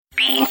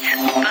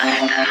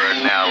are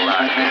now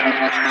locked in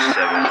to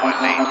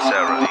 718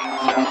 Terror.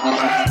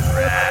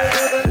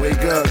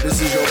 Wake up,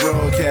 this is your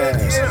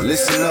broadcast.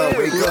 Listen up,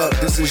 wake up,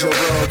 this is your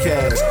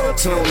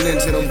broadcast. Tune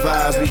into them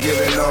vibes, we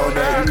giving all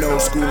that. You know,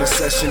 school in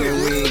session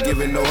and we ain't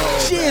giving no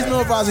hope. She is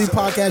No Advisory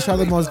Podcast,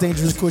 Charlotte Most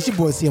Dangerous Course. Your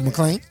boy, C.M.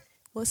 McClain.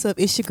 What's up?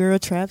 It's your girl,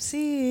 Trap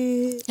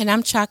Sid. And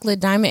I'm Chocolate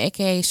Diamond,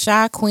 a.k.a.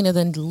 Shy Queen of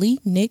the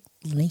Elite Nick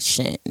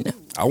Nation.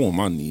 I want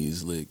my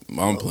knees licked.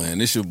 I'm playing.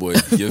 This your boy,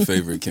 your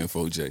favorite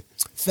Kenfo J.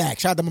 Fact.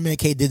 Shout out to my man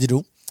K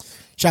Digital.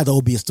 Shout out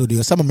to OBS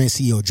Studio. Some of my man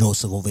CEO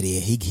Joseph over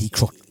there. He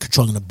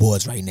controlling the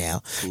boards right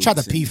now. Shout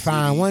out to P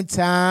Fine one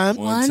time.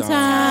 One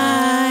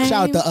time.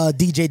 Shout out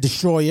to DJ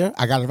Destroyer.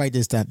 I got it right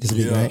this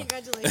week, right?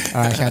 Congratulations.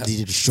 All right, shout out to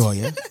DJ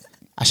Destroyer.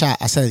 I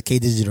said K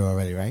Digital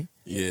already, right?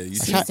 Yeah, you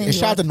Shout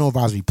see. out to No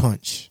Advisory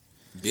Punch.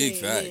 Big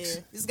facts.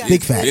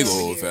 Big facts. Big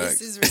old facts.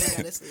 This is really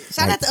got us.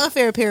 Shout out to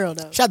Unfair Apparel,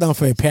 though. Shout out to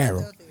Unfair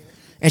Apparel.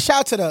 And shout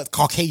out to the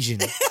Caucasian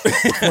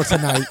for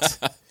tonight.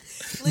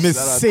 Miss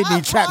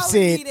Sydney Trap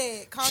Sid.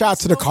 Shout out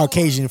to the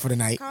Caucasian for the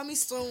night. Call me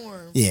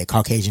Storm. Yeah,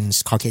 Caucasian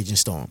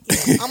Storm.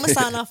 I'm going to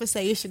sign off and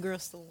say it's your girl,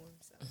 Storm.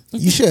 So.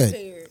 You should.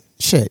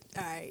 Should.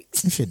 All right.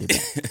 You should do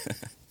that.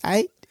 All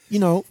right. You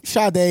know,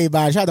 shout out to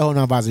everybody. Shout out to the whole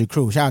Non-Advisory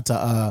crew. Shout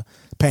out to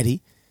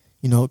Petty.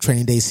 You know,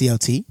 Training Day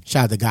CLT.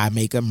 Shout out to Guy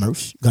Maker,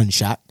 Merch,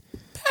 Gunshot.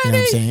 You know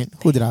what I'm saying?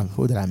 Who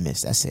did I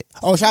miss? That's it.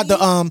 Oh, shout out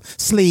to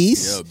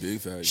Sleaze. Yeah, big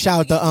facts.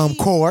 Shout out to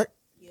Court.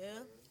 Yeah.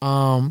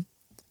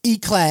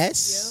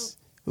 E-Class.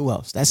 Who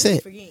else? That's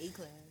it. Forgetting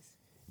E-Class.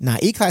 Nah,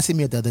 E-Class hit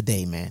me up the other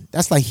day, man.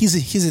 That's like he's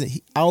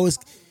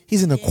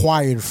an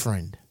acquired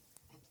friend.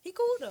 He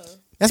cool, though.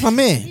 That's my He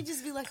man.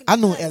 just be like... I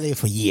known Elliot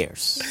for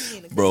years.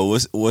 Bro,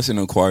 what's an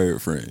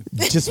acquired friend?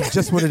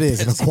 Just what it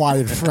is, an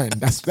acquired friend.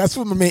 That's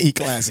what my man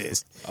E-Class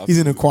is. He's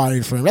an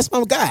acquired friend. That's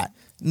my guy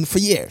for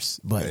years,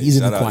 but Hey, he's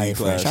an shout out acquired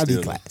friend. E-Class Shout out to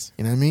still. E-Class.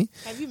 You know what I mean?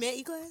 Have you met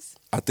E-Class?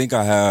 I think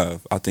I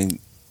have.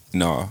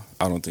 No,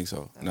 I don't think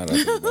so. Now that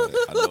I think about it,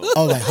 I know.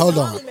 Oh, like, hold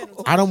on.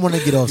 I don't want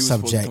to get off He was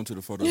supposed to come subject. to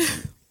the photo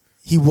shoot.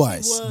 He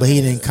was, but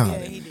he didn't come. Yeah,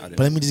 he did. But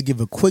let me just give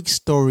a quick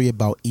story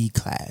about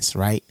E-Class,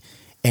 right?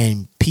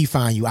 And P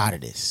find you out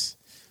of this.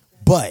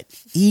 But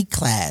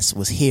E-Class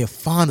was here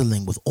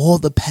fondling with all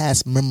the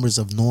past members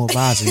of No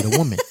Advisory, the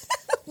woman.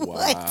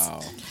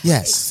 Wow.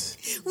 Yes.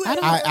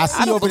 I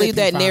see I don't over believe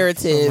there, that P-Fine.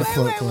 narrative.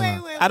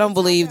 Wait. I don't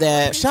believe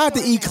that. Shout out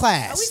to Are we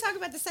E-Class. talking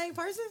about the same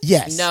person?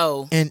 Yes.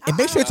 No. And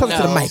make sure you talk to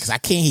the No. mic because I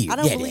can't hear you. I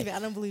don't Yeah, believe yeah. it. I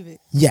don't believe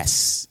it.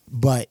 Yes.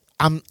 But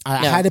I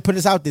had to put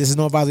this out there. This is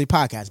No Advisory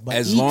Podcast. But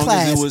As long as it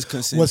E-Class was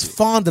consensual. was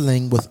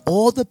fondling with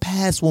all the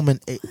past women,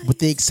 with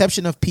the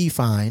exception of P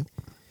Fine,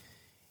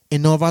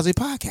 in No Advisory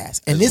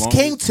Podcast. And As this long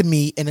came as- to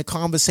me in a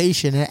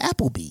conversation at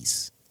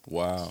Applebee's.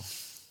 Wow.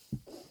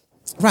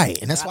 Right.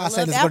 And that's why I Gotta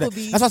said love let's go to,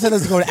 Applebee's. that's why I said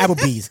let's go to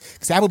Applebee's.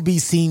 Because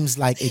Applebee's seems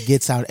like it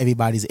gets out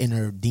everybody's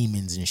inner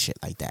demons and shit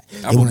like that.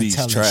 They wanna Applebee's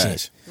tell their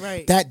trash. shit.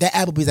 Right. That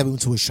Applebee's that we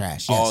went to was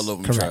trash. Yes, All of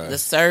them correct. trash. The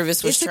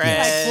service was It took me like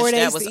trash. 4 days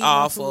That was to eat my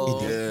awful.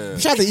 food. Yeah.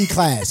 Shout out to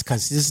E-Class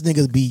because this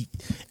nigga be,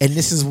 and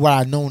this is what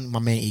I known my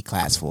man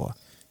E-Class for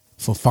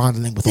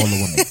fondling with all the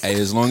women. Hey,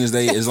 as long as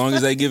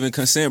they giving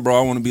consent, bro,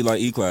 I want to be like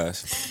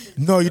E-Class.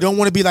 No, you don't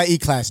want to be like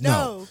E-Class.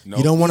 No, No.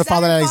 you don't want to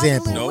follow that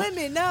example. No.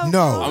 Women. No.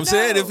 No. I'm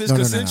saying if it's No.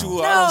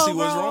 consensual, I don't see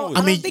what's bro. wrong with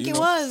I it. don't think you it know?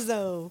 was,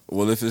 though.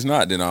 Well, if it's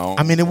not, then I don't.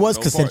 I mean, it was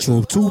no consensual.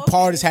 part. Two Okay.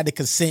 parties had to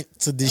consent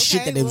to this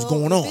shit that was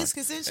going on. It's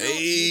consensual.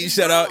 Hey,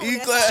 shout out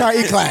E-Class. Shout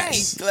out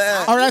E-Class.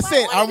 E-Class. All right, that's You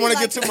it. might I don't want wanna to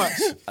be get too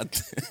like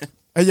much.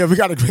 Hey, yeah, we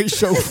got a great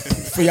show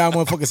for y'all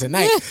motherfuckers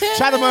tonight.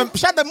 Shout out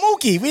to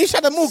Mookie. We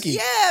shout out to Mookie.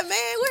 Yeah, man.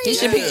 Where He you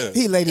should at? be.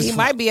 He late as He fuck.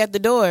 might be at the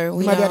door.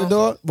 He might be at the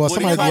door. Well,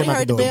 somebody Nobody get him at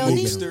heard the the door. bell.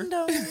 Yeah. Ding,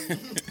 dong.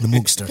 The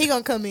Mookster. He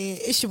gonna come in.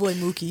 It's your boy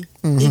Mookie.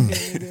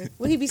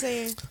 What he be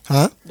saying?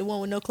 Huh? The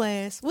one with no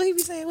class. What he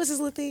be saying? What's his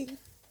little thing?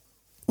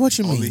 What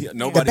you Only mean?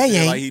 nobody the feel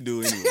bang. like he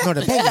do anyway. No,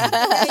 the bang.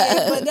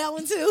 But that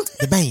one too.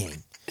 The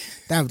bang.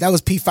 That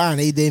was P Fine.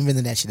 They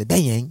invented that shit. The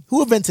bang.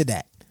 Who invented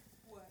that?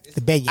 The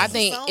bang. I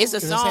think it's a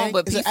Is it a saying? song,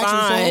 but Is P it an actual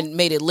Fine song?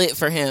 made it lit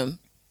for him.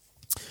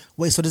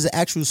 Wait, so there's an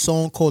actual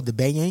song called The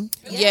Bang?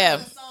 Yeah. It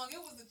was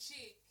a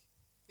chick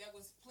that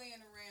was playing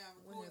around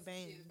recording some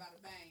shit about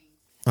a bang.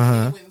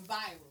 Uh-huh. It went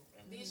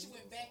viral. Then she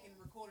went back and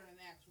recorded an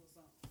actual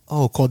song.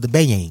 Oh, called The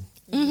Bang.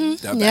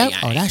 Yep.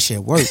 Oh, that shit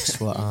works.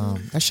 For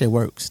that shit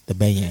works. The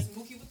Bang.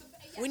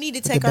 We need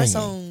to take our bang.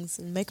 songs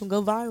and make them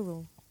go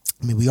viral.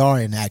 I mean, we are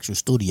in the actual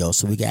studio,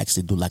 so we can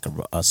actually do like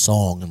a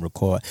song and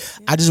record.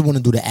 I just want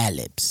to do the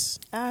ad-libs.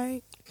 All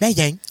right.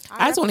 Bang.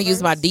 I just want to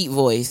use my deep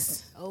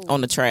voice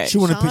on the track. She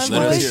want to put Sean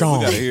Let us Sean. hear it.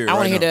 We gotta hear it I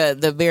want right to now. hear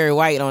the Barry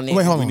White on it.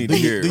 Wait, hold We on. need Do to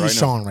hear it you right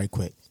Sean right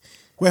quick.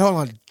 Wait, hold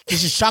on.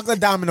 This is Chocolate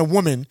Diamond, a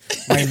woman,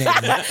 right now.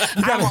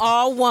 You I'm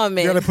all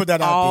woman. gotta put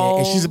that out there.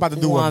 And she's about to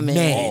do woman. a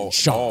man All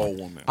Sean.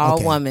 woman. All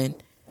Okay. woman.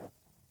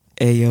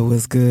 Hey, yo,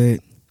 what's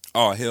good?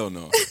 Oh, hell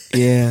no.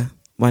 Yeah,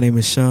 my name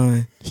is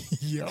Sean.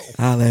 Yo.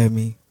 Holla at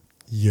me.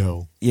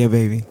 Yo. Yeah,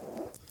 baby.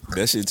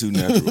 That shit too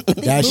natural.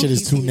 That shit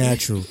is too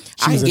natural. She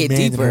I was can a get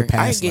man in her deeper. I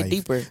past can get life.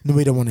 deeper. No,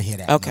 we don't want to hear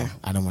that. Okay. No,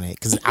 I don't want to,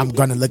 because I'm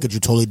going to look at you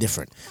totally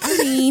different. I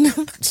mean,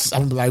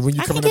 I'm like, when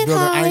you come in the get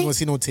building, I high. ain't gonna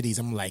see no titties.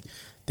 I'm like,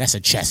 that's a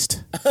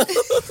chest,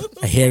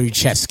 a hairy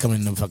chest coming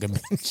in the fucking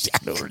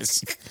shadow.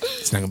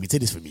 It's not gonna be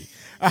titties for me.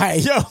 All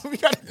right, yo, we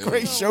got a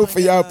great show for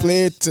y'all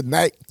playing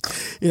tonight.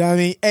 You know what I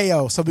mean? Hey,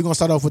 yo, so we're gonna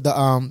start off with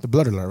the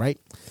blood alert, right?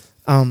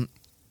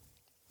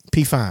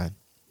 P Fine,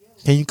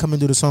 can you come and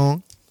do the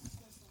song?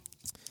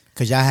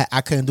 Cause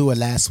I couldn't do it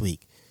last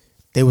week.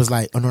 They was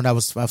like, oh no, that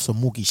was some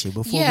Mookie shit.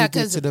 Before Yeah, we get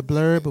 'cause to the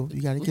blurb, but we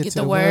gotta get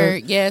to the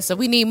word. Yeah, so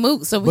we need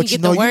Mook so we But can you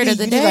get know, the word you of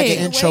the need like day.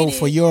 an intro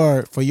for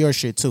your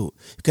shit too,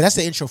 because that's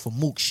the intro for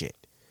Mook shit.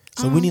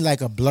 So we need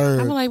like a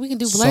blurb. I'm like, we can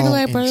do song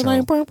blur, blur, intro.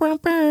 blur, blur, blur,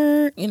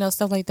 blur, you know,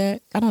 stuff like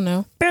that. I don't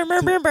know. Burr,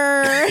 burr, burr,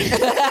 burr.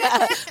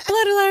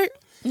 Blood alert.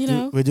 You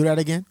know. We do that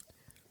again?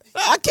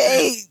 I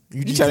can't.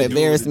 You trying to do it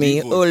embarrass with the me?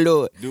 deep voice. Oh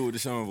Lord. Do it with the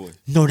Sean voice.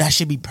 No, that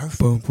should be perfect.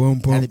 Boom, boom,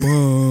 boom,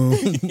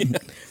 boom.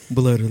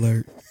 Blood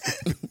alert.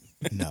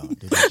 No,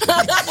 dude,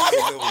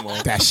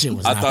 that shit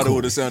was. I not thought cool. it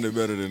would have sounded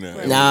better than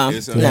that. No,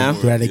 It sounded no.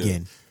 more- Do that yeah.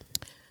 again.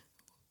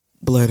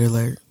 Blood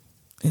alert.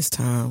 It's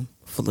time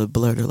for the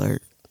blood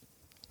alert.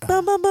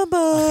 Bum, bum, bum,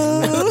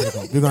 bum.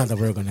 We're gonna have to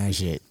work on that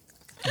shit.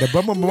 The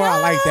bum bum bum, I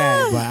like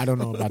that, but I don't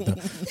know about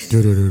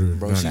the.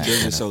 Bro, she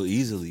does it so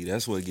easily.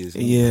 That's what gets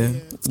me. Yeah,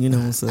 you know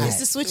what I'm saying. It's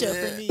the switch up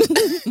for me.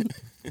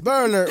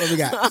 Blur alert. What we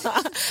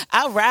got?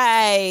 All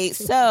right.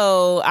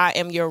 So I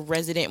am your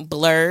resident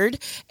blurred,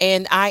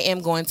 and I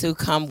am going to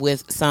come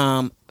with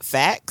some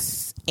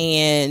facts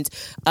and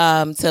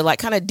to like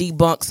kind of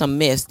debunk some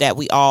myths that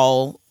we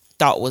all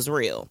thought was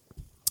real.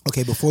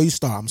 Okay, before you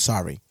start, I'm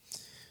sorry.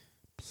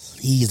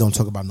 Please don't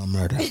talk about no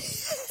murder.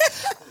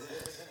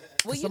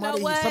 Well, you know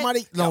what?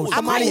 Somebody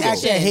I might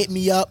actually mention- hit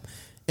me up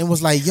and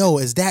was like, "Yo,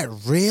 is that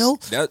real?"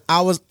 That-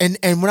 I was, and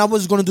when I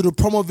was going to do the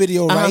promo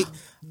video, right,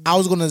 I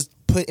was going to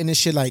put in this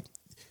shit like,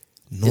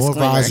 "No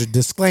Disclaimer. advisor,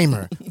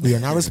 disclaimer. We are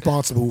not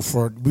responsible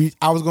for."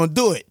 I was going to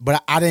do it,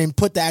 but I didn't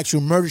put the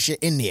actual murder shit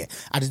in there.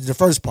 I did the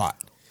first part.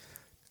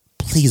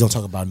 Please don't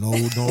talk about no.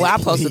 Well, I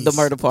posted the please.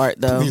 murder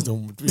part though. Please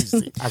don't. Please,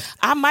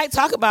 I might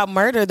talk about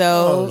murder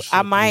though. Oh, shit,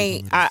 I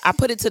might. I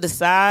put it to the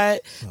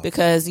side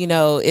because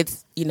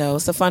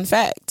it's a fun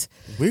fact.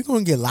 we're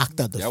going to get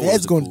locked up. The That feds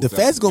was a going. cool the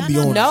fact. feds going to be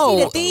on. No. See,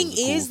 the That thing was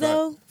a cool is, fact.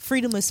 though,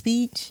 freedom of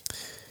speech,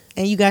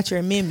 and you got your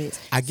amendments.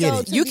 I get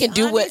it. to You be can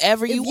do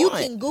whatever you if you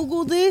want. can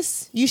Google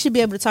this, you should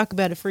be able to talk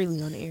about it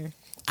freely on the air.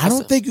 I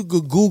don't think you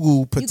could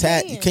Google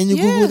Patat. can. Can you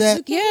Google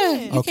that? Yeah,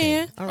 you Okay.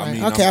 can. All I right.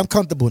 mean, okay, I'm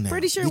comfortable now.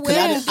 Pretty sure Because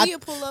I Wikipedia didn't- I-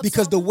 pull up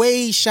because the something.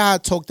 way Sha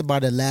talked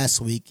about it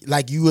last week,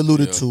 like you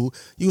alluded Yeah. to,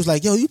 you was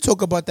like, "Yo, you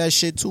talk about that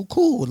shit too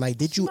cool." Like,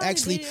 did you might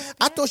actually? be happy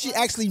I thought she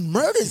actually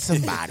murdered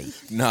somebody.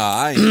 Nah,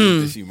 I ain't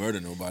think that she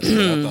murdered nobody.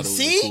 But I thought it was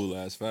See? a cool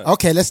ass fact.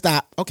 Okay, let's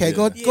stop. Okay, Yeah.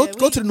 go Yeah,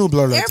 to the new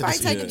blur alert. Everybody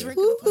to take this a week.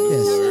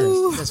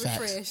 drink. Yes, that's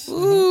facts.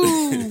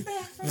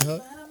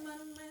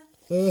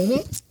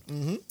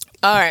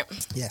 All right.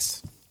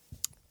 Yes.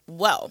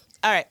 Well,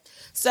 all right.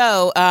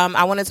 So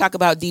I want to talk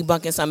about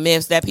debunking some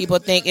myths that people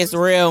think is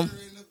real.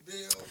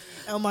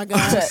 Oh my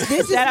gosh. This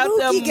is Shout out to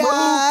Mookie,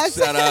 guys.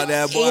 Shout out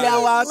that boy.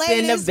 Eno walked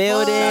in the Latest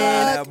building.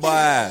 That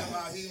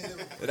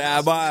boy.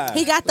 That boy.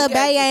 He got the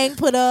bayang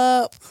put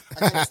up.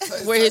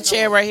 Where his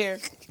chair right here.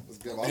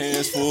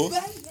 Hands full.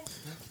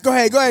 Go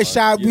ahead,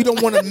 Sha. We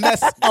don't want to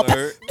mess up.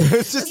 Alert.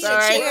 It's just All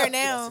right. Chair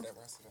now. All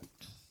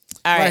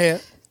right right.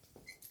 here.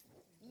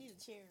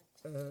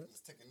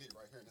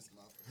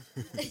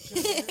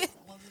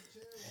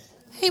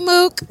 Hey,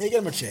 Mook. Hey, get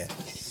him a chair.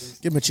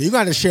 Give him a chair. You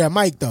got to share a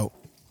mic though.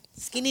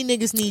 Skinny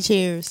niggas need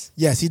chairs.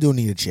 Yes, he do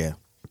need a chair.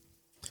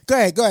 Go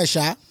ahead,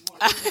 Sha.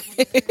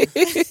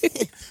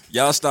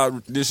 Y'all stop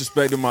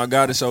disrespecting my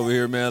goddess over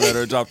here, man. Let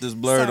her drop this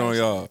blurred on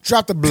y'all.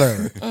 Drop the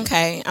blur.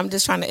 Okay, I'm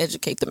just trying to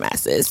educate the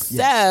masses.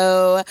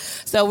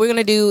 So we're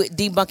gonna do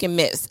debunking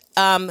myths.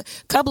 A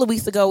couple of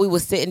weeks ago, we were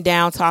sitting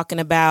down talking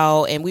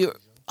about, and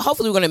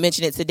hopefully we're gonna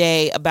mention it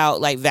today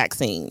about like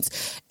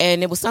vaccines,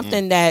 and it was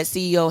something that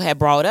CEO had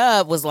brought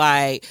up was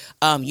like,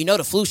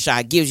 the flu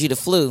shot gives you the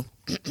flu.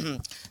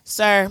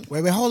 Sir,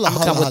 Wait, hold on.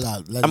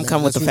 I'm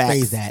coming with the facts.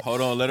 rephrase that.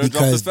 Hold on, let her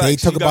drop Because the they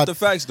facts. talk She got about the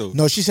facts, though.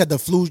 No, she said the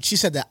flu. She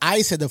said that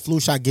I said the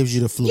flu shot gives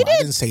you the flu. You I did.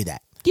 didn't say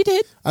that. you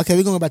did, Okay,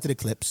 we're going back to the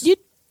clips. you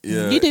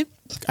Yeah. did.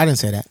 I didn't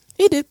say that.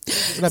 He did. up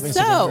Instagram?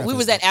 So What up we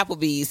was at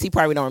Applebee's. He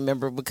probably don't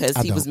remember because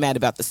I he was don't. mad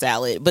about the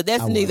salad. But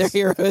that's I neither was.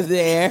 here or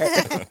there.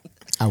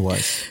 I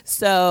was.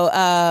 So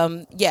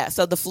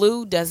so the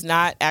flu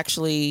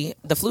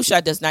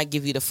shot does not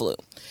give you the flu.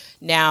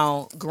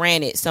 Now,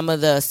 granted, some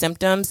of the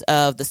symptoms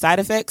of the side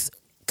effects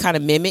kind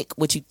of mimic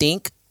what you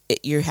think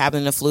you're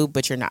having the flu,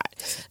 but you're not.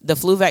 The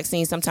flu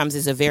vaccine sometimes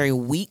is a very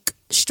weak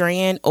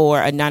strand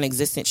or a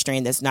non-existent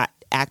strand that's not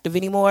active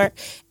anymore,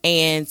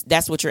 and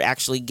that's what you're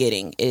actually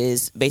getting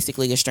is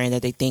basically a strand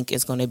that they think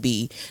is going to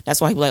be.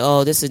 That's why people are like,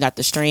 oh, this is not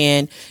the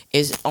strand.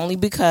 Is only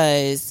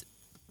because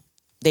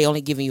they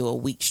only giving you a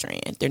weak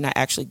strand. They're not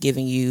actually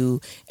giving you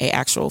a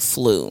actual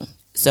flu.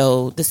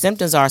 So the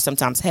symptoms are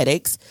sometimes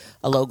headaches,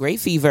 a low-grade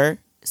fever.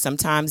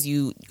 Sometimes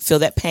you feel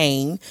that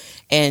pain,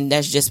 and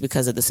that's just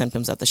because of the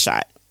symptoms of the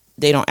shot.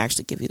 They don't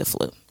actually give you the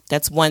flu.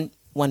 That's one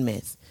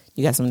myth.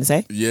 You got something to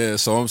say? Yeah,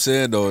 so I'm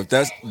saying though, if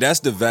that's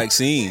the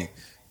vaccine,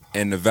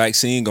 and the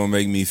vaccine gonna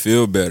make me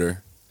feel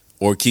better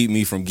or keep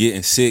me from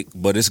getting sick,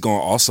 but it's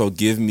gonna also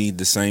give me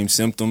the same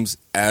symptoms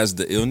as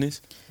the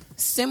illness.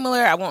 Similar,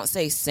 I won't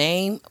say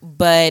same,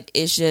 but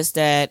it's just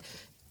that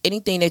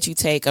anything that you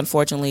take,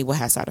 unfortunately, will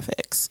have side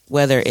effects.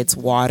 Whether it's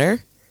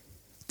water,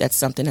 that's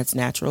something that's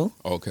natural.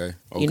 Okay.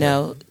 You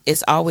know,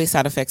 it's always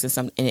side effects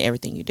in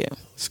everything you do.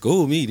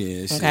 School me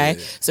then. Okay,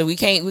 Shit. so we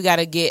got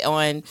to get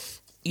on.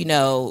 You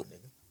know,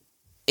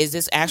 is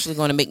this actually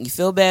going to make me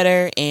feel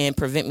better and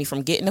prevent me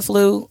from getting the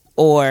flu,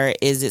 or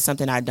is it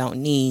something I don't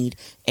need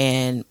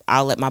and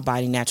I'll let my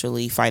body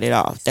naturally fight it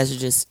off? That's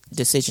just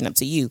decision up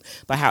to you.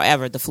 But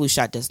however, the flu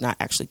shot does not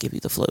actually give you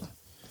the flu.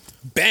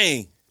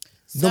 Bang.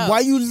 So, why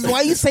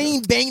you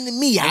saying bang to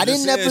me? I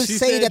didn't never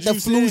say that the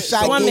flu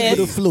shot gave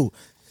you the flu.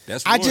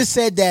 That's I just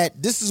said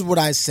that. This is what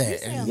I said.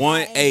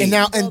 1-8. And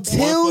now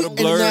until y'all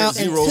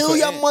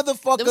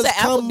motherfuckers It was at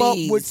come up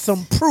Applebee's. with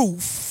some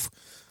proof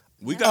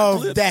we got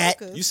of clips.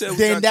 that, You said we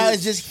then got that clips.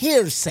 is just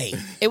hearsay.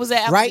 It was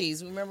at Right?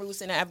 Applebee's. Remember we was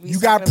sitting at Applebee's. You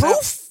got talking about-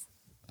 proof?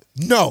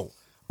 No.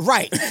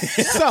 Right.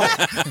 So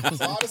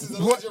This is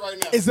alleged right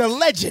now. it's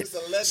alleged. It's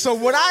alleged. So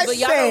what I But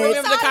y'all don't said,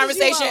 remember the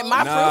conversation.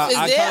 My Nah, proof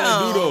I is kind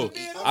them. of do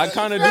though. I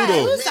kind of do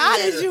though. Whose side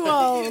is you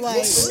on? Like,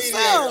 What's the what's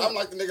mediator? up? I'm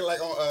like the nigga like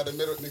on the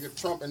middle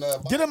nigga Trump and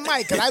get a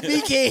mic, because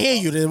we can't hear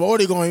you. They're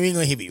already going, we ain't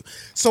going to hear you.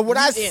 So what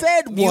I Mute him.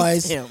 said Mute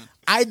was, him.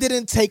 I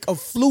didn't take a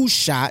flu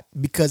shot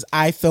because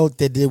I felt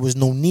that there was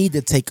no need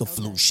to take a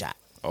flu shot.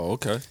 Oh,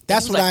 okay.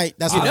 That's what I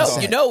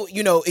said.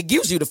 You know, it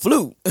gives you the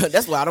flu.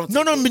 That's why I don't.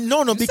 No,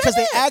 because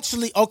they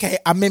actually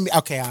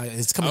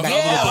it's coming back. A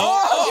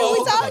little bit.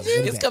 we told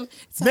you. It's coming.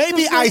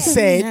 Maybe I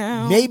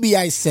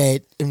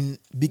said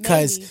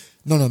because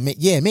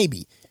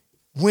maybe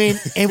when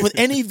and with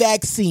any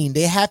vaccine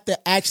they have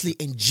to actually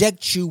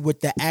inject you with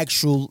the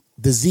actual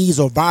disease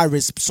or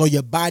virus so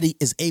your body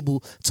is able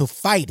to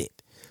fight it.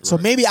 So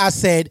maybe I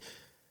said,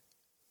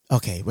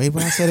 okay, wait,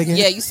 what I said again?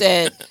 Yeah, you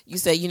said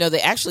they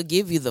actually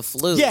give you the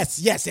flu. Yes,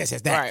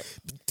 that. Right.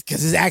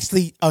 Because it's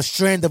actually a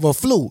strand of a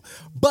flu.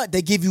 But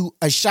they give you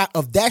a shot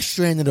of that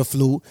strand of the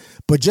flu.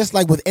 But just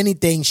like with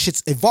anything,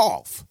 shits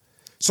evolve.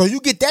 So you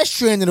get that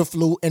strand of the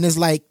flu, and it's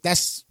like,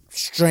 that's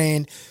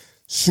strand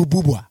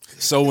Sububwa.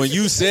 So when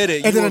you said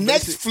it, And you then the were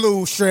next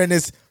flu strand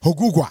is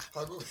Hogugwa.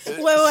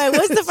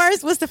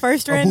 Wait. What's the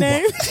first strand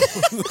name?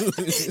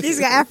 These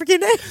got African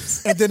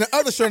names. And then the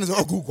other strand is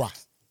Hogugwa.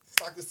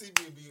 Dr. CB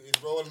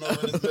is rolling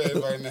over in his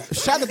bed right now.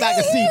 Shout out to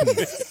Dr.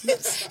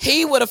 CB.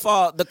 He would have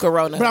fought the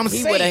corona. But I'm he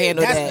saying, would have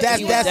handled that.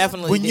 He would that's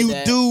definitely when did you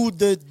that.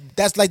 do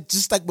that's like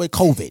just like with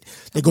COVID.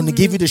 They're going to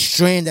give you the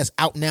strand that's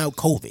out now,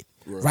 COVID,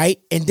 right?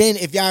 And then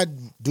if y'all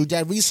do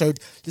that research,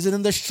 there's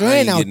another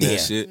strand out there. That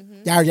shit.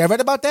 Y'all read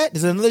about that?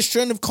 There's another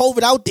strand of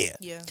COVID out there.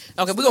 Yeah.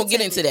 Okay, we're gonna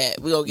get into that.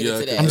 We're gonna get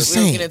into that. I'm We're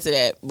saying. gonna get into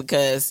that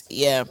because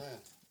Yes,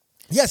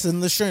 there's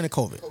another strand of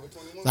COVID.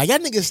 Like y'all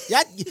niggas,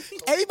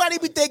 everybody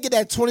be thinking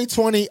that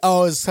 2020,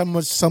 it's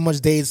so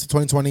much days to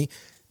 2020.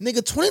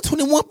 Nigga,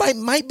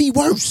 2021 might be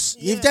worse.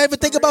 You ever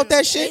think about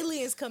that shit?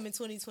 Aliens come in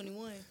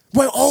 2021.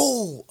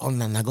 Well,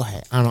 no, go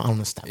ahead. I don't want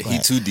to stop. Go He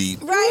ahead. too deep.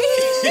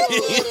 Right? Did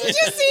you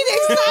see the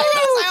excitement?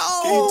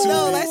 I was like,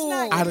 no, let's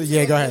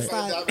not. Go ahead.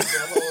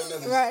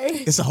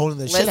 Right. It's a whole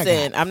other shit.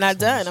 listen, I'm not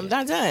done. I'm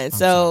not done.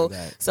 So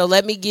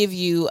let me give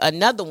you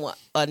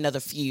another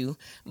few.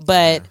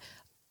 But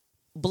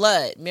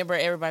blood. Remember,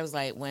 everybody was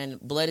like, when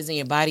blood is in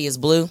your body, is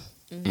blue.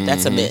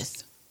 That's a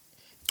myth.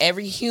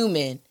 Every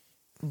human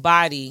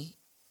body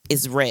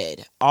is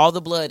red. All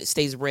the blood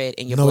stays red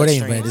in your No, it ain't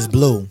bloodstream. red. It's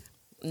blue.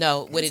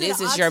 No, what it It's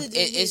is the your oxygen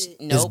it's in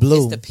it. no, It's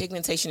blue. it's the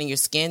pigmentation in your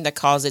skin that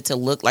causes it to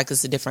look like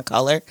it's a different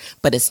color,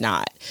 but it's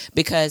not.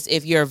 Because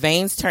if your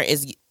veins turn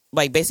is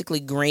like basically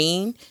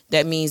green,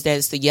 that means that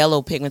it's the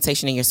yellow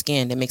pigmentation in your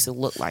skin that makes it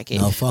look like it.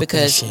 No, fuck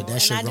because that shit.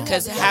 That shit wrong.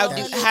 because Yeah, how yeah,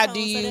 do yeah. how So do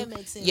you that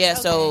makes sense. yeah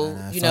so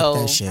Nah, you fuck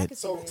know that shit.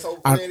 So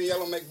I- red and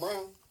yellow make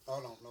brown?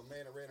 Hold on. No,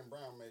 red and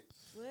brown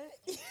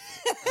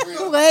make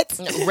green.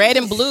 What? red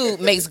and blue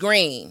makes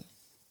green.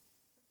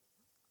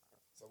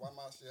 So why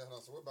my shit?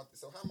 Hold on.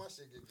 So how my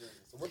shit get green?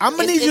 So what I'm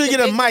gonna the- need you to It's get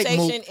a the mic,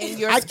 Mook. pigmentation in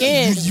your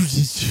skin.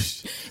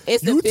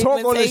 It's the You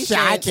talk on this pigmentation shit,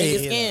 I in can't your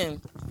hear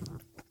skin.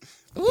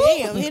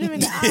 Damn, hit him in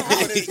the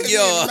eye.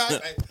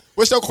 Yo.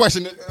 What's your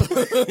question?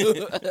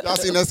 Y'all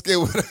seen that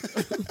skill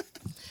with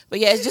But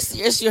yeah,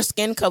 it's your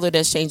skin color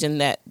that's changing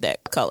that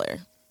color.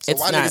 So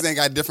It's why not. niggas ain't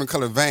got different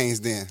colored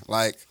veins then?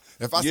 Like,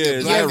 if I Yeah, see a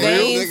is black your that real?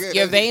 veins, nigga,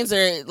 your veins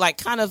are like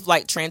kind of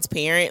like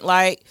transparent,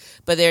 like,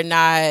 but they're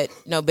not.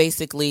 No,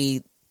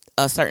 basically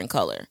a certain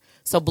color.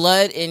 So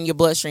blood in your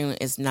bloodstream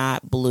is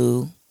not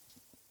blue.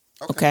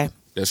 Okay.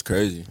 That's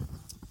crazy.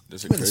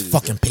 That's a Where's this crazy.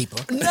 fucking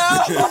paper?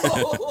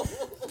 No.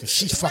 Cause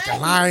she's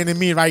fucking lying to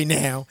me right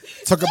now.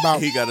 Talk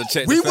about He gotta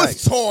check we the was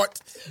facts. taught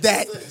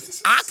that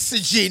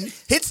oxygen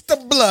hits the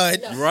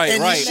blood, Right,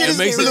 and right. the shit It is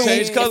makes it blue.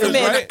 change colors, And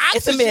when right? the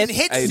It's a oxygen myth.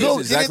 hits Hey, this you,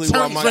 is exactly then it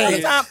why turns my red.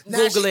 kids- Now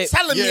Google she's it.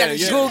 telling me Yeah, that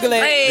yeah. shit. Google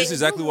it. This is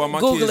exactly why my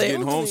Google kids it.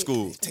 getting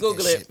homeschooled.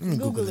 Google it.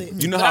 Google it.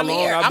 You know But how I'm long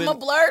here. I've I'm been. a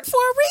blurred for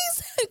a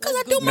reason because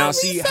I do my Now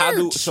research. see how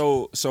do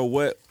so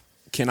what?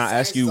 Can I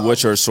ask you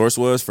what your source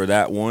was for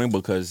that one?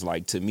 Because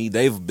like to me,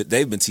 they've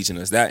been teaching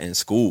us that in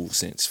school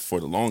since for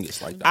the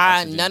longest. Like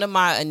none of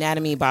my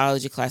anatomy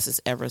biology classes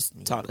ever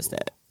taught us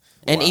that,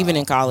 and even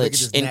in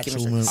college in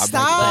chemistry.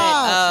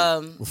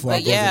 Stop.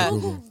 But yeah,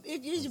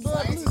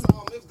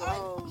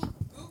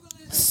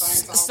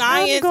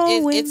 science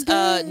it's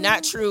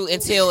not true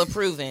until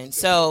proven.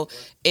 So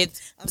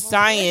it's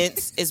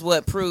science is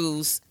what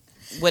proves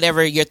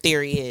whatever your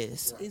theory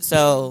is.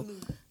 So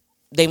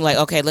they be like,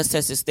 okay, let's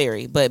test this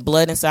theory. But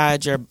blood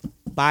inside your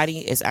body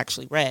is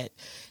actually red.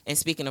 And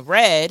speaking of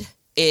red,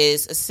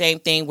 is the same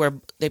thing where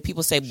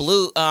people say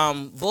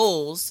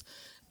bulls,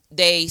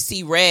 they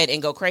see red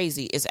and go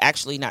crazy. It's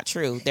actually not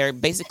true. They're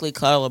basically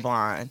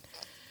colorblind.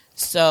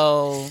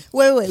 So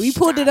wait, we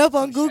pulled it up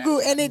on Google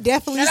and it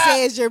definitely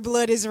says your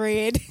blood is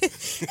red. and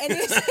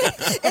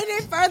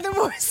it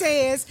furthermore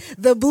says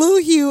the blue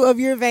hue of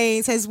your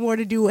veins has more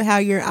to do with how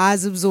your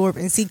eyes absorb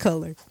and see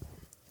color.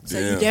 So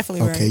you're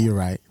definitely right. Okay, you're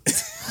right.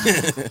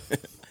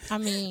 I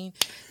mean,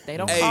 they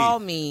don't call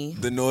me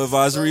the no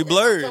advisory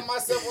blurred.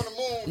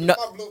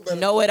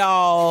 Know it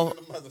all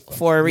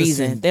for a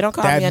reason. Listen, they don't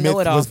call me a know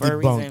it all for a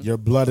reason. Your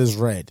blood is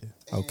red.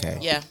 Okay.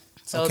 Yeah.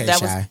 So okay, that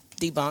Shy. was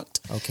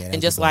debunked. Okay.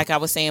 And just like I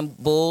was saying,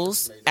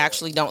 bulls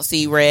actually don't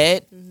see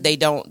red. They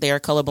don't. They are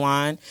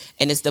colorblind,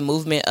 and it's the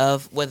movement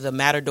of whether the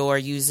matador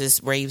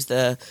waves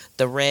the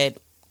red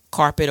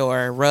carpet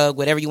or rug,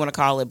 whatever you want to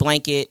call it,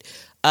 blanket.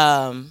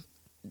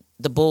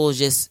 The bull is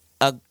just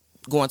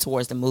going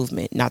towards the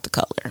movement, not the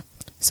color.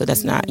 So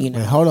that's not, Wait,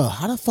 hold on.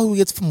 How the fuck we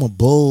get from a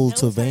bull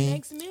to a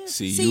vein?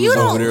 See, you was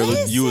over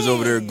there. You was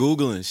over there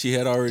googling. She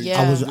had already.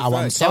 Yeah. I'm sorry. I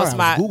was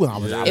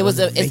Googling. It's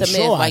a myth.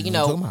 sure Like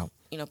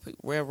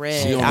we're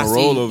red. I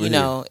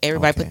see.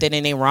 Everybody put that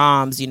in their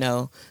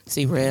ROMs.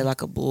 See red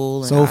like a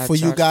bull. So for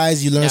you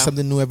guys, you learn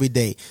something new every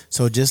day.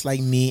 So just like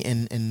me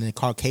and the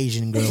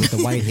Caucasian girl with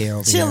the white hair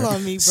over Chill there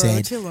on me, bro.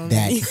 said Chill on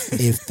that me.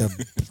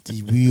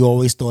 if we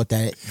always thought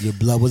that your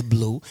blood was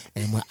blue,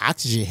 and when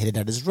oxygen hit it,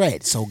 that is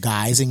red. So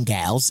guys and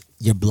gals,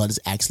 your blood is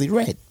actually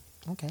red.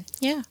 Okay.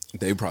 Yeah.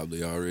 They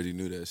probably already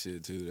knew that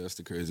shit too. That's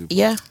the crazy part.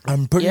 Yeah.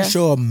 I'm pretty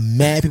sure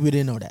mad people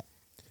didn't know that.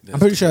 I'm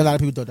pretty sure a lot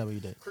of people thought that we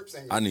did.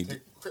 I need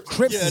it.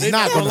 Crips Yeah, is they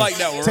not gonna gonna like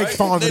that one, take right?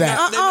 fun for that.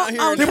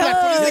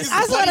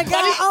 I swear to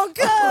God, on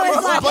cuz.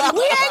 Like,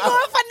 we ain't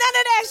going for none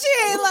of that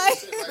shit.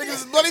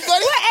 Like, what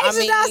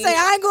Asian I say?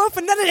 I ain't going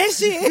for none of that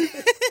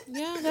shit.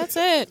 Yeah, that's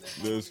it.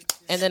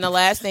 And then the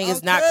last thing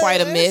is not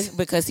quite a myth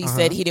because he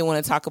said he didn't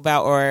want to talk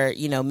about or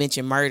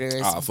mention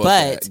murders. Fuck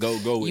but that. Go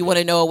with you it. want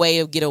to know a way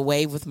of get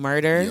away with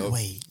murder?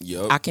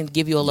 Yup. I can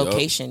give you a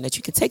location that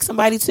you can take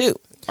somebody to.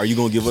 Are you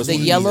gonna give us The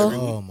one of yellow- these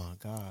every week? Oh my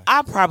god.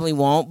 I probably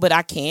won't, but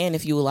I can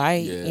if you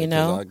like. Yeah,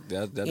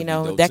 that'd be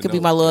dope that to could be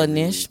know my little every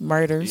niche. week.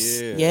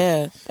 Murders. Yeah.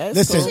 Yeah. That's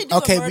Listen, cool. should do a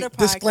okay, murder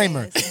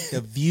disclaimer. podcast.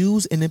 The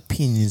views and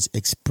opinions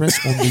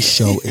expressed on this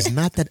show is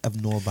not that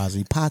of No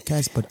Advisory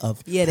Podcast, but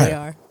of Yeah, her. they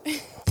are.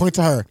 Point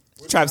to her.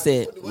 Trap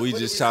said. We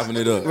just chopping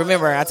it up.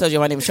 Remember, I told you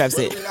my name is Trap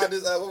said.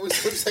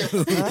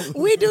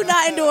 We do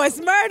not endorse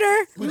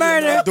murder.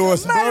 Murder.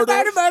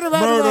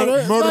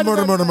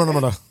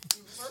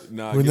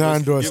 Nah, We're give not us-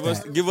 endorsed give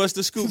us- that. Give us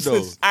the scoop though.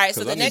 All right,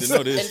 so 'Cause the I need next to know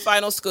and this.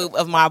 final scoop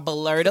of my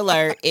blurred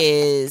alert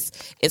is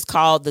it's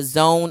called the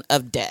Zone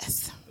of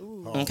Death.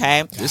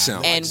 Okay, This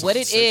sounds and like what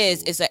it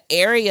is, it's an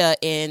area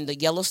in the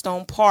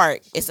Yellowstone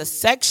Park. It's a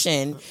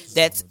section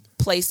that's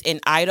placed in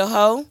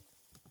Idaho.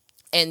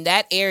 And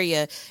that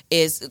area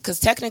is because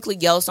technically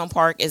Yellowstone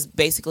Park is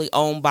basically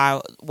owned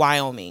by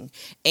Wyoming.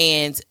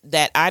 And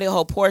that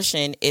Idaho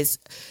portion is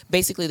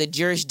basically the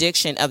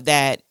jurisdiction of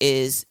that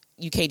is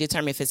you can't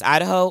determine if it's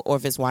Idaho or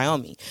if it's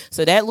Wyoming.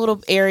 So that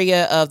little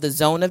area of the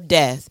zone of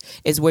death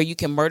is where you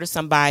can murder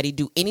somebody,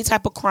 do any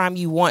type of crime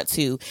you want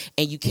to,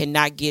 and you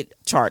cannot get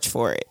charged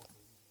for it.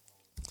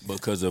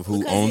 Because of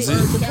who owns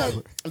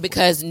it?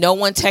 Because no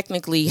one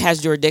technically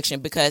has jurisdiction.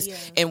 Because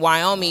in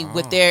Wyoming,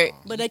 with their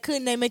But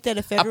couldn't they make that a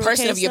a federal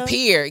person case, of your though?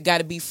 peer got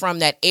to be from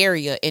that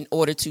area in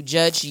order to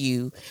judge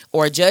you,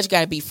 or a judge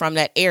got to be from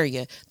that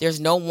area. There's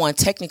no one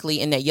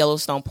technically in that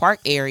Yellowstone Park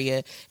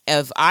area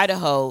of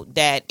Idaho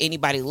that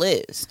anybody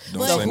lives.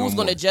 Don't So say no who's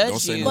going to more. judge Don't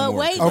say you? no But more.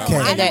 wait, Okay.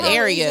 Idaho In that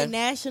area. is a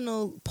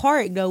national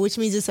park, though, which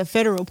means it's a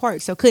federal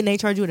park. So couldn't they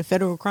charge you with a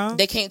federal crime?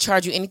 They can't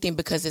charge you anything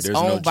because it's There's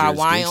no owned by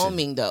jurisdiction.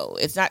 Wyoming, though.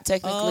 It's not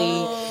technically.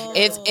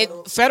 It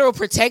federal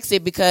protects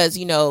it because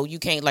you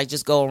can't like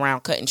just go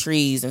around cutting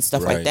trees and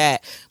stuff like Right.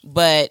 that.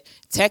 But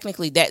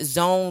technically, that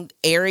zoned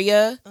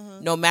area,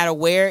 no matter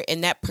where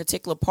in that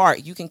particular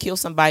part, you can kill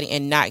somebody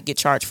and not get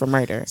charged for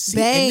murder. See,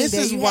 Bang, and this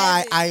there is you why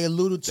have it. I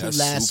alluded to That's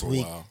last super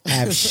week. wild.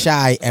 Have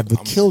Shy ever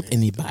killed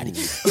anybody?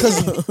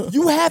 Because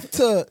you have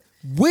to.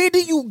 Where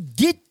do you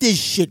get this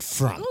shit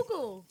from?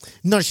 Google.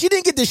 No, she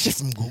didn't get this shit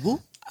from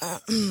Google.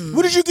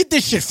 Where did you get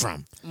this shit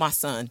from? My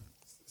son.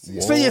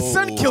 So your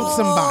son killed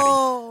somebody.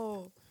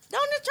 Oh.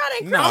 Don't just try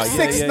to Nah,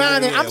 encourage. yeah,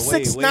 I'm 6'9", and I'm wait,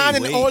 6'9",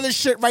 and wait. all this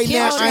shit right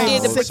now. Chemistry I did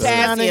am the 6'9",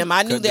 potassium.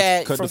 I knew Cut the-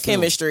 that cut from the film.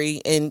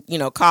 chemistry in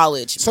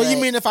college. So you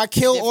but mean if I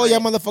kill all y'all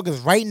different.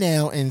 motherfuckers right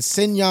now and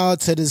send y'all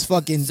to this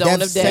fucking Zone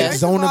death of sex death.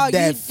 zone First of all, of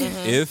death,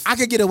 If I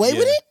could get away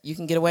with it? you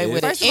can get away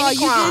with it? First of all, Any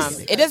you crime. just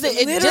It doesn't.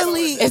 It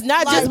literally, just. It's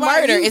not like, just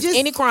right, murder. you It's just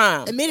any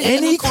crime. admitted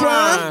Any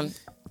crime?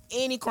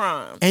 Any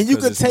crime. And you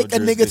 'Cause could it's no take a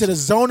nigga to the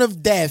zone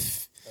of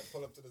death.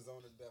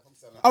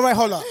 All right,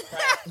 hold up.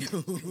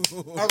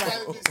 All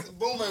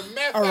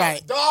right. All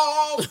right.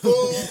 Dog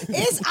blues.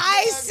 It's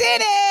Ice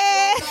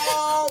City.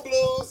 Dog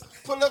blues.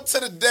 Pull up to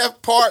the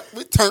death part.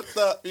 We turned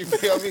up. You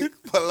feel me?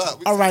 Pull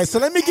up. All right, so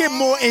let me get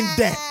more in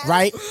depth,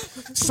 right?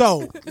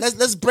 So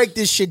let's break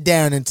this shit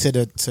down into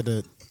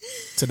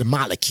the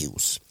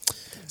molecules.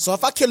 So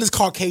if I kill this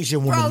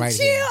Caucasian woman Bro, right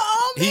chill here,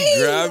 on me. he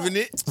grabbing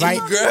it, right?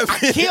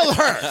 I kill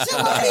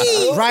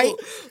her, right?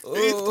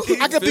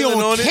 I could be Feeling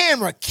on on it?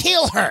 camera,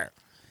 kill her,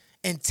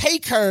 and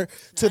take her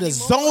to the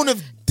zone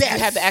of death. You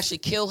have to actually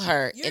kill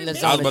her in the I was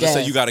zone about of to say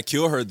death. you got to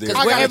kill her there. I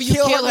Because gotta wherever you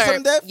kill her kill in the zone of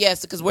her, death?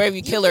 yes, because wherever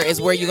you kill her is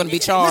where you're going to be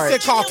Mr.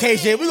 charged.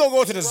 Caucasian, we're gonna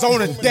go to the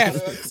zone of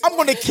death. I'm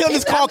gonna kill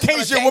this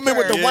Caucasian woman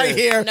with the her. white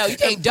hair. No, you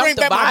can't and dump bring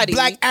the back my body.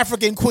 black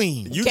African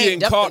queen. You can't getting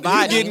dump the caught? You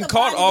body. getting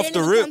caught off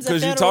the rip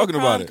because you talking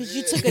about it. Because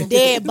you took a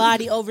dead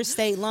body over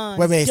state lines.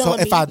 Wait. So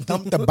if I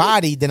dump the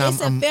body, then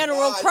it's a I'm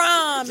federal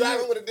crime.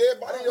 Driving with a dead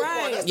body in your car.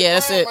 Right. That's Yeah, the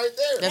that's crime it. right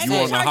there. That's You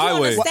it. on the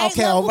highway. Well,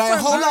 okay, all right,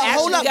 hold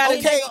Actually, up. gotta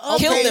Okay,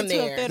 kill okay. them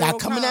there. Y'all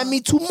coming at me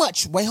too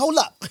much. Wait, hold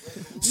up.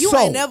 You So,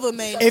 ain't never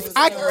made no if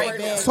I mistake.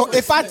 Right. so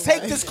if I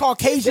take this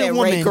Caucasian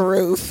woman,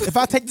 if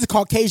I take this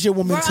Caucasian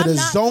woman Bro, to the I'm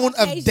not zone of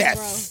Caucasian,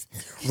 death,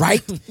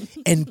 right,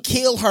 and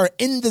kill her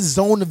in the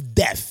zone of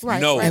death,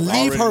 No, and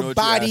I leave already know her what you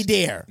body asked.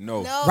 there,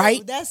 No. No,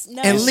 right? That's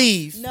no, And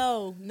leave.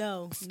 No.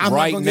 I'm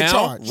right not gonna get now,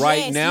 charged. right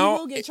Yes, you now,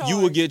 will get you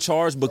will get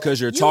charged because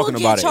you're You talking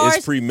will get about it. charged.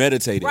 It's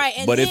premeditated. Right,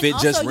 and But if then it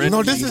just also you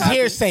randomly No, this is happens-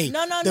 hearsay.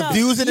 No. The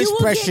views and You will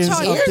get expressions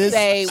charged. of this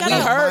Hearsay. Shut We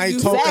up. heard my you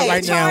talker say.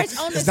 right now Charged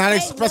on the is not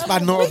state expressed by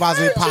level. No We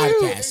Advisory heard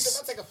you.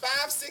 Podcast. I take a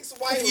 5'6"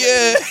 white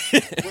Yeah.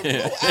 with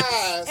blue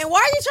eyes. And why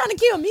are you trying to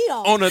kill me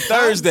off? On a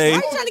Thursday. Why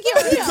are you trying to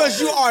kill me off?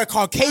 Because you are a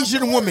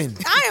Caucasian woman.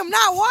 I am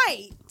not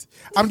white.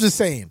 I'm just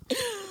saying.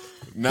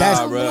 Nah,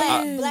 That's-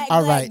 bro. Black,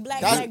 All right.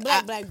 black.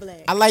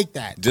 I like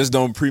that. Just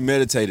don't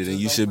premeditate it, and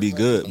you should be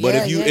good. But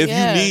Yeah, if you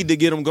yeah. need to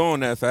get them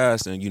going that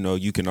fast, then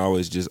you can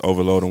always just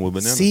overload them with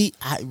bananas. See,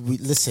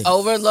 listen.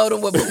 Overload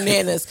them with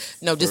bananas.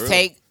 No, just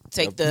take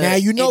the. Now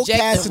you know inject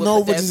them with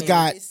Casanova just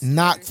got potassium.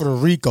 knocked for the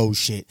Rico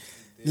shit.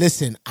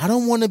 Listen, I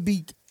don't want to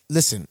be.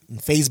 Listen,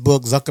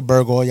 Facebook,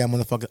 Zuckerberg, all y'all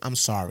motherfuckers. I'm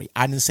sorry,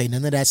 I didn't say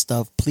none of that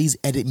stuff. Please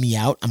edit me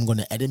out. I'm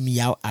gonna edit me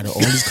out of all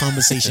these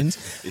conversations.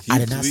 I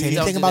did not say please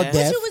anything don't do about that.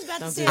 death. What you was about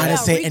to say I didn't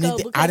about say Rico, anything-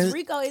 I because didn't-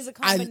 Rico is a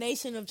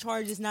combination of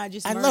charges, not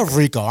just I murder. love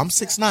Rico. I'm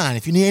 6'9".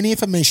 If you need any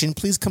information,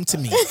 please come to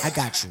me. I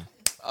got you.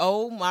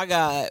 Oh my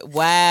God!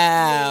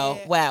 Wow!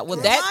 Yeah. Wow! Well,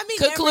 Remind that me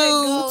never to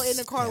go in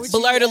the car concludes with you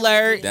Blurred ever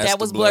Alert. again. That's That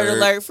the was Blurred blurred.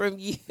 Alert from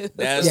you.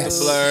 That's Yes.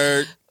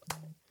 blurred.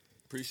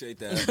 Appreciate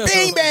that.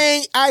 Bing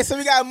bang. All right, so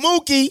we got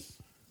Mookie.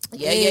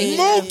 Yeah.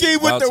 Mookie with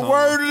About the time.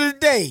 word of the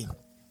day.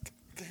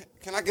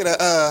 Can I get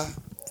a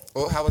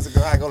oh, how was it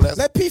go? I go last.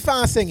 Let P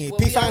Fine sing it.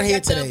 P Fine here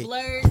today.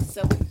 Blurred,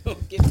 so we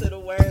don't get to the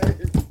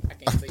word. I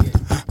can't say it.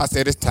 I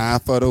said it's time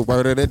for the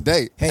word of the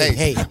day.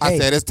 Hey. I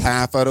said it's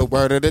time for the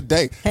word of the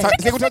day. Sing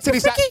it with your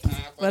titties out.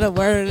 For the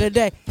word of the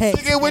day. Hey,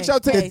 Sing it with your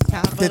hey, titties.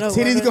 time for The word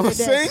titties of gonna the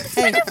day.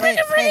 sing?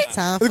 Hey,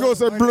 time for It's gonna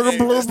say the word of the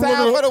day. It's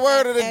time for the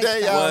word of the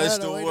day, y'all. What's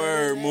the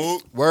word,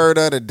 Mook? Word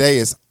of the day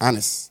is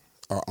honest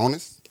or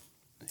honest.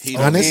 He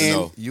Honest? doesn't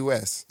know.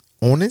 U.S.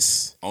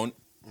 Honest. On,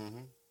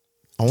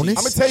 Honest.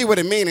 I'm gonna tell you what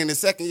it means in a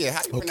second. Yeah,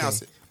 how you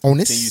pronounce it?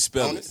 Honest. can you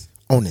spell it? Honest.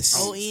 Honest.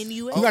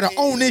 O-N-U-S. You gotta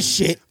own this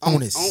shit.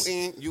 Honest.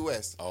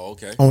 O-N-U-S. Oh,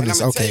 okay. And I'm Honest.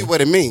 gonna tell Okay. you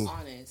what it means.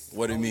 Honest.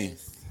 What it mean?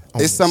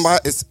 It's somebody.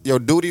 It's your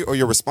duty or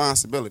your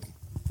responsibility.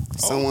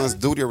 Someone's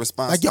duty or Like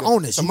responsibility. you're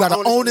honest. So You my gotta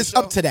onus on own the this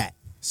up show- to that.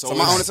 So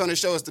my onus on the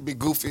show is to be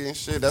goofy and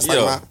shit. That's Yeah.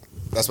 like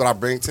that's what I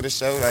bring to the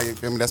show. Like, you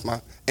feel me? That's my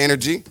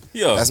energy.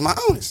 Yeah. That's my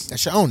onus.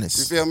 That's your You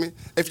honest. feel me?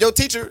 If your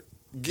teacher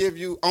give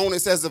you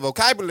onus as a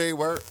vocabulary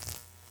word,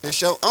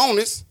 it's your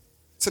onus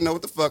to know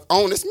what the fuck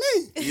onus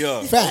mean.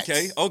 Yeah. Facts.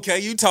 Okay.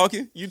 You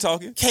talking?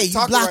 K, you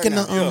Talking blocking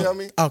right the. now, you feel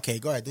me? Okay,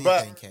 go ahead. Do your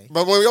But thing, K.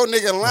 but when your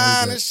nigga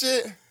lying good. and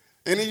shit,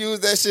 and he use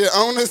that shit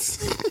onus,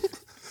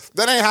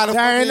 that ain't how the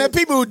That ain't fuck the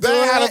people who that do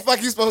ain't how it. the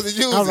fuck you supposed to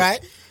use All it. right.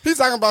 He's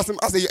talking about some.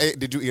 I say, hey,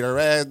 did you eat her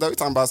ass though? He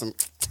talking about some.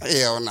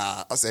 Hell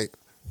nah. I say,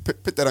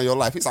 put that on your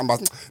life. He's talking about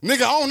some,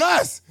 nigga on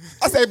us.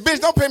 I say, bitch,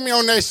 don't put me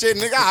on that shit,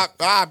 nigga.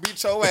 I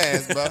beat your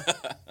ass, bro.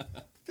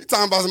 He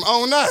talking about some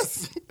on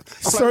us.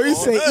 So you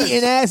say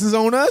eating ass is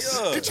on us?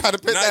 He try to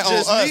put Not that on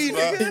just us, me, bro.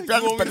 nigga. He You try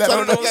to want me put to that put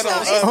on it on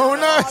us. On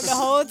The us?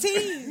 whole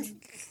team.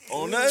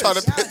 On that. Try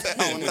to put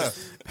that on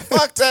us.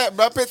 Fuck that,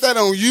 bro. Put that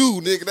on you,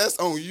 nigga. That's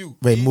on you.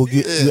 Wait, Mook,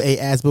 you ate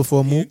ass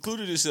before, You Mook?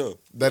 included yourself.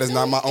 That is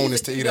not my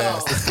onus to eat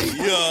ass.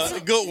 Yeah,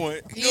 good one.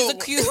 He's a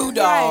cute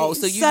dog,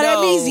 so you so know.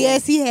 that means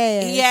yes, he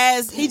has. He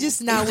has. He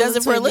just not He does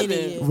it for a willing to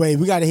admit living. it. Wait,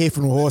 we gotta hear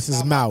from the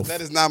horse's mouth.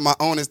 That is not my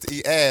onus to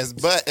eat ass.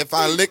 But if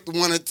I licked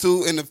one or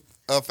two in the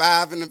or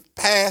 5 in the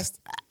past,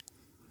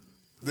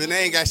 then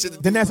they ain't got shit to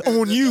do. Then that's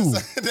on you.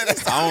 Then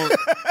that's I don't.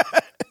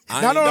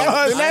 Not on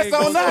us. Then that's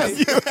on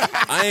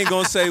us. I ain't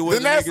gonna say what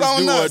Then the that's niggas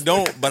on do us. or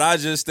don't, but I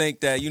just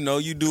think that you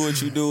do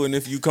what you do, and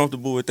if you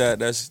comfortable with that,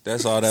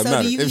 that's all that So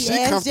matters. do you If eat she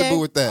ass, comfortable Jay?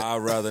 with that. I'd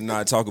rather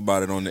not talk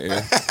about it on the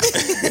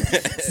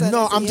air.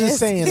 No, I'm just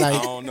saying, I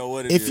like, don't know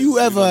what it if is. you We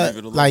gonna ever, leave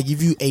it alone. like,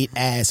 if you ate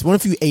ass, what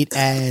if you ate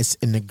ass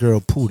and the girl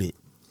pooed it?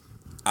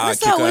 I'll What's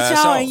kick up her with ass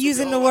y'all off. and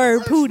using the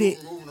word pooted?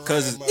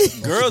 Cause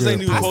girls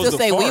ain't even I supposed still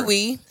to say wee fart,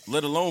 wee.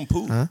 let alone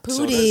poop. So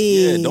Pooted. that's-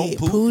 yeah, don't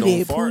poop, Pooted,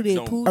 don't fart, pooted,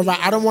 don't. pooted. All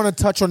right, I don't want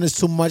to touch on this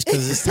too much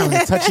because it's kind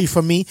of touchy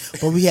for me.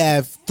 But we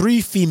have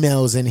 3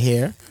 females in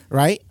here,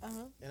 right?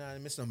 And I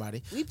didn't miss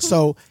nobody.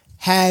 So,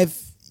 have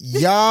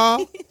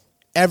y'all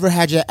ever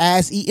had your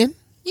ass eaten?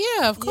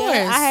 Yeah, of course.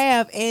 Yeah, I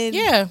have, and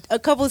Yeah. a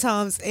couple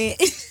times. And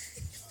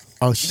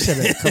Oh, she said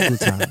it a couple of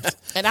times.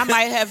 And I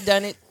might have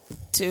done it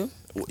too.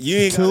 You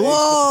ain't Two? gotta-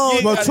 you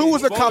ain't Well, gotta 2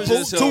 was a expose couple.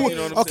 yourself, 2. you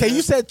know what I'm Okay, saying?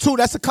 you said 2.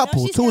 That's a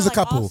couple. she 2 was a said,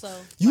 like, couple. also.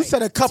 You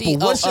said a couple.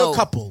 What's your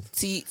couple?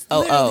 T-O-O.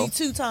 literally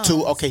 2 times.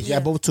 2. Okay, yeah,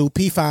 both 2.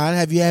 P fine.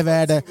 Have you ever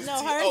had a?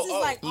 No, hers is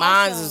like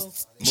Mine's also,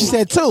 is She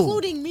said 2.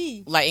 including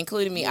me. like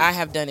including me. I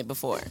have done it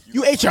before.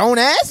 You ate your own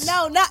ass?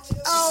 No, not.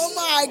 Oh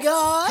my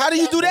god. How do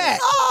you do that?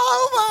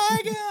 Oh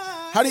my god.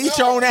 How do you eat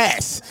your own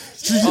ass?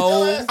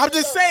 Oh. I'm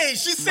just saying.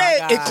 She said,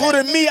 God.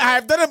 including me, I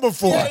have done it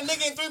before. Yeah, the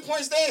nigga in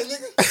 3-point stance,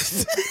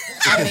 nigga.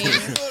 I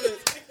mean,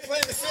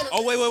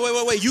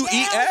 Oh wait! You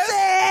eat ass?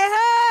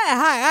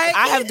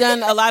 I have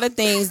done a lot of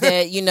things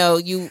that you know.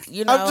 You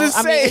know. I'm just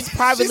I mean, saying. it's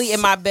privately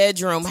in my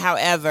bedroom.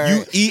 However,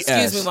 You eat excuse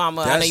ass. me,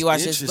 mama. I know That's you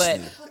watch this,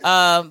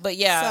 but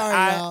yeah,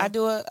 Sorry, y'all. I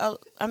do a.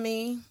 I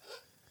mean,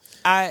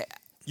 I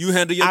You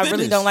handle your business.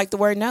 really don't like the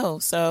word no,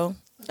 so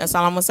that's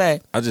all I'm gonna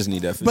say. I just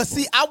need that. But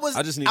physical. see,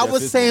 I just need I that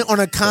was physical. saying on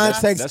the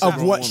context that's of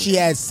a what grown she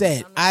woman. had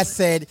said. I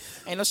said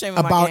Ain't no shame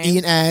in my about game.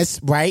 eating ass,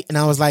 right? And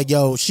I was like,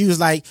 yo, she was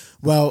like,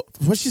 well,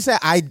 what she said,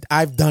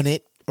 I've done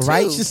it,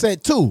 right? 2. She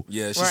said 2.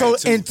 Yeah, she So,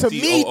 said 2. and to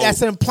me, T-O-O.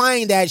 that's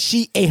implying that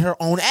she ate her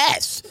own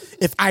ass.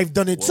 If I've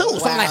done it too. So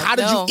I'm like, how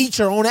did No. you eat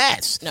your own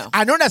ass? No.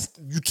 I know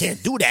you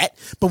can't do that.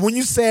 But when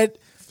she said,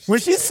 They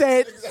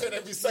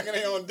be sucking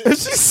their own dick. she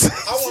said,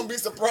 I wouldn't be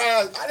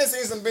surprised. I just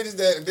seen some bitches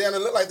that damn it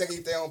look like they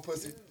eat their own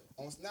pussy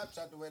on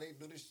Snapchat the way they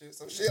do this shit.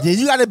 So shit. yeah,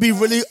 you got to be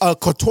really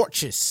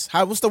contortious.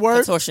 What's the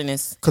word?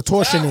 Contortionist.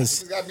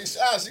 Contortionist. She gotta be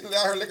shy. She can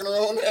out her licking her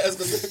own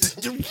ass.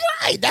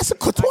 Right, that's a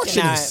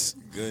contortionist.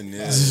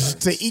 Goodness.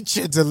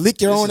 To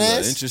lick your own This is an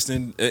ass.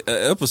 interesting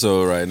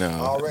episode right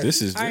now. Already.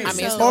 This is. Alright, I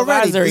mean, it's So- no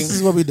Already, advisory. this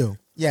is what we do.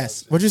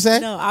 Yes. What'd you say?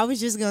 No, I was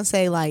just gonna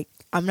say, like,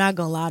 I'm not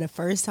gonna lie. The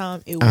first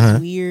time it was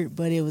weird,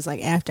 but it was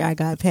like after I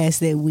got past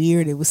that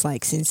weird, it was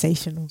like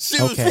sensational.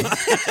 Okay.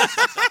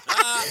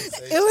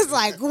 It was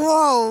like,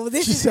 whoa,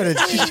 this She is said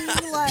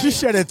like, she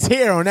shed a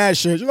tear on that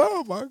shit. She's like,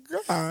 oh my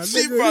god. She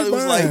nigga, probably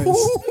was like, mine.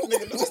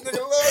 This nigga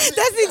love me.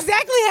 that's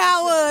exactly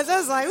how it was. I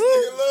was like, ooh.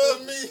 Nigga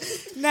love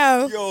me.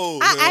 No, Yo,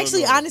 I hell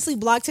actually no. honestly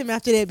blocked him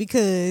after that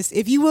because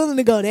if you willing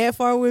to go that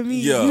far with me,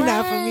 Yeah. you're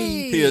not for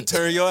me. He'll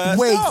turn your ass.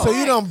 Wait, off. so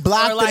you don't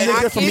block Or like, the I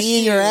nigga from kiss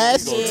eating you. your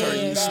ass? Gonna turn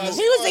you Nah, smooth.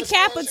 He was a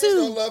Kappa, She was too.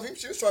 gonna love him.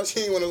 She was trying. She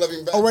didn't want to love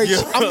him back. Oh wait,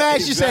 Yeah, I'm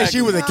mad. She said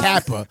she was a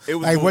exactly. Kappa. It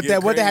was Like gonna what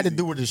get that had to crazy.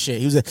 do with the shit?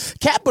 He was a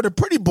Kappa, the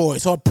pretty boy.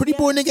 So a pretty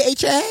boy nigga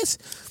ate your ass?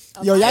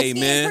 Yo, y'all. Hey,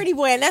 man. Pretty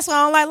boy, and that's why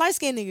I don't like light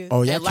skinned niggas.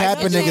 Oh, y'all And like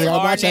Kappa you said, niggas. Y'all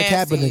are watch y'all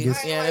Kappa nasty.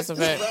 niggas. Yeah, that's a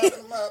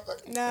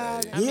fact.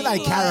 Nah, You like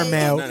mean,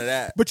 caramel, none of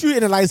that. but you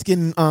in the light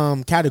skin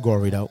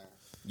category though.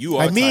 You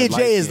are Like me type and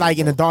Jay is light-skinned, like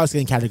in the bro. dark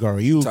skin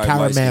category. You Type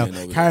caramel, light-skinned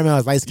over caramel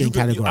is light skin You could-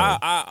 category.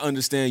 I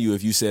understand you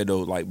if you said though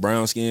like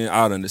brown skin.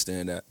 I'd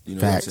understand that. You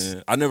know Facts. what I'm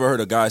saying? I never heard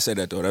a guy say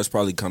that though. That's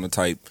probably kind of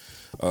type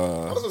I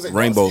was gonna say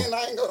rainbow. dark skin,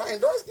 I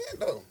ain't dark skin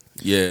though.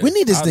 Yeah, We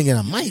need this I- thing in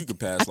a You mic. could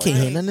pass I like can't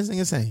that. hear nothing this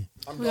nigga saying.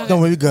 got- Don't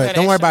worry, we good. got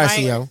Don't worry extra about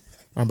it, mic. CEO.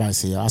 I'm about to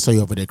see you. I saw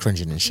you over there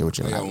cringing and shit with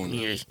your Yeah, I like.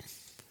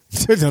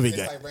 wanna- Don't be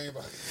good. Like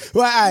rainbow.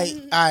 Well,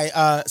 all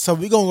right. So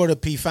we gonna go to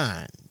P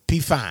Fine. P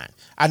Fine.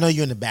 I know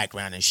you in the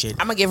background and shit.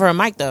 I'm gonna give her a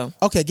mic though.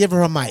 Okay, give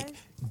her a mic.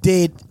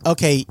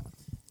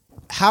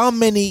 How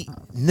many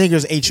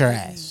niggas ate your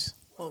ass?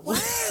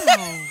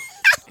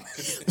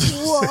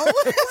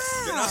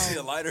 Did I see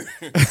a lighter?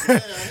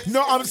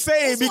 No, I'm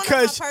saying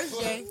because on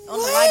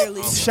the lighter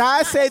list.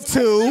 Shy said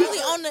 2,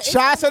 on the-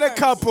 Shy said a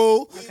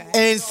couple,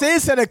 and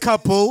Sid said a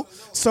couple.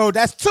 So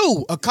that's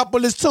 2. A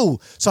couple is 2.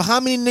 So how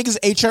many niggas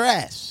ate your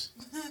ass?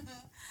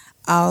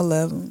 All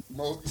of them.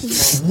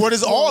 What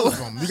is all of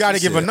them? You got to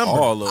give a Said number.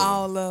 All of them.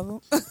 All of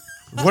them.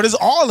 What is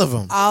all of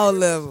them?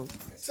 All of them.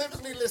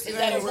 Typically, listen.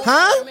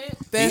 Huh?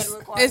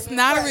 It's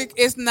not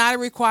a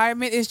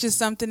requirement. It's just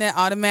something that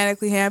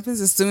automatically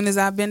happens as soon as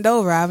I bend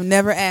over. I've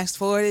never asked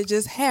for it. It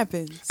just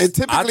happens. And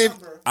typically,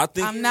 I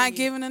think I'm not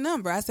giving a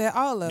number. I said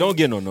all of them. Don't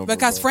get no number,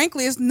 Because bro.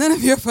 frankly, it's none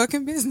of your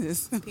fucking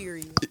business.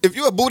 Period. if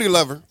you a booty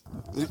lover,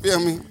 you feel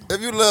me?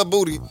 If you love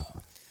booty,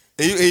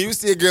 and you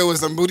see a girl with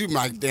some booty, you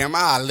like, damn,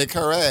 I'll lick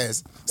her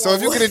ass. So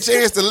if you get a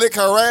chance to lick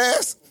her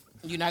ass,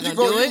 You're not you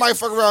gonna do you it. might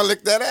fuck around and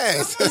lick that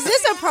ass. Is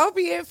this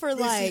appropriate for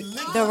like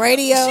the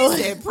radio?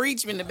 She said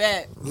preach in the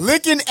back.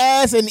 Licking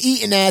ass and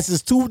eating ass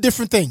is 2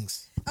 different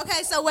things.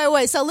 Okay, so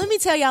wait. So let me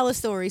tell y'all a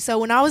story. So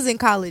when I was in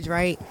college,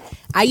 right,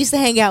 I used to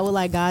hang out with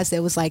like guys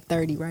that was like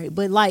 30, right?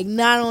 But like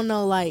not on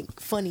no like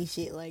funny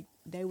shit. Like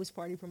they was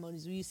party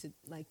promoters. We used to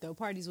like throw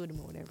parties with them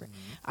or whatever.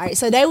 All right,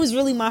 so that was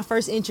really my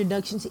first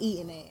introduction to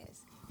eating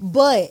ass.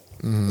 But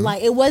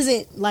like it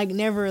wasn't like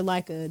never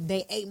like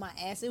they ate my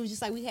ass. It was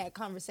just like we had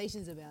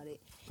conversations about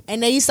it.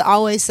 And they used to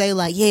always say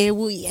like, yeah,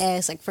 we'll eat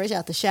ass like fresh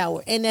out the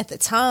shower. And at the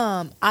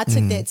time, I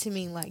took that to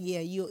mean like, yeah,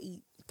 you'll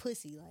eat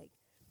pussy, like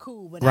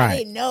cool. But Right. I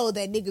didn't know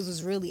that niggas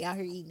was really out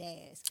here eating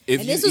ass.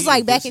 If And you this was eat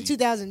like back pussy, in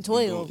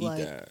 2012. you gonna Like,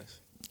 eat the ass.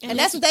 and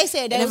that's what they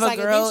said. They And was if a like,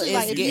 girl eventually, is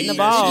like, if getting you the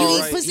balls,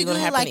 eat pussy you're gonna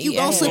good, happen like to you eat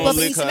gonna ass. slip Gonna up and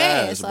lick eat her some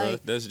ass. bro.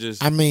 Like That's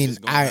just. I mean, it's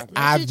gonna happen.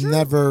 I've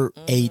never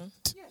ate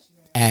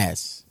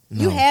ass.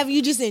 No. you have,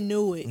 you just didn't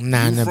know it. Nah,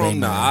 I You never ate from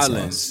no the ass.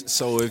 islands,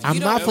 so if I'm you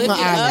not don't from the lift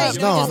it up, islands.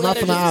 you No, just I'm let not her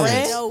from the just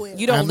islands. rest.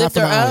 You don't I'm lift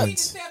not her from the up.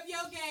 islands. Step your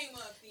game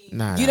up then.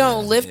 Nah, You nah,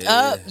 don't lift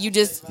up. You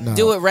just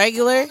do it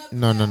regular.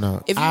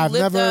 No. If you I've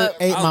lift never up-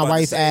 ate I was my about to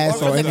wif's say, ass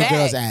from or the any back.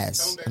 girl's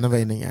ass. I never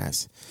ate any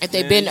ass. If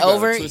they Man, bend you gotta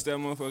over, twist that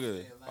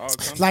motherfucker. all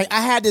kinds of- Like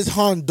I had this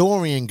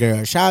Honduran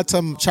girl. Shout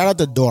out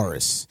to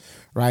Doris,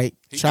 right?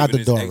 He Shout out to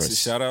giving his exes Doris.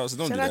 Shout outs.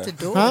 Don't Shout do out that.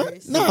 to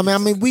Doris. Huh? No, I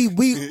mean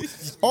we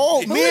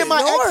all me and my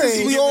Doris?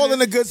 exes, we all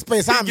in a good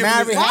space. I'm giving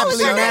married, his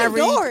happily exes married.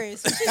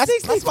 Doris.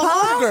 That's my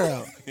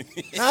homegirl.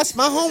 That's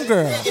my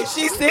homegirl.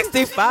 she's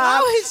 65.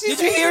 How is she Did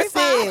you hear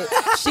Sid?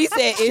 She said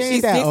if ain't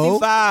she's that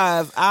old.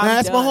 65, I'm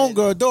That's my done.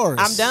 homegirl,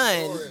 Doris. I'm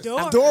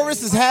done.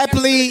 Doris is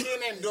happily.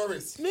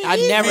 I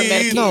never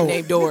met a kid No.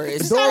 named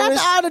Doris. Shout out Doris,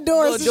 to all the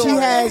Doris. Little she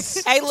Doris.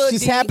 has. Hey, little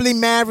she's D. happily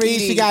married. D.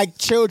 She got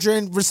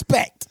children.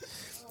 Respect.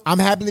 I'm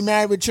happily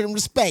married with children.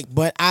 Respect.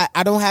 But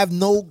I don't have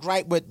no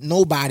gripe with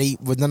nobody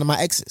with none of my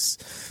exes.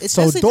 So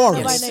Especially not Doris.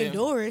 somebody named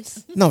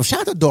Doris. No,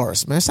 shout out to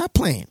Doris, man. Stop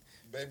playing.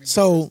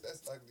 So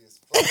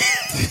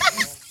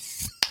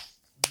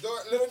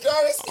Little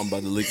Doris. I'm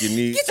about to lick your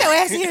knee. Get your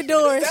ass in here,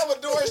 Doris. That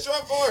what Doris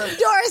short for.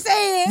 Doris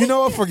said. you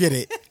know what? Forget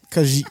it.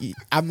 Because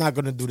I'm not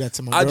gonna do that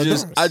to my I girl.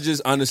 just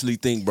Doris. honestly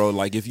think, bro,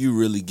 like if you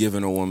really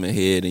giving a woman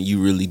head and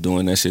you really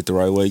doing that shit the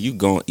right way, you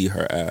gonna eat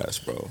her ass,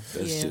 bro.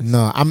 That's just.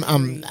 No, I'm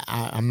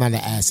not an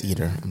ass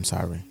eater. I'm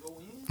sorry.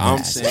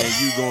 I'm saying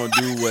you gonna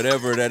do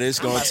whatever that it's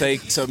gonna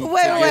take to get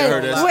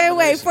her that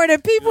Wait. stimulation. For the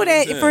people You know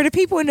what I'm for the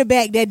people in the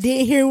back that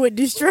didn't hear what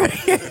Destroyer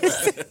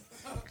said.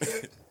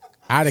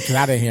 I didn't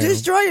hear him.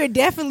 Destroyer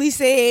definitely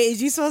said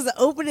you supposed to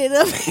open it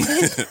up.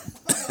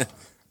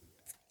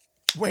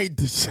 Wait,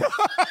 I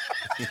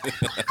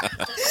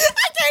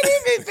can't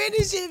even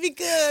finish it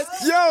because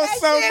yo,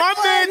 so shit my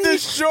man funny.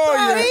 Destroyer.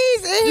 Bro,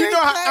 he's in You here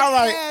know how?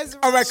 playing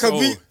All right,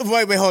 because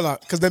So- wait, hold on,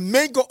 because the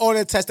men go on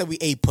the test that we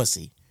ate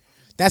pussy.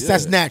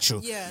 That's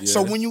natural. Yeah.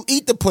 So when you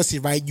eat the pussy,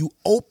 right, you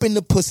open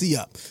the pussy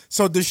up.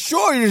 So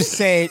Destroyer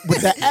said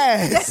with the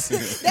ass,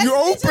 you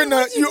open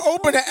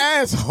the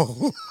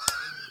asshole.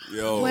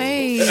 Yo,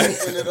 Wait. And this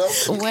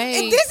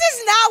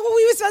is not what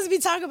we were supposed to be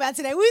talking about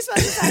today. We were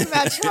supposed to be talking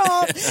about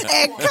Trump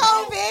and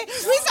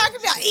COVID. We talking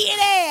about eating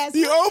ass.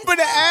 You open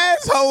the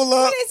asshole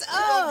up. What is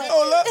up?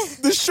 Hold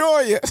up,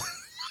 Destroyer.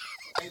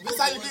 This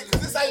how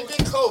you get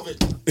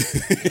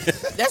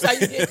COVID. That's how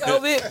you get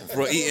COVID.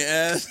 bro, eating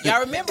ass. Y'all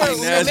remember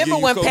Eating ass give you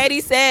when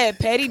COVID.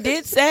 Petty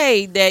did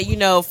say that,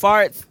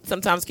 farts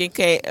sometimes can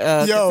contain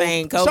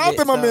COVID. shout out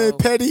to my so, man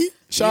Petty.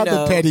 Shout you out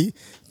know. to Petty.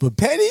 But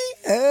Petty,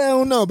 I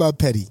don't know about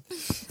Petty.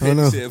 I don't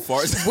know. Said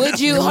farts. Would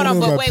you, I hold don't on,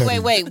 know but about Petty.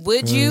 wait.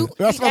 Would you?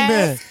 That's eat my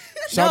man. ass?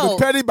 Shout out No.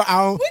 to Petty, but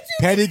I don't.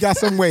 Petty got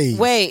some ways.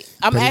 Wait,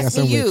 I'm Petty got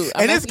asking some you. ways.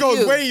 I'm And this asking goes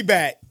you. way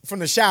back from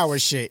the shower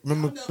shit.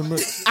 Remember?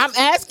 I'm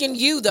asking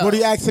you, though. What are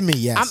you asking me?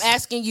 Yes. I'm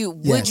asking you,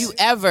 would Yes. you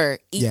ever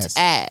eat Yes.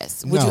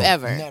 ass? Would No, you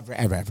ever? Never,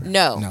 ever.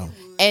 No.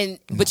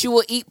 But you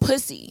will eat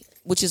pussy,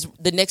 which is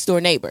the next door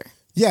neighbor.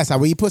 Yes, I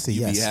will eat pussy.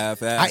 You be Yes.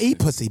 half-assed. I eat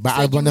pussy, but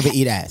I will never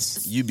eat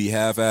ass. You be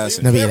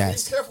half-assed. Never eat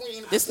ass.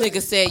 This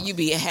nigga said you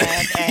be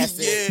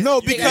half-assed.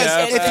 No, because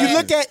Yeah, if you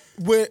look at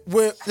where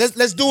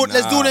let's do it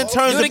in terms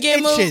Do it of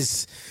again, Moo.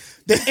 inches.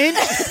 The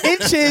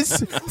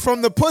inches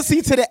from the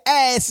pussy to the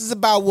ass is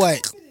about what?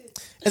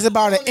 It's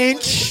about an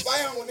inch.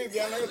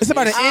 It's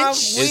about an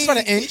inch. It's about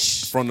an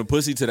inch. From the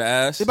pussy to the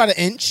ass. It's about an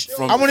inch.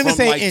 From- I won't even from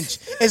say like- an inch.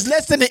 It's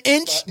less than an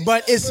inch,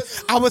 but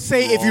it's. I would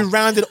say if you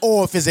round it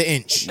off, it's an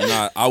inch.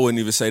 Nah, I wouldn't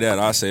even say that.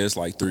 I say it's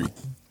like 3.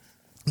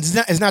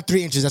 It's not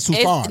 3 inches. That's too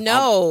far.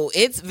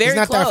 It's very It's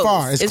not close. that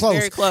far. It's close.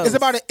 very close. It's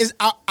about.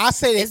 I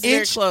say the It's very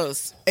inch.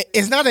 close.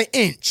 It's not an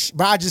inch,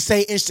 but I just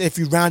say inch if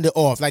you round it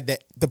off. Like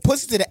the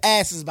pussy to the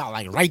ass is about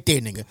like right there,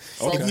 nigga.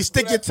 So if you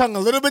stick your tongue a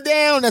little bit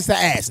down, that's the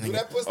ass, Do nigga.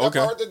 that pussy Okay.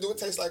 hard to do it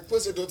taste like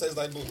pussy or do it taste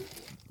like booty?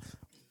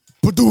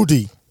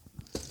 Padoody.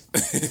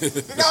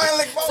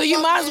 So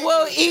you might as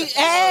well eat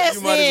ass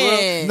You might as well.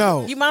 then.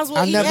 No. You might as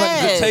well I eat never-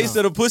 ass. the Taste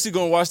of the pussy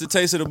gonna wash the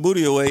taste of the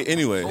booty away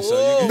anyway.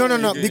 So you No,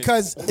 can-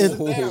 because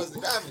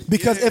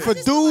if a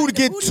dude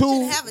get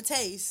too have a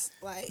taste.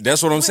 Like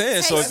That's what I'm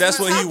saying. So if that's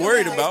what he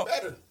worried about,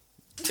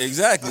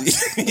 exactly.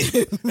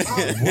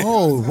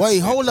 whoa, wait,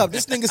 hold up.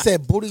 This nigga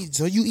said booty,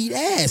 so you eat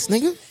ass,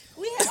 nigga.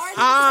 We had already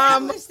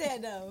established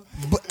that though.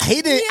 But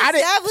he didn't. I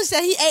didn't. Established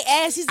that he ate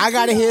ass. He's a I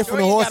gotta keto. hear it from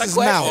the Jordan got a horse's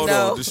question, mouth.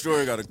 though. Oh,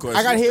 Destroyer got a question.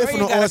 I gotta hear it from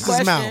the Jordan got a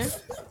horse's question.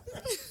 mouth.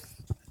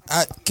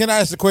 Can I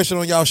ask a question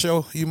on y'all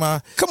show? You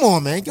mind? Come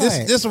on, man. Go This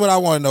ahead. is what I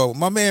want to know.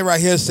 My man right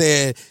here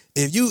said,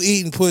 if you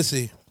eating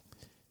pussy,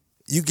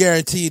 you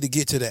guaranteed to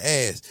get to the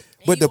ass.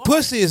 But the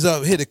pussy is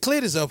up here. The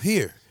clit is up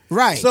here.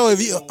 Right. So if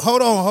you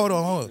hold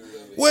on.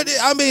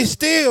 I mean,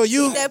 still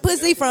you. That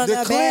pussy from The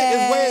the, clit is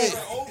back. way.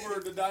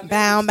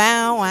 Bow,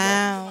 bow,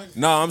 wow.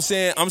 No, I'm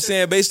saying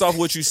based off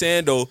what you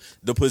saying though,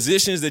 the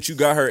positions that you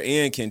got her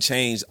in can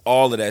change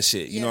all of that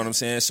shit. You know what I'm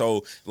saying?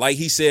 So like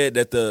he said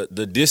that the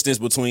distance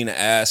between the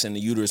ass and the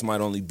uterus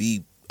might only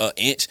be an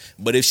inch,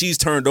 but if she's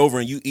turned over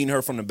and you eating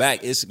her from the back,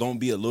 it's gonna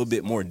be a little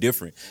bit more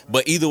different.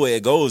 But either way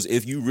it goes,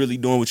 if you really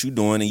doing what you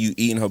doing and you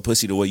eating her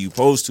pussy the way you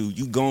supposed to,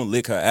 you gonna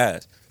lick her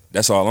ass.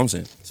 That's all I'm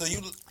saying.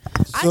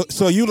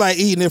 So you like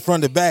eating it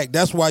from the back.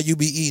 That's why you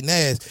be eating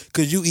ass,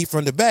 because you eat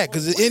from the back.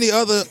 Because any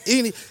other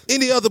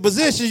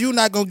position, you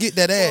not gonna get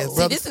that ass, See,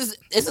 brother.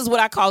 this is what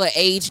I call an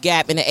age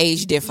gap and an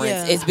age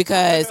difference. Yeah. It's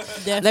because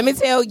let me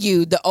tell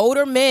you, the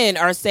older men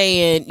are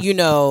saying,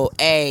 I'm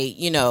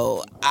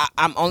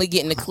only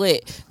getting the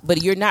clit,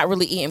 but you're not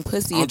really eating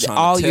pussy. I'm If trying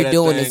to all tear you're that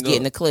doing thing is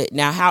getting up. the clit.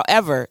 Now,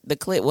 however, the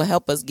clit will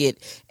help us get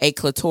a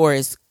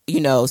clitoris,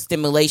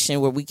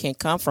 stimulation where we can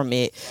come from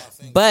it.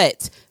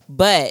 But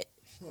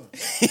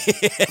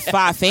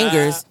 5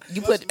 fingers,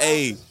 you put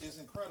Hey,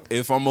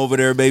 if I'm over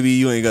there, baby,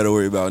 you ain't gotta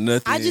worry about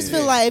nothing. I just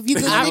feel like if you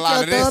can stick A lot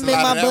your of this, thumb a in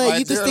lot my of that butt, right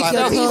you can there, stick like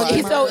your that. tongue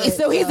in my butt.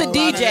 So he's a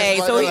DJ.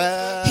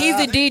 He's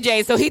a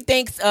DJ. So he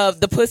thinks of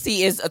the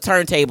pussy is a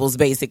turntables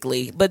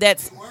basically. But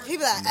that's He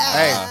be like,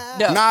 Hey,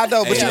 No. nah,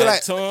 though, but Hey, you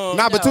like, tongue.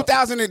 nah, but No.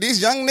 2000,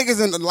 these young niggas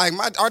in like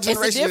our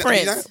generation,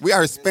 difference. we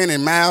are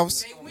spinning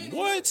mouths.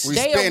 What? We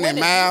they are spinning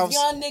winning. mouths. These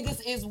young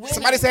niggas is winning.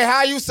 Somebody say,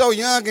 "How you so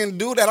young and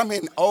do that?" I'm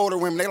hitting older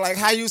women. They like,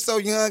 "How you so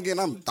young?" And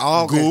I'm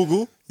dogging.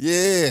 Google.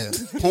 Yeah,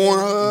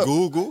 Pornhub.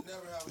 Google.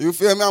 You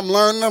feel me? I'm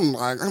learning.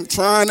 I'm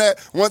trying that.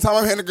 One time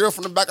I'm hitting a girl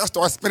from the back. I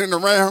start spinning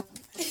around.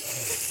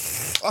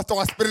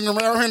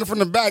 Hitting from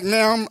the back.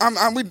 Now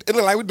it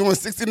look like we doing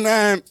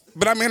 69,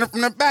 but I'm hitting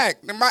from the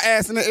back. Then my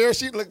ass in the air.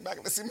 She look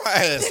back to see my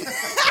ass.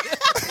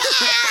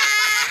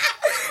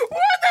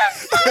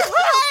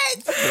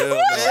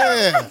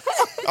 Yeah,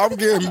 I'm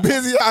getting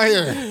busy out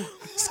here.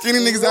 Skinny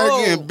niggas out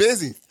here getting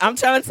busy. I'm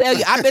trying to tell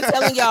you. I've been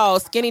telling y'all,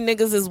 skinny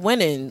niggas is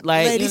winning.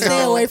 Like, Ladies,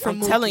 stay away from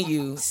I'm Mookie. telling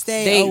you,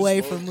 Stay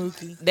away from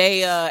Mookie.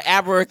 They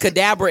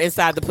abracadabra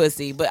inside the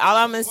pussy. But all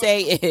I'm gonna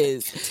say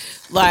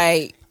is,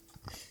 like,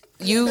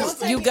 you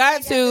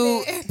got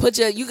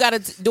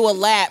to do a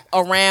lap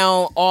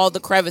around all the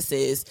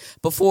crevices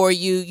before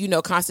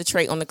you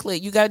concentrate on the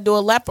clit. You got to do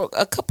a lap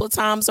a couple of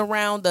times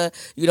around the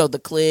the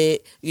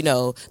clit,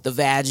 the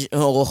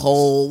vaginal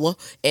hole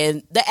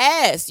and the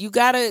ass. You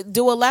got to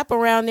do a lap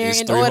around there It's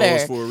in 3 order.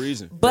 holes for a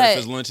reason. But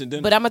Breakfast, lunch, and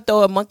dinner. I'm gonna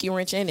throw a monkey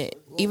wrench in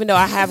it. Even though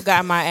I have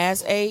gotten my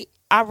ass ate,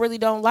 I really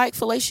don't like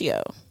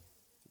fellatio.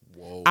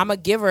 I'm a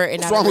giver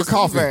and What's not wrong a with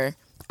coffee? receiver.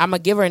 I'm a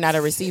giver and not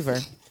a receiver.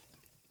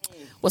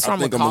 What's I wrong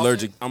think with I'm coffee?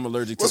 allergic. I'm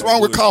allergic to What's that wrong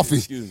with bullshit. coffee?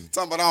 Excuse me.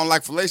 Talking about I don't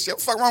like fellatio. What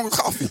the fuck wrong with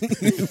coffee?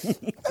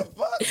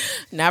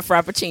 Not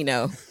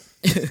frappuccino.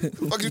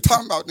 What fuck you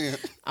talking about then?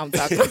 I'm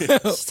talking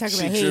about. She's talking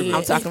about head.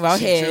 I'm talking about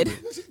head.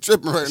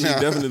 Tripping right She now.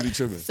 definitely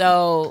tripping.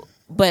 So,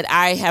 but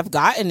I have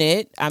gotten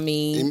it. I Give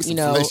mean, me some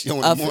fellatio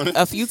in the morning.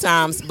 a few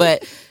times.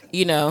 But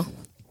Y'all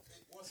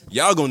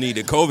gonna need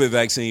the COVID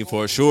vaccine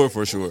for sure,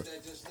 for sure.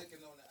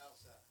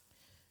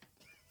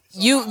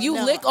 you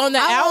lick on the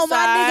I outside. want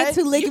my nigga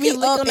to lick You me can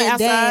lick up on the and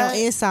down, outside.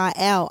 inside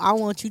out. I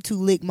want you to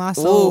lick my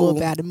soul Ooh.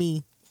 up out of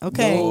me.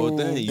 Okay. Oh,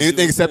 dang, you see Anything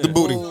what except the I'm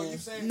booty.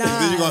 Nah.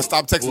 Then you gonna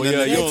stop texting Well, that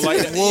yeah, nigga. you don't like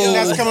that.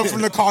 That's coming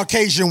from the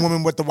Caucasian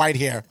woman with the white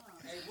hair.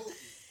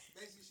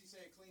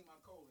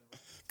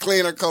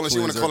 Clean her colon. She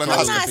want a Cleanse her I'm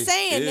colonoscopy. not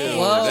saying Yeah. that.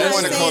 Whoa. I'm She not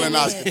want a saying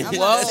colonoscopy. that. I'm That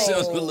not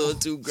sounds saying a little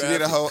too She need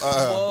graphic. a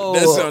whole.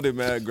 That sounded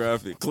mad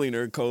graphic. Clean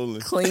her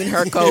colon. Clean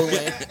her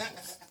colon.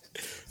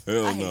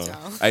 Hell no.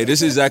 Hey,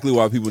 this is exactly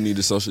why people need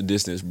to social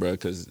distance, bro.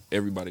 Because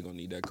everybody gonna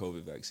need that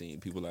COVID vaccine.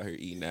 People out here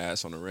eating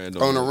ass on a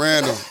random. On a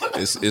random.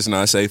 It's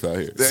not safe out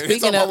here.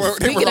 Speaking of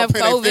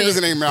fingers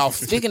in their mouth.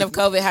 Speaking of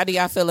COVID, how do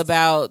y'all feel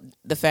about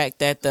the fact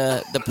that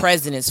the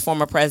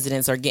former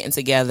presidents, are getting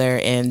together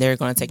and they're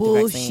going to take the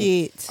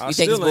vaccine? Bullshit. I You think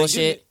still it's ain't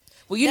bullshit?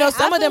 Well, you know,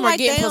 some I of them feel are like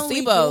getting they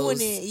only placebos.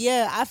 doing it.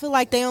 Yeah, I feel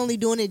like they only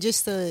doing it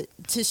just to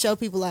show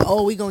people like,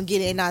 oh, we gonna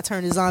get it and not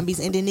turn to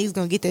zombies, and then these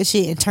gonna get that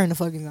shit and turn to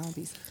fucking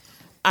zombies.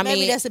 I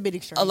Maybe mean, that's a bit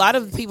extreme. a lot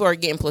of people are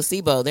getting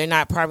placebo.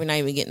 They're probably not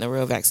even getting the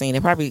real vaccine.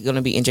 They're probably going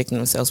to be injecting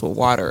themselves with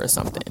water or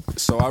something,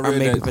 So I or read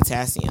maybe that.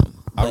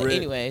 potassium. I But read,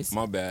 anyways,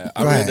 my bad.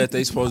 I Right. read that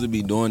they supposed to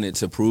be doing it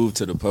to prove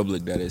to the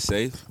public that it's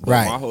safe. But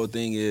Right. my whole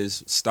thing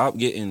is stop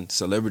getting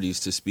celebrities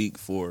to speak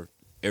for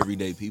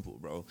everyday people,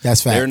 bro.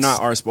 That's facts. They're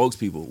not our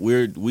spokespeople.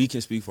 We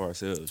can speak for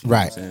ourselves. You know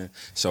Right. what I'm saying?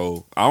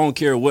 So I don't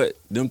care what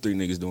them 3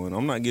 niggas doing.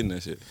 I'm not getting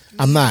that shit.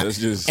 I'm not. That's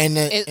just And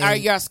are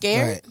y'all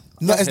scared? Right.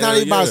 No, it's not Hell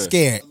even about yeah.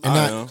 scared. And I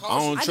not, am. I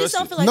don't I trust just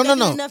don't it. feel like No, they no, did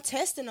no. enough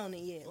testing on it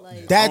yet.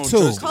 Like that I don't too,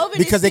 trust it. COVID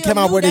because is they still came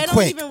out new. with They it don't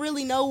quick. even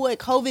really know what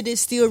COVID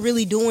is still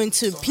really doing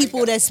to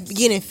people that's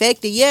getting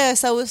infected. Yeah,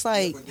 so it's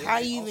like, how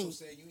you even?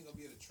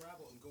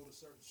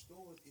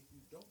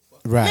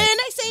 Right. Man,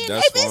 they saying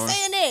That's they been fine.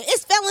 saying that.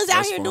 It's felons out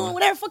That's here fine. doing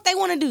whatever the fuck they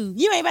want to do.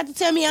 You ain't about to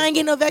tell me I ain't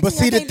getting no vaccine. But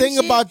see, I the can't do thing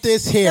shit. about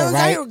this here, Felons out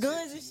right? here with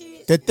guns and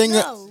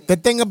shit. The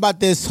thing about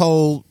this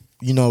whole,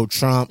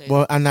 Trump,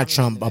 well, I'm not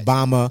Trump,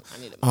 Obama,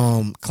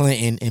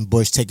 Clinton, and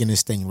Bush taking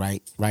this thing,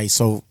 right?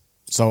 So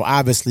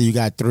obviously you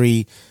got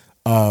three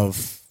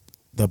of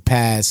the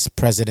past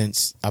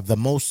presidents of the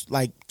most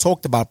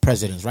talked about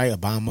presidents, right?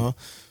 Obama,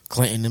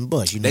 Clinton, and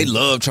Bush. They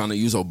love trying to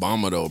use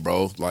Obama though,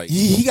 bro. Like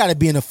He got to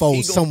be in the fold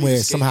he gonna be somewhere,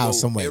 the somehow, scapegoat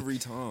somewhere. every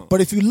time. But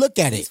if you look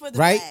at it, for the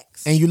right,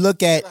 blacks. and you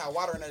look at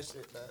Water in that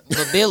shit, man.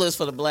 But Bill is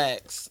for the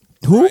blacks.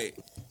 who. Right.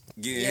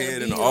 Getting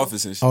ahead in the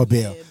office and shit. Oh,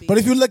 Bill. But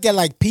if you look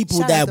at people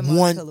Shout that out to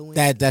Monica want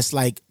Lewinsky. that's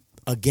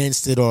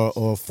against it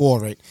or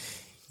for it,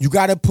 you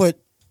got to put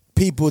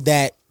people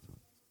that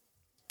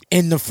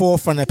in the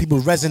forefront that people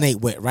resonate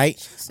with, right?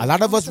 A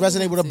lot of us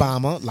resonate with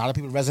Obama. A lot of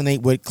people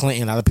resonate with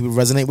Clinton. A lot of people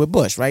resonate with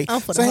Bush, right? I'm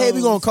for So the hey, we're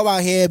hoes. gonna come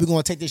out here. We're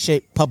gonna take this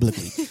shit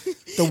publicly.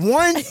 The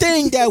one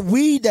thing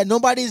that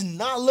nobody's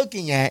not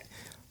looking at,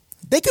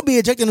 they could be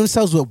injecting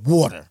themselves with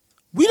water.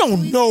 We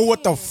don't know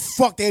what the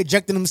fuck they're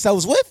injecting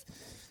themselves with.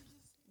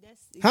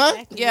 Huh?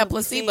 Exactly Yeah, what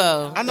I'm saying.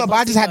 placebo. I know, but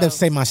I just had to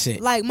say my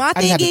shit. Like my I just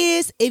thing had to-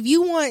 is, if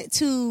you want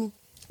to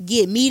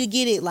get me to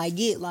get it,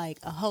 get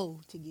a hoe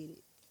to get it.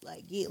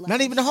 Get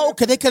Not even a hoe,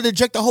 because they could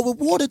inject the hoe with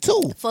water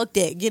too. Fuck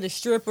that. Get a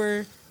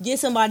stripper. Get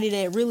somebody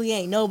that really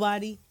ain't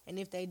nobody. And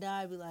if they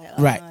die, be like,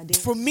 oh, Right. nah,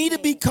 damn. For me to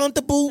be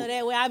comfortable, So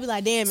that way I be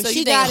like, damn. So if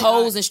you she think got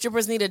hoes it, and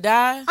strippers need to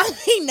die? I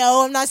mean,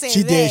 no, I'm not saying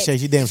she that. did.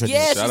 She damn sure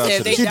Yeah, did. she Shout out said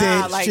to they the-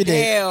 died. She Like, did.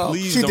 damn.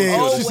 Please She don't did.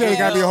 kill She the said it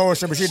gotta be a well. whole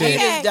stripper. She She did.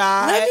 just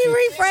died. Let me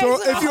rephrase So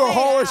what if I'm you're a saying.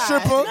 whole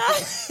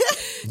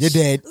stripper, you're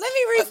dead. Let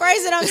me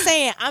rephrase it. I'm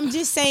saying. I'm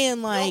just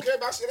saying, like, Care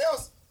about shit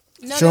else.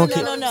 no, She no, don't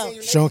no, no, care-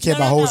 no. She don't care No,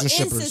 about no, hoes no. and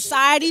In strippers.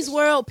 society's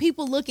world,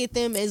 people look at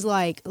them as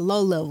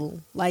low level.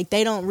 Like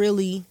they don't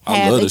really I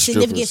have love a the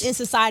significance strippers.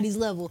 in society's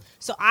level.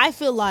 So I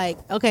feel like,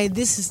 okay,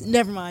 this is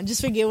never mind. Just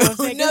forget what I'm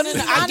saying. No, 'cause no,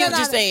 this no. is- I get what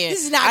you're saying.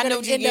 This is not I gonna know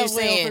what end you're up well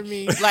saying. for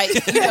me. Like,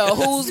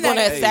 who's going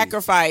to Hey.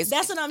 sacrifice?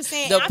 That's what I'm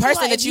saying. The I feel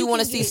person like that if you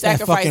want to can see get- That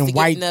sacrifice to fucking get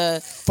white, in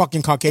the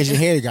fucking Caucasian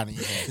hair you got in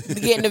your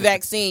head. getting the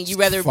vaccine, you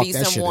rather Fuck be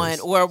that shit someone, is.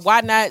 or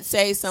why not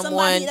say somebody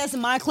someone? that's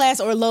in my class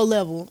or low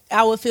level,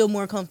 I would feel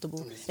more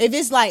comfortable. If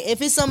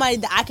it's somebody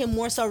that I can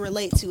more so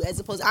relate to, as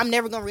opposed, I'm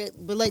never gonna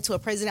relate to a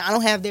president. I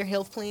don't have their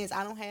health plans.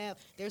 I don't have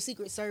their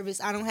Secret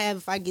Service. I don't have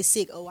if I get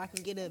sick, I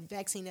can get a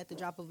vaccine at the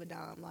drop of a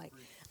dime. Like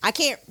I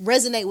can't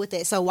resonate with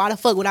that. So why the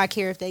fuck would I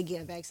care if they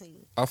get a vaccine?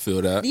 I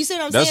feel that. Do you see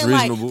what I'm That's saying?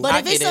 reasonable. Like, but I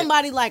if it's get it.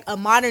 somebody like a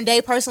modern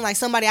day person, like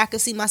somebody I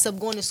could see myself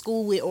going to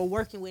school with or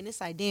working with, and it's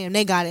like, damn,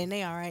 they got it and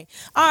they all right.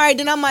 All right,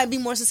 then I might be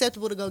more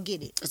susceptible to go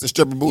get it. It's a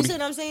stripper You booty. see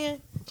what I'm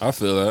saying? I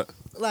feel that.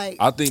 Like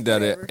I think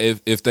that whatever.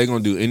 if they're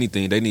gonna do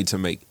anything, they need to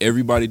make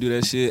everybody do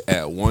that shit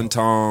at one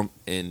time,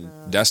 and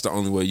that's the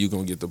only way you're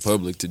gonna get the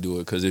public to do it.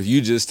 Because if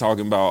you just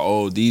talking about,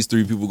 oh, these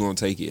 3 people gonna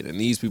take it, and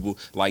these people,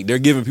 like, they're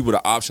giving people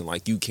the option,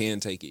 like, you can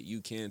take it,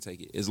 you can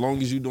take it. As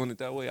long as you're doing it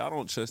that way, I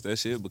don't trust that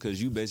shit,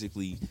 because you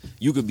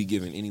could be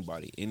giving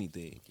anybody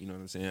anything. You know what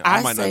I'm saying?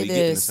 I might not say be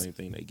getting the this. same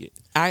thing they get.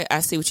 I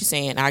see what you're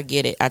saying. I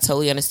get it. I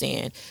totally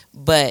understand.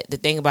 But the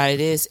thing about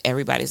it is,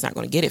 everybody's not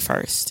going to get it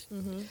first.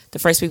 The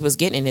first people that's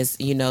getting it is,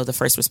 the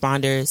first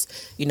responders,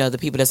 the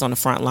people that's on the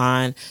front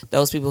line,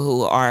 those people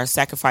who are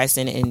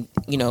sacrificing and,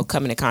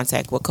 coming in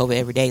contact with COVID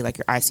every day, like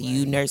your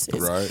ICU nurses.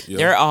 Right, yeah.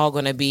 They're all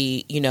going to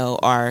be,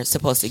 are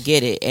supposed to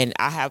get it. And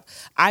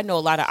I know a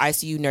lot of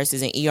ICU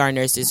nurses and ER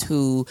nurses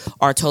who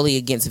are totally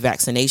against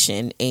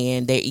vaccination,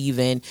 and they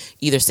even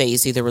either say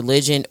it's either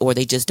religion or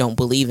they just don't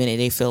believe in it.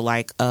 They feel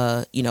like,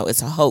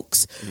 it's a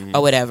hoax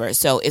or whatever.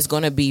 So it's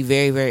going to be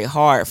very, very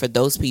hard for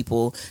those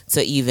people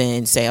to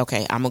even say,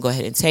 okay, I'm going to go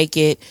ahead and take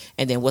it,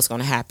 and then what's going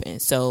to happen?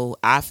 So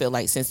I feel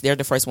like since they're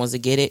the first ones to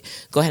get it,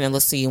 go ahead and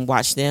let's see and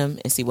watch them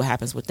and see what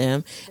happens with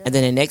them. And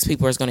then the next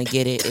people is going to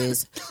get it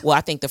is, well,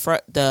 I think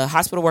the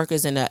hospital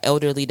workers and the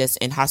elderly that's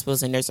in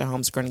hospitals and nursing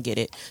homes are going to get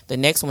it. The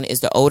next one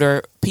is the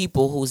older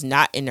people who's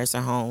not in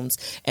nursing homes,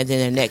 and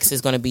then the next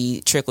is going to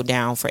be trickle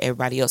down for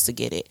everybody else to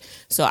get it.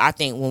 So I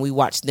think when we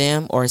watch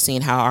them, or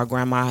seeing how our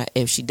grandma,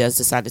 if she does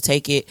decide to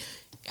take it,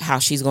 how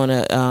she's going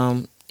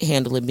to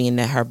handle it, being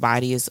that her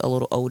body is a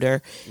little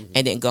older,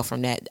 and then go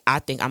from that. I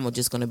think I'm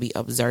just going to be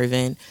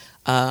observing.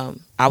 I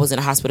was in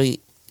a hospital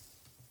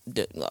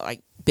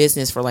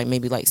business for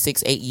maybe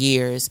 6-8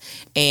 years,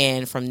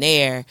 and from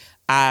there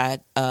I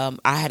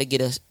had to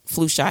get a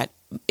flu shot.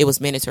 It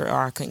was mandatory, or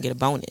I couldn't get a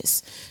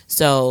bonus.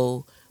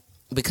 So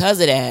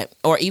because of that,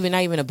 or even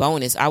not even a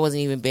bonus, I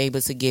wasn't even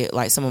able to get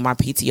some of my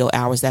PTO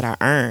hours that I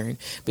earned,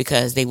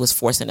 because they was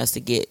forcing us to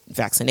get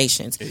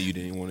vaccinations. Yeah, you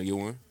didn't want to get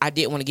one? I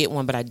didn't want to get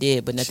one, but I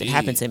did, but nothing Gee.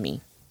 happened to me.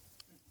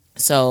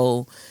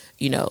 So,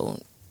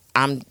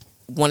 I'm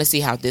want to see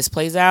how this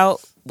plays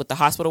out with the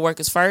hospital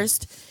workers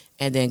first,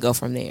 and then go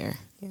from there.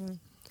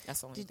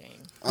 That's the only thing.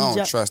 I don't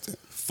y'all- trust it.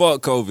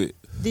 Fuck COVID.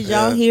 Did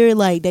y'all hear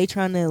like they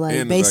trying to like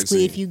And the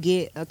basically vaccine.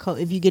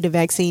 if you get a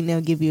vaccine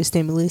they'll give you a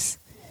stimulus?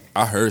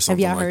 I heard Have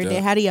something y'all like heard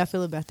that? How do y'all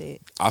feel about that?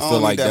 I I feel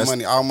don't like need that that's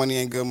money. All money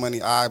ain't good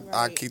money.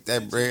 I keep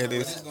that bread.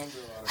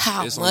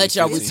 How It's only much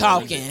are we 1500.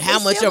 talking? How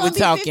It's much still are we gonna be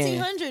talking?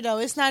 1,500 though.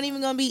 It's not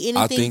even gonna be I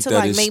anything think to that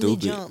like is make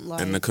stupid. me jump.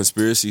 Like, And the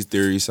conspiracy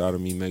theory side of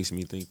me makes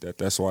me think that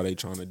that's why they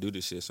trying to do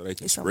this shit so they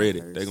can It's on spread my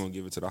it. purse. They're gonna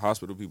give it to the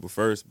hospital people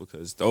first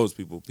because those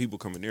people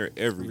coming there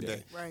every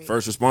day. Right.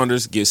 First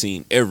responders get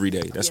seen every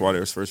day. That's why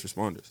there's first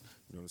responders.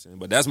 You know what I'm saying?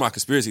 But that's my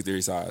conspiracy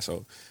theory side.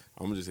 So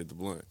I'm gonna just hit the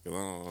blunt.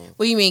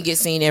 What do you mean get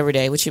seen every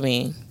day? What you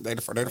mean? They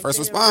the first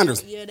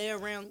responders. Yeah, they're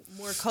around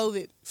more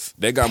COVID.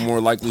 They got more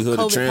likelihood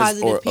of COVID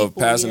positive of people,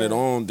 passing it yeah.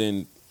 on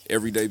than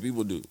everyday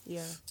people do.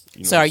 Yeah.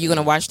 You know So what are I'm you gonna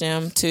saying? watch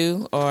them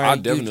too, or I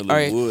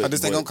definitely would. I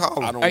just ain't but gonna call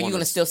 'em. I don't Are you wanna-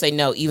 gonna still say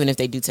no even if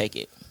they do take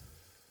it?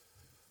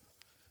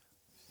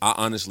 I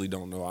honestly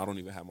don't know. I don't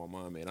even have my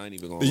mind made. I ain't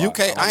even gonna. The lie. UK,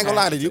 I ain't gonna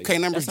lie. The UK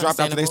numbers That's dropped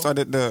after they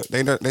started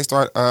they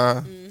start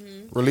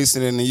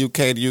releasing it in the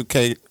UK. The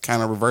UK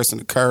kind of reversing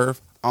the curve.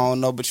 I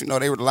don't know, but you know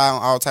they rely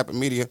on all type of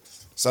media.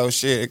 So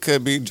shit, it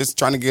could be just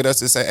trying to get us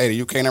to say, hey,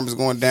 the UK numbers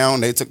going down.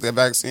 They took their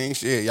vaccine.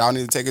 Shit, y'all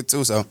need to take it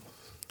too. So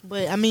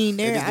But I mean,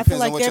 It just I feel depends on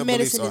like what their your beliefs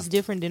medicine are. is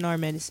different than our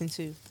medicine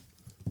too.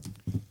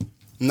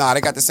 nah, they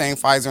got the same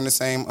Pfizer and the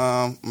same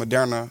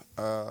Moderna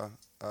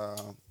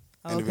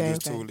individuals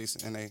okay. too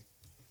releasing, and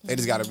they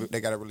just got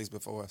to release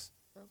before us.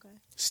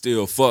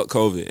 Still, fuck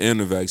COVID and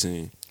the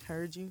vaccine.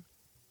 Heard you.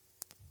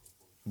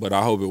 But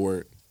I hope it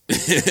worked.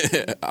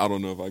 I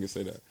don't know if I can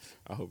say that.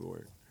 I hope it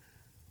worked.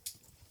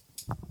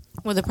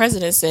 Well, the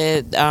president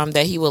said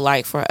that he would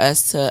like for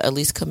us to at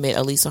least commit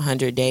at least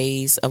 100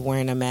 days of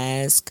wearing a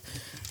mask.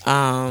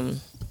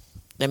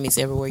 That means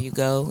everywhere you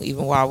go,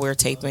 even while we're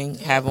taping,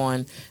 have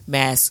on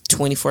masks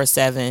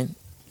 24/7.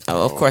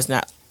 Of course,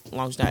 not as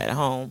long as you're not at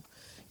home.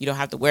 You don't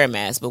have to wear a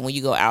mask, but when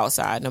you go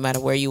outside, no matter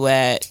where you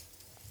at,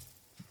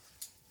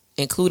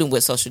 including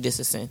with social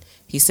distancing,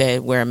 he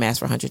said wear a mask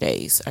for 100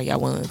 days. Are y'all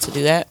willing to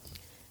do that?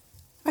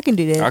 I can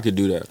do that. I could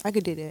do that. I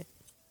could do that.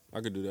 I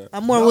could do that.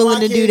 I'm more willing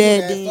to do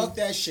that than Fuck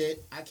that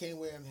shit. I can't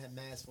wear a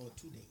mask for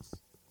 2 days.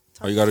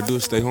 All you got to do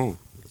is stay home.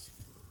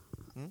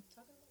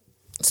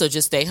 So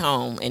just stay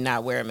home and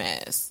not wear a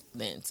mask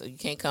then. So you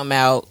can't come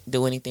out,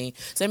 do anything.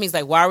 So that means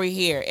like while we're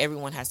here,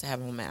 everyone has to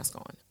have a mask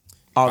on.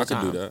 All the I could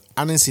time. do that.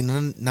 I didn't see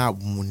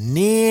not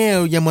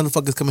near your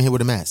motherfuckers coming here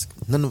with a mask.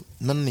 None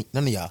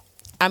of y'all.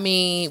 I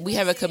mean, we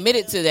haven't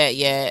committed to that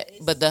yet,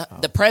 but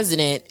the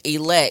president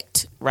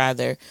elect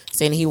rather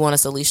saying he wants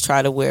us to at least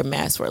try to wear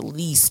masks for at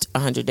least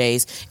 100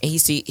 days, and he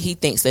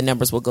thinks the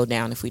numbers will go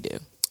down if we do.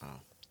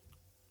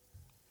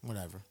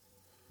 Whatever.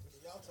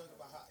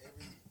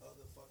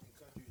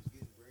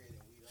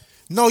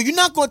 No, you're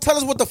not going to tell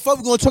us what the fuck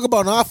we're going to talk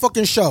about on our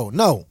fucking show.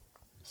 No.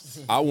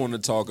 I want to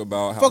talk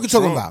about how Fuck you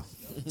talking Trump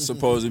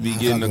supposed to be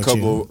getting a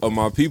fucking couple of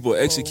my people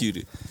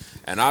executed.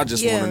 And I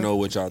just want Yeah. to know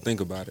what y'all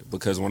think about it.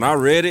 Because when I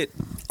read it,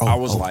 I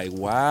was like,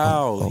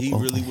 wow, he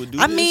really would do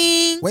I this.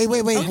 mean, Wait.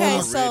 okay, hold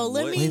on. so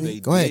let What me. they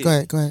Go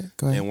ahead. did.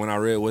 And when I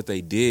read what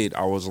they did,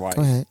 I was like,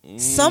 Go ahead.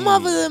 Some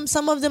of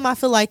them, I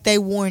feel like they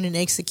warrant an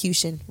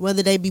execution,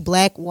 whether they be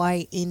black,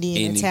 white,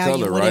 Indian, Any Italian,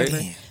 color, whatever.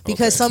 right?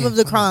 Because Okay. some of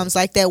the crimes,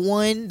 like that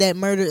one that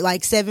murdered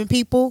like 7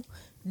 people,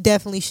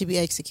 definitely should be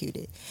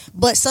executed.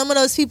 But some of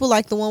those people,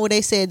 like the one where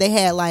they said they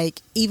had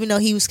like, even though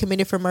he was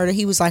committed for murder,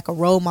 he was like a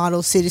role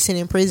model citizen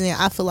in prison.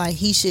 I feel like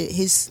he should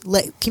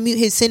commute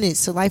his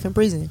sentence to life in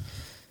prison.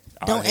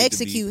 Don't I'd hate to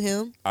execute be-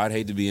 him. I'd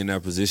hate to be in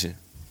that position.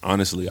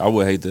 Honestly, I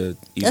would hate to even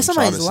That's try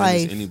to somebody's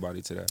sentence life.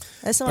 anybody to that.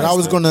 That's But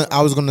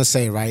I was gonna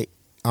say, right,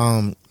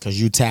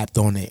 because you tapped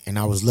on it, and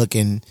I was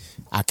looking,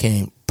 I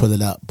can't pull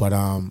it up, but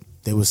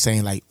they were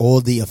saying like all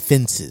the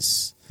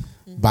offenses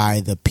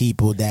by the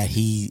people that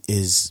he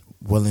is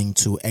willing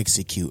to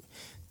execute,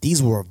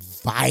 these were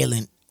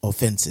violent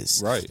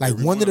offenses. Right, Like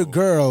every one one of the of them.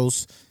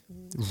 girls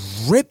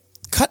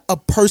cut a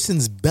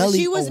person's belly.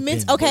 She was open.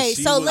 meant. Okay,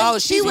 she so was- let- Oh,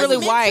 she she's was really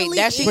white. mentally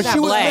That she's ill. But not she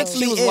was black. mentally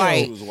She was ill.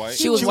 white. She was white?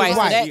 She was She white. was So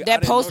white. that I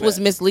didn't post know was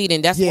that.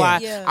 misleading. That's Yeah. why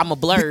Yeah. I'm a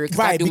blur because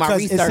I Right, do my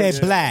because research. it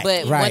said black.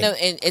 But Right.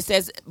 and it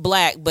says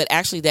black, but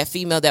actually that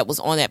female that was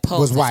on that post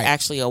Was was white.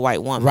 actually a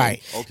white woman.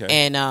 Right. Okay.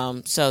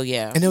 And so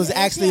yeah. And it was Yeah,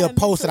 actually yeah, a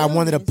post that I mental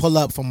wanted to illness. pull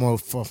up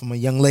from a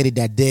young lady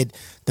that did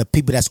the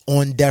people that's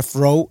on death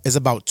row. It's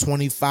about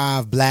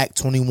 25 black,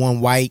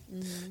 21 white,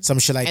 some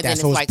shit like and that. then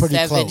So it's it's like pretty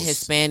 7 close.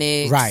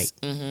 Hispanics. Right.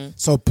 Mm-hmm.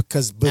 So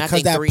because I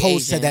think that 3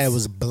 post said that it Asians.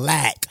 was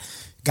black,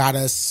 got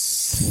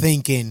us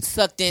thinking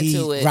Sucked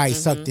into it. Right, Mhm.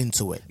 sucked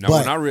into it. Now,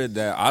 but when I read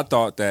that, I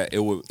thought that it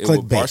would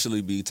Clickbait.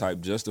 partially be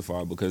type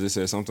justified because it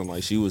said something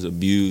like she was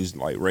abused,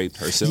 like raped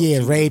herself. Yeah, She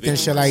was a raped and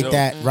victim shit like herself.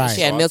 that. Right.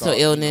 She had So I mental thought,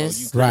 illness.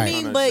 you could Right. kinda- I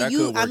mean, that but could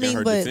you. work I in mean,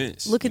 her but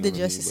defense, look at you the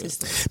know what I mean? justice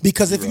But- system.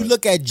 because if you Right.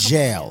 look at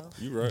jail,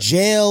 You right.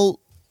 jail,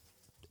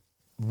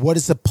 what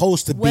it's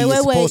supposed to be, Wait. is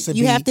supposed to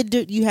You be have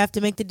to you have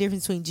to make the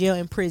difference between jail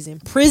and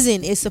prison.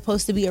 Prison is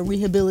supposed to be a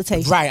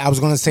rehabilitation. right. I was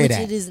going to say which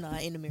that, it is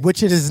not in America.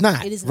 which it is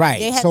not. It is not. right.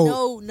 They have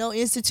so no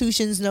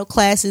institutions, no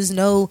classes,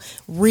 no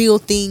real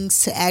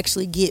things to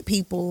actually get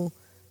people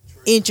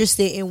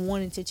interested in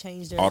wanting to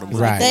change their lives.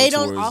 Automatically Right. They going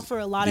don't towards offer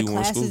a lot of D1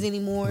 classes school.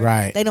 anymore.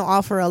 Right. They don't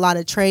offer a lot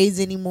of trades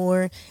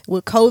anymore.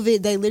 With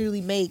COVID, they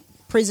literally make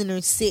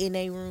prisoners sit in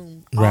a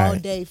room all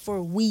Right. day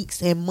for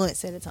weeks and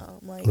months at a time.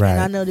 Like, Right. and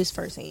I know this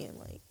firsthand.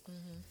 Like,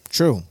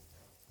 True.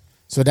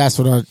 So that's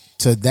what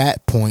to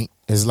that point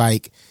is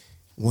like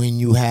when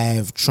you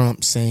have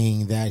Trump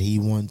saying that he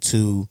want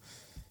to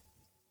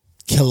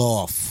kill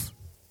off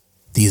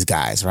these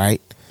guys,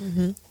 right?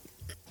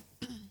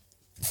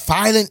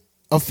 Violent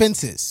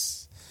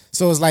offenses.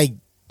 So it's like,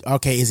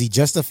 okay, is he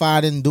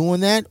justified in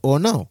doing that or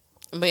no?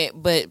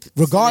 But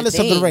Regardless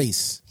of the thing,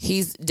 race.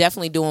 he's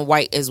definitely doing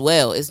white as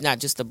well. It's not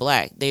just the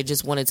black. They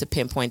just wanted to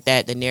pinpoint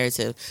that the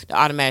narrative to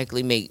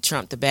automatically make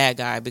Trump the bad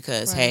guy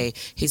because hey,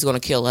 he's going to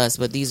kill us.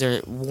 But these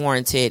are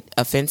warranted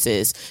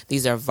offenses.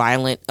 These are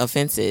violent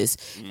offenses.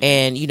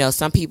 And you know,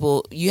 some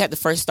people, you have the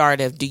first start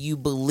of, do you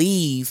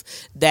believe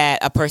that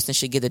a person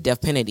should get the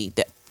death penalty?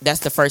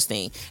 That's the first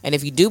thing. And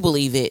if you do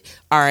believe it,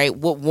 all right,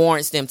 what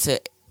warrants them to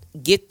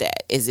get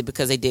that? Is it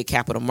because they did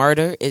capital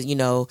murder? Is you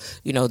know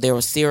there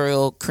were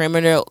serial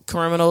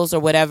criminals or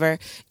whatever?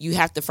 You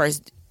have to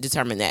first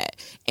determine that.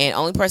 And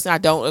only person I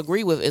don't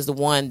agree with is the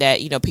one that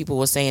people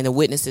were saying, the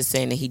witnesses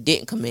saying that he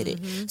didn't commit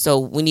it. So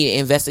we need to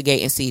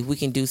investigate and see if we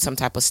can do some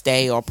type of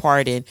stay or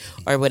pardon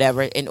or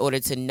whatever in order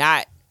to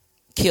not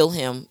kill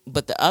him.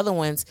 But the other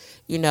ones,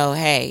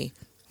 hey,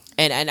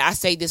 and I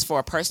say this for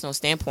a personal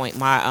standpoint.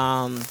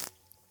 My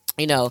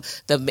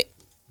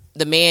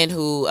the man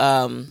who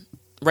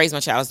raised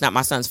my child is not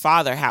my son's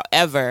father.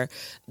 However,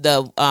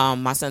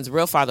 my son's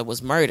real father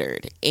was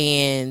murdered,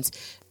 and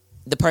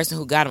the person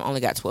who got him only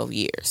got 12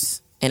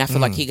 years. And I feel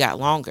like he got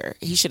longer.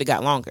 He should have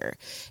got longer.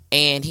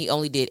 And he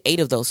only did 8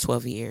 of those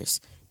 12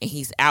 years. And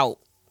he's out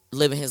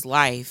living his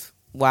life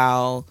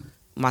while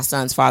my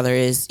son's father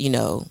is,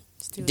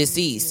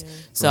 deceased.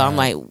 So I'm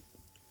like,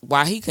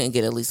 why he couldn't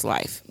get at least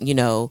life,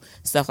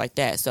 stuff like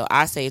that. So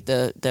I say if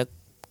the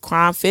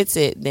crime fits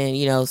it,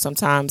 then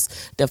sometimes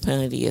death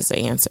penalty is the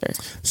answer.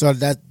 So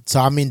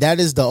I mean that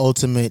is the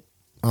ultimate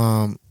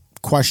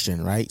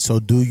question, right? So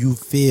do you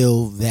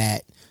feel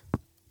that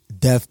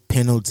death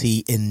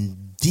penalty in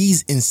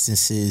these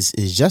instances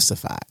is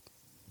justified?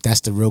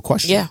 That's the real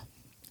question. Yeah,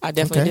 I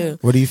definitely do.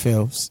 What do you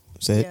feel?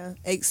 Say yeah,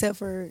 except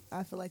for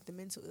I feel like the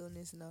mental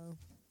illness, no.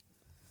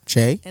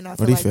 Jay, And I what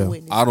feel do you like the feel?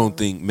 witness, I don't no.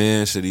 think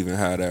man should even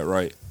have that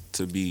right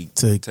to be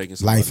To taking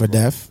somebody life or from-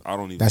 death? I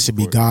don't even. That should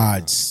be support that.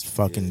 God's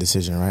fucking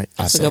decision, right?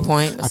 That's a say- good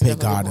point. That's I a pick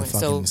definitely God good and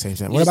point. fucking So the same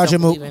thing. you What about just you,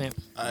 don't Mook? believe in it.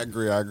 I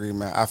agree,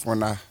 man. Eye for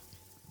an eye.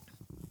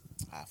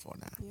 Eye for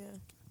an eye. Yeah.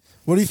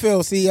 What do you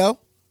feel, CEO?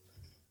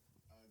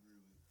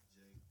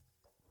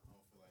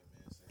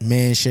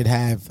 Man should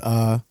have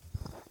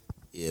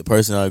Yeah,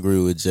 personally, I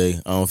agree with Jay.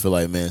 I don't feel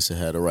like man should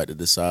have the right to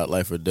decide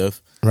life or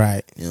death.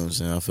 right. You know what I'm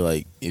saying? I feel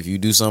like if you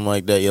do something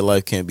like that, your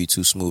life can't be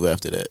too smooth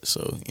after that.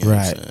 So, you know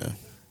Right. what I'm saying?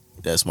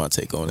 That's my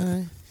take on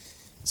it.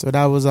 So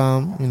that was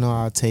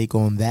our take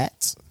on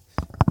that.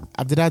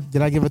 Did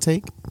I give a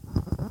take?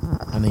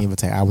 I didn't give a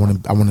take. I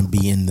want to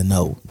be in the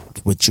know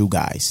with you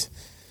guys.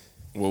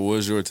 What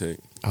was your take?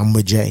 I'm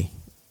with Jay.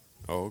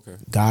 Oh, okay.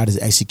 God is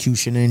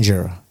executioner and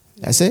juror.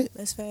 That's it.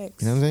 That's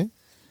facts. You know what I'm saying?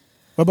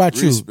 What about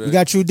you? Respect. You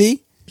got you,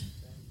 D?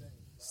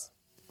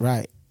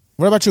 Right.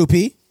 What about you,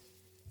 P?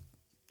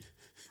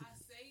 I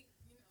say,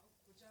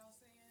 what y'all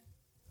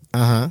saying.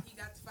 Uh-huh. He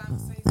got the final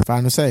say.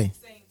 Final say. At the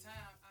same time,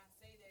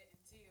 I say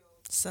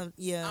that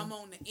until I'm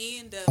on the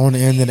end of On the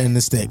end of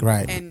the stick,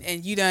 right.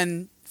 and you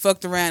done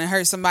fucked around and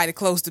hurt somebody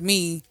close to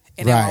me,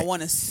 and now I Right.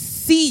 want to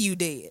see you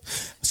dead.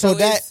 So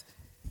that it's-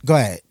 go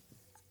ahead.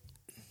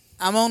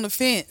 I'm on the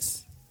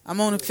fence. I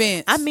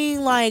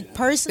mean, like,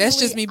 personally, That's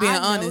just me being I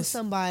know honest.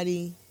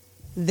 somebody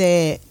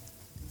that,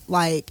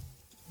 like,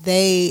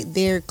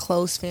 their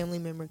close family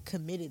member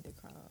committed the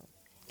crime,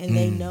 and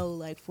they know,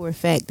 like, for a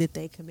fact that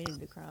they committed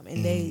the crime,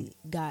 and they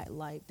got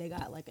like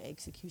an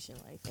execution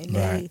life, and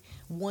Right. they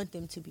want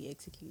them to be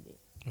executed.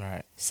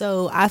 Right.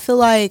 So I feel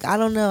like, I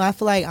don't know. I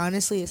feel like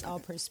honestly, it's all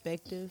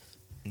perspective,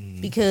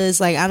 because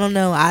like I don't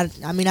know. I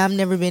mean, I've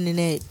never been in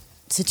that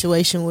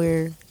situation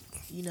where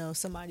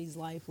somebody's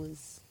life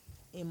was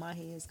in my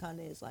hands. Kind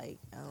of, it's like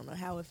I don't know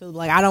how it feels.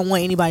 Like I don't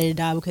want anybody to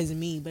die because of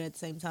me, but at the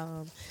same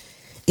time,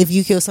 if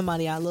you kill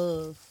somebody I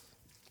love,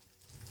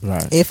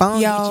 Right. if I don't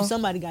get Y'all- you,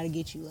 somebody got to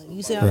get you. Like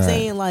you see what Right. I'm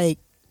saying? Like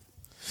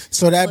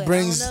So that but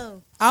brings I don't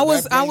know. I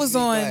was that I brings was me-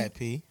 go on ahead,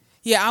 P.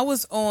 yeah I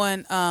was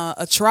on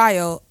a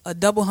trial, a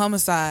double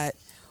homicide,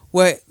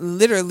 where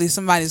literally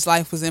somebody's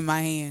life was in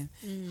my hand,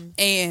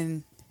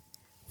 and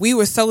we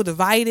were so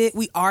divided.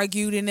 We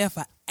argued in there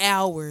for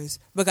hours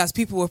because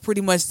people were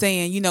pretty much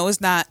saying,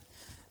 it's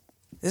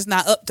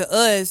not up to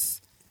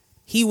us.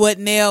 He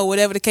wasn't there,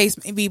 whatever the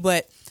case may be.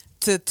 But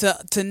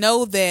to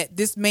know that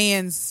this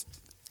man's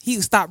he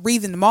would stop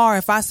breathing tomorrow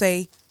if I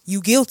say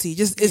you guilty.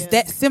 Just it's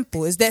that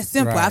simple. It's that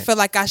simple. I Right. feel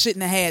like I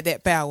shouldn't have had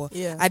that power.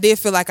 Yeah. I did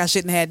feel like I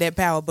shouldn't have had that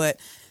power, but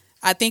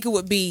I think it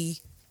would be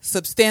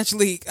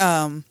substantially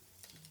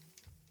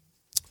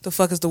the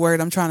fuck is the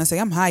word I'm trying to say?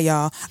 I'm high,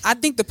 y'all. I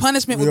think the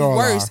punishment would We be all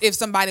worse are. if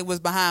somebody was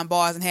behind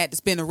bars and had to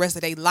spend the rest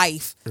of their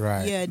life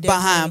Right. Yeah, definitely.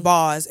 behind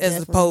bars as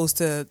Definitely. opposed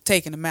to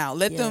taking them out.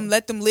 Let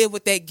them live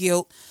with that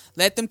guilt.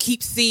 Let them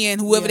keep seeing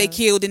whoever they Yeah.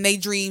 killed in their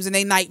dreams and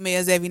their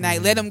nightmares every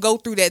night. Let them go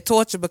through that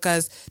torture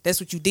because that's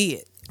what you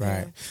did.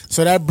 Right.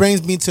 So that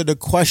brings me to the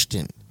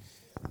question,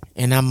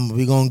 and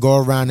we're gonna go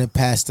around and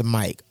pass the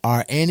mic.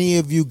 Are any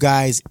of you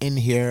guys in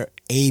here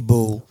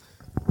able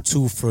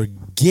to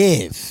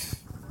forgive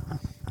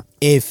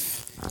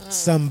if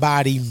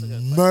somebody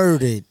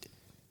murdered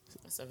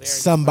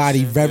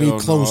somebody very Hell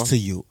close no. to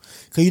you?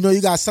 Because you know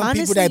you got some people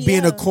Honestly, that be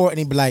in a yeah. court and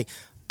they be like,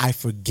 "I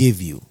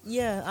forgive you."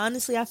 Yeah,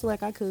 honestly, I feel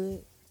like I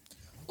could.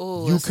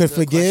 Ooh, You that's a could good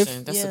forgive?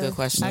 question. That's yeah, a good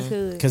question. I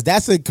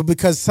could.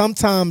 Because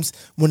sometimes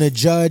when a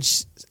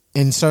judge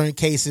in certain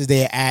cases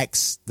they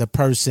ask the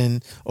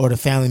person or the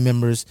family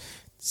members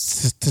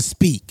to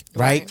speak,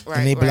 right? Right,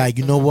 And they be right. like,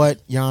 you know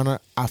what, Your Honor,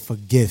 I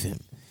forgive him.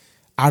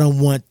 I don't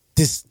want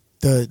this.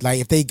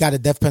 If they got a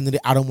death penalty,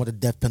 I don't want a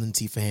death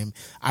penalty for him.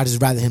 I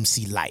just rather him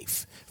see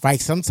life, right?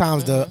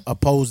 Sometimes the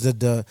opposed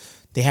to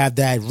they have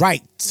that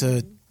right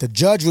to the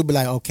judge will be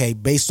like, okay,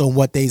 based on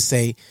what they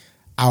say,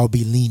 I'll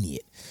be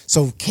lenient.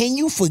 So can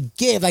you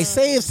forgive? Like,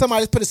 say if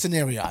somebody, let's put a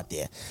scenario out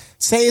there.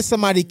 Say if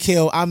somebody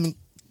killed,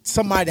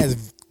 somebody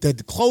that's the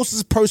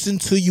closest person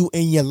to you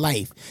in your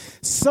life.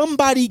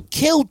 Somebody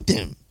killed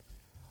them.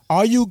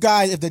 Are you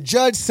guys, if the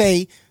judge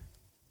say,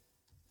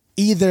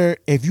 either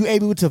if you're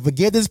able to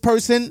forgive this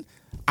person,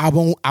 I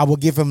will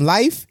give him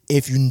life.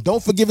 If you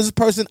don't forgive this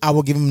person, I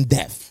will give him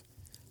death.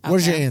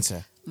 What's your Okay.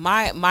 answer?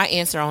 My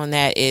answer on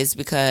that is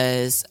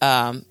because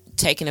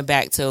taking it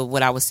back to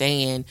what I was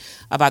saying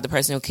about the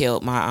person who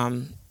killed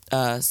my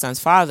son's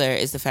father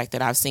is the fact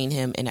that I've seen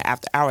him in an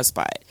after hour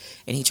spot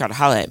and he tried to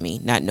holler at me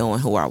not knowing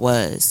who I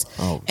was.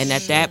 Oh, and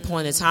at that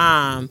point in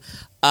time,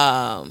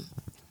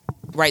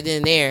 right then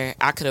and there,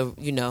 I could have,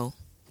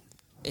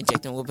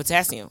 injected him with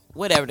potassium,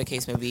 whatever the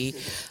case may be.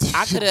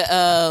 I could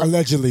have,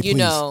 Allegedly,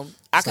 please.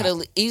 I could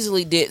have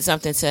easily did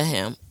something to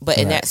him. But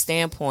in Right. that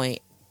standpoint,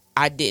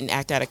 I didn't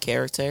act out of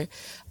character.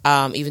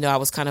 Even though I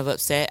was kind of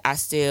upset, I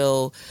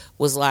still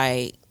was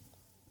like,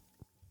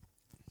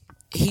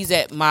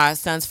 my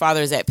son's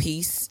father is at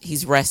peace.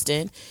 He's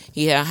resting.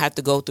 He don't have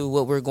to go through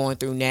what we're going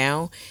through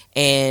now.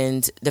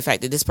 And the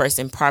fact that this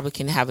person probably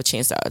can have a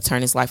chance to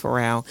turn his life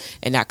around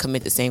and not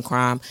commit the same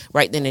crime.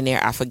 Right then and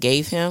there, I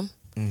forgave him.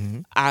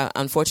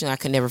 Unfortunately, I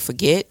could never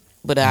forget.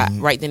 But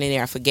right then and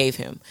there, I forgave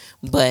him.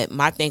 But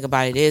my thing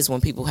about it is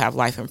when people have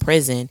life in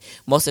prison,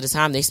 most of the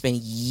time they spend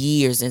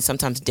years and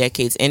sometimes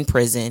decades in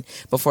prison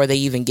before they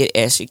even get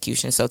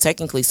execution. So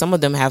technically, some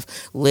of them have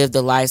lived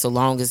the lives as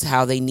long as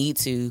how they need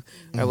to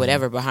or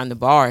whatever behind the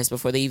bars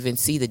before they even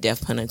see the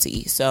death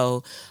penalty.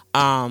 So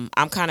I'm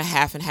kind of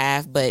half and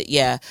half. But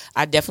yeah,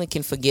 I definitely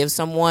can forgive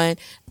someone.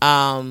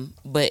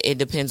 But it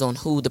depends on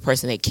who the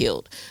person they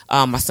killed.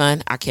 My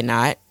son, I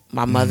cannot.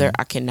 My mother,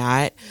 I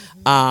cannot.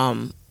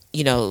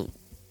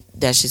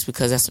 That's just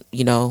because that's,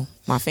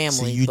 my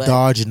family. See, you but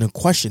dodging the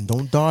question.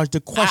 Don't dodge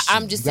the question.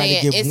 I'm just You gotta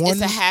saying give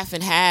it's a half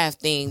and half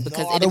thing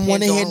because No, I it don't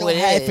want depends to hear on no what it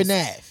half is. and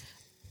half.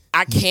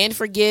 I can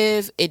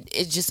forgive.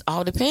 It just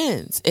all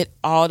depends. It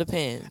all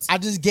depends. I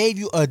just gave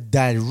you a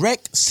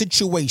direct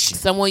situation.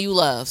 Someone you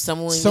love.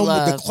 Someone you Someone,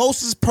 love. the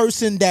closest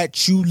person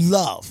that you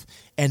love,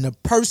 and the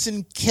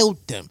person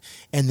killed them,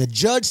 and the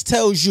judge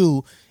tells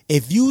you,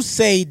 if you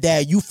say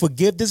that you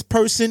forgive this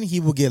person, he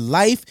will get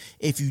life.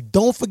 If you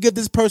don't forgive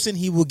this person,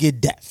 he will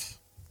get death.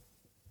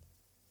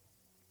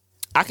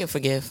 I can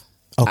forgive.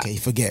 Okay,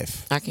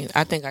 forgive. I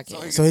think I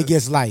can. So he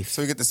gets life.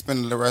 So he get to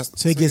spend the rest.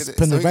 So he gets to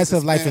spend the rest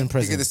of life in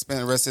prison. He get to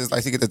spend the rest of his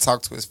life. He get to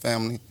talk to his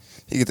family.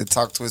 He get to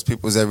talk to his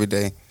peoples every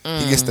day.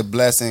 He gets the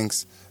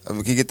blessings.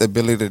 He get the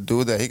ability to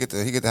do that. He get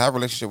to have a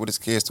relationship with his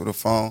kids through the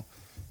phone.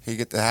 He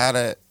get to have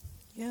that.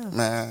 Yeah.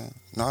 Man,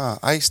 nah,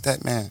 ice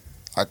that man.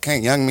 I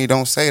can't. Young me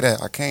don't say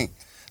that. I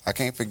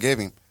can't forgive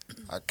him.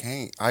 I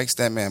can't ice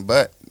that man.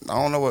 But I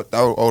don't know what the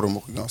older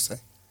Mookie gonna say.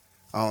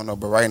 I don't know.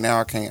 But right now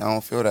I can't. I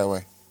don't feel that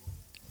way.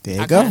 There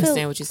you I go. can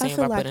understand what you're saying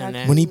feel about like putting I in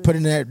that. When he put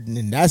in that,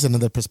 then that's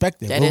another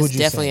perspective. That What is would you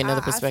definitely say?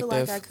 another I feel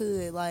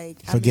perspective. like I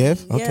could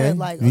Forgive? Okay. Yeah,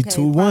 like, We okay,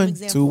 2-1, prime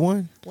example.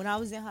 2-1. When I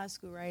was in high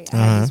school, right, I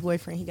had this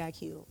boyfriend. He got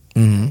killed.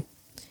 Mm-hmm.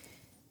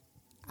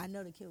 I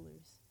know the killers.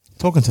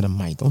 Talking to the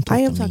mic. Don't talk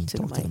I am to talking me. to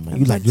the Talk to the mic. mic. I'm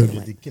You like talking to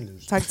you're the the mic.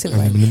 killers. Talk to the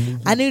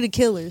mic. I knew the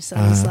killers, so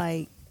it's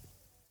like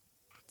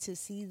to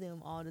see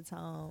them all the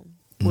time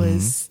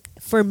was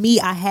for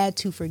me. I had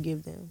to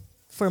forgive them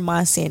for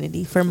my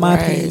sanity, for my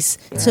Right, peace,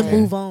 to right.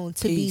 move on,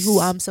 to be Peace. who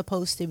I'm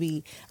supposed to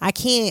be. I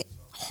can't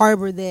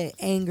harbor that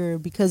anger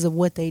because of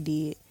what they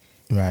did.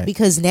 Right.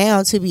 Because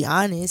now, to be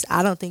honest,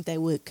 I don't think they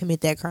would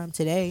commit that crime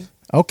today.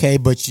 Okay,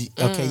 but you you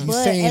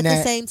But saying at that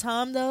the same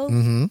time, though,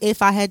 Mhm.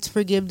 if I had to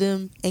forgive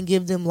them and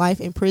give them life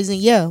in prison,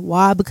 yeah.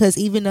 Why? Because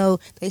even though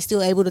they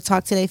still able to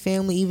talk to their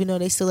family, even though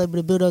they still able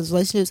to build those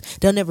relationships,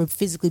 they'll never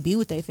physically be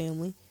with their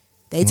family.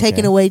 They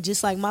taken away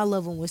just like my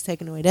loved one was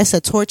taken away. That's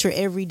a torture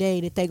every day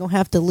that they gonna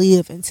have to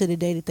live until the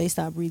day that they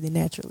stop breathing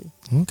naturally.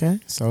 Okay,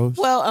 so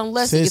Well,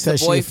 unless he Sis gets said a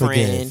she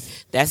boyfriend,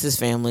 forgive. that's his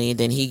family.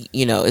 Then he,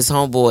 his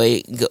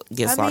homeboy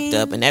gets I locked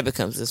up, mean- and that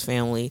becomes his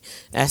family.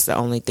 That's the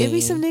only There thing. be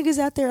some niggas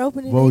out there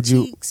opening What their would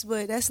you- cheeks,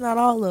 but that's not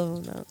all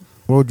of them. Though.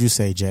 what would you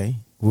say, Jay?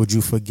 Would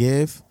you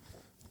forgive,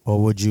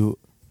 or would you?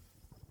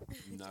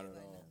 Not at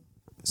all.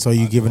 So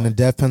you giving the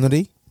death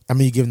penalty? I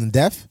mean, you giving the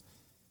death,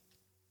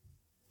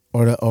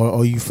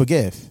 or you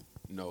forgive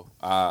No,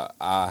 I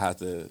have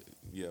to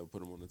put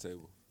them on the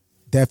table.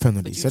 death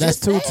penalty. But you So that's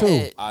just 2-2.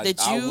 said I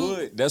that you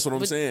would. That's what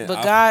I'm saying. But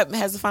I- God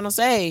has the final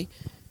say.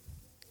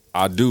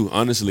 I do,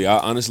 honestly. I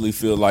honestly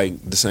feel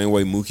like the same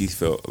way Mookie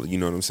felt. You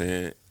know what I'm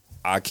saying?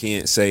 I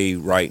can't say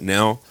right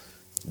now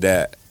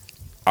that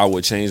I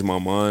would change my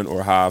mind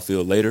or how I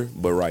feel later.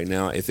 But right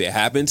now, if it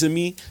happened to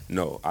me,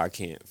 no, I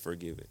can't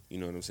forgive it. You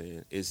know what I'm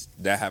saying?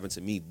 That happened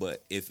to me.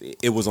 But if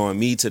it was on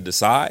me to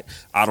decide,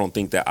 I don't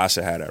think that I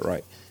should have that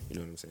right. You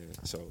know what I'm saying?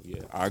 So,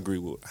 yeah, I agree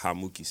with how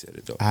Mookie said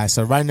it, though. All right,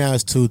 so right now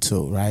it's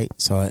 2-2, right?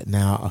 So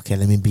now, okay,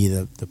 let me be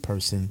the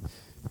person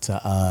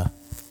to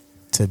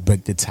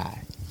break the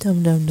tie.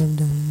 Dum dum dum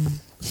dum.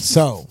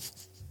 So,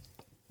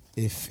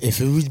 if it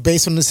was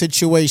based on the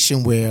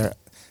situation where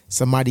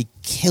somebody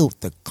killed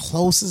the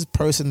closest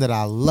person that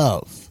I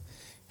love,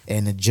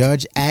 and the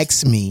judge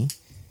asks me,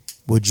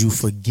 would you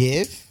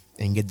forgive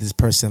and give this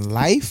person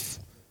life,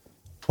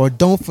 or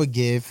don't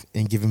forgive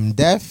and give him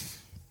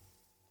death?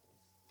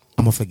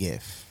 I'm gonna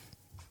forgive.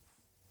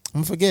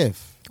 I'm gonna forgive.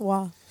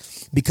 Wow.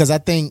 Because I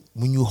think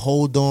when you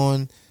hold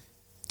on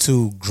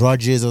to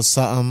grudges or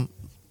something,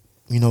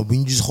 when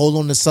you just hold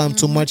on to something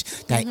too much,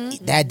 that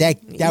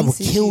will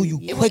kill you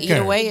It will eat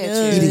quicker. away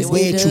at you. Eat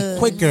away at you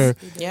quicker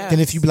Yes. than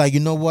if you be like, you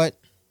know what?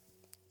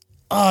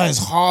 Oh, it's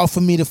hard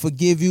for me to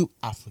forgive you.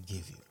 I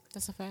forgive you.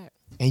 That's a fact.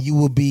 And you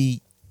will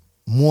be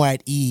more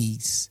at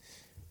ease.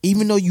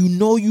 Even though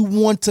you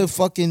want to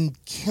fucking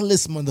kill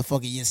this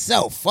motherfucker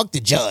yourself. Fuck the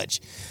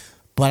judge.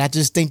 But I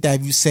just think that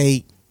if you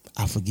say,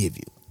 I forgive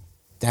you,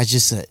 that's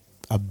just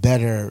a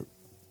better,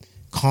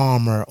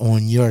 calmer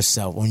on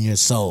yourself, on your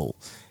soul,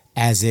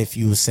 as if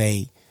you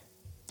say,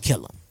 kill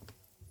him.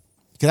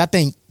 Because I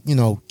think,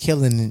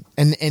 killing,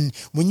 and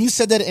when you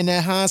said that in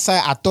that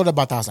hindsight, I thought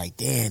about that. I was like,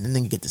 damn, and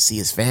then you get to see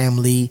his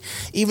family.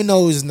 Even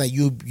though it's like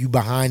you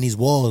behind these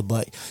walls,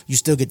 but you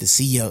still get to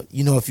see your,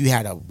 if you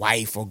had a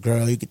wife or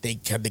girl, they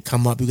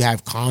come up, you could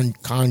have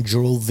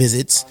conjugal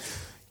visits.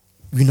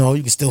 You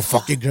can still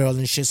fuck your girl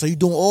and shit. So you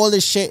doing all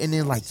this shit, and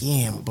then like,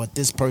 yeah, but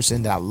this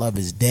person that I love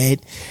is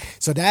dead.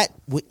 So that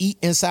will eat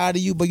inside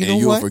of you. But you know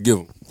you what? will forgive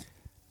him.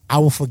 I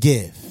will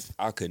forgive.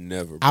 I could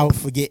never. I will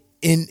forget.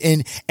 And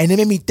it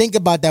made me think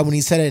about that when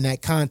he said it in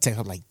that context.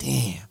 I'm like,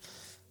 damn,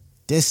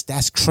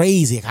 that's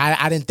crazy.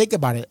 I didn't think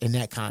about it in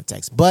that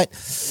context. But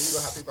You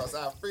gonna have people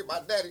outside, free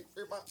my daddy,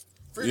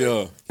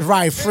 Yeah.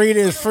 right, free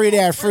this, free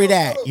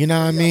that. You know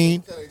what I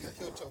mean?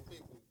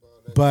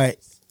 But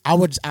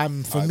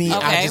for me,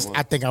 Okay.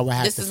 I think I would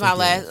have This to is my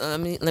forgive.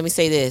 last. Let me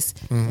say this.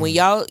 When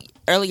y'all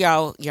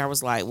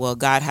was like, well,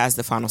 God has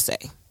the final say.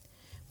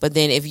 But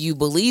then if you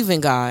believe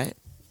in God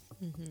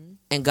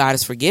and God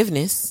is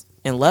forgiveness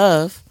and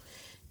love,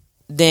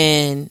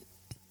 then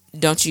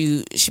don't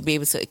you should be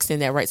able to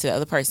extend that right to the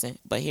other person.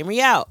 But hear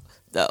me out,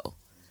 though.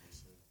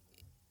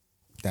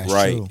 That's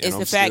Right. true. It's I'm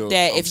the fact still-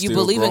 that I'm if you still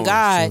believe in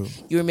growing. God,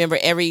 you remember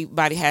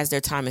everybody has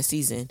their time and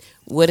season.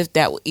 What if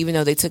that, even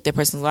though they took their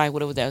person's life,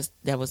 what if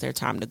that was their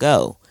time to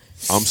go?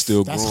 I'm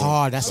still That's growing.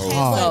 hard. That's So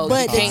hard.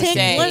 But you can't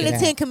say- one of the Yeah.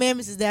 10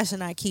 commandments is thou shalt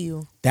not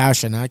kill. Thou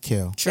shalt not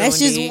kill. True That's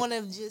indeed. just one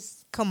of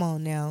come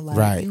on now. Like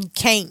Right. you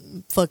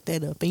can't fuck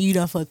that up, and you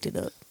done fucked it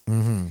up.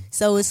 Mm-hmm.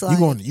 So it's like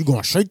You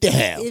going straight to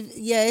hell.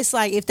 it's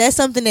like if that's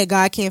something that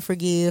God can't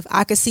forgive,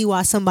 I could see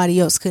why somebody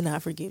else could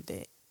not forgive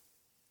that.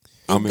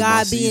 I'm in my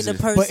God being the season.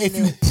 person. But if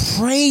you that-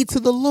 pray to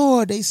the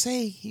Lord, they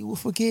say He will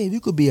forgive. You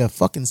could be a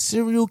fucking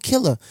serial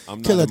killer,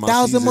 I'm kill not a in my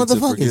 1,000 season to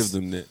forgive motherfuckers.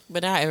 them that.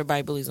 But not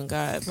everybody believes in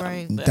God.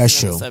 Right. But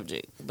That's another true.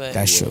 Subject. But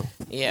That's true.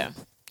 Yeah.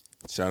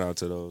 Shout out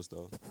to those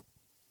though.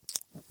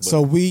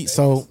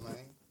 So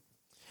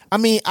I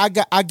mean, I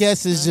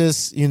guess it's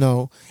just and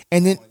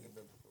then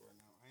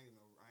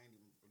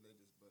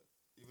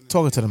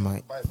talking to the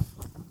mic.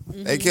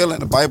 They killing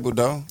the Bible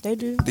though. they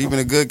do. Even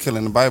the good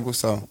killing the Bible.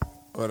 So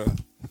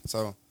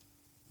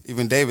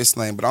even David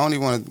slain. But I don't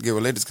even want to get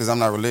religious because I'm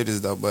not religious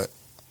though. But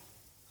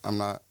I'm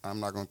not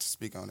going to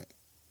speak on it.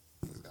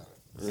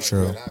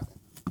 True.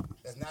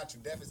 That's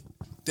natural.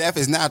 Death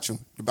is natural.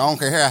 I don't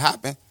care how it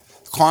happened.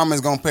 Karma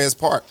is gonna play its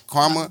part.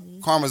 Karma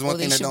is one Well,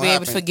 thing you that should don't be able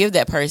happen. to forgive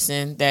that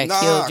person that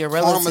killed your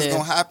Karma's relative.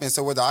 gonna happen.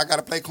 So whether I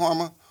gotta play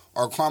karma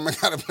or karma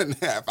gotta play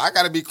if I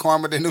gotta be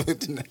karma, then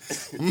what's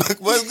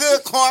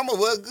good, karma?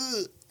 What's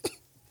good?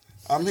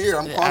 I'm here.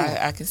 I'm karma.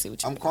 I can see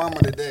what you I'm mean. karma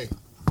today.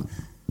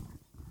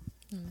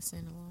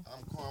 Understandable.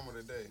 I'm karma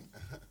today.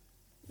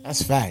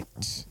 That's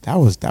fact. That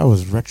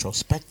was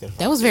retrospective.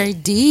 That was very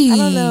deep. I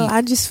don't know.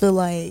 I just feel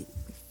like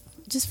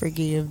just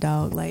forgive,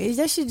 dog. Like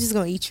that shit just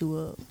gonna eat you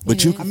up.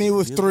 But you, I mean, it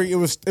was 3. It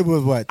was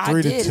what? 3 I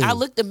to did. 2. I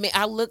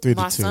looked 3 to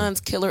my 2.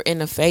 son's killer in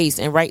the face,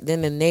 and right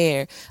then and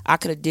there, I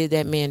could have did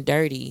that man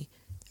dirty.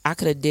 I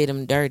could have did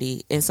him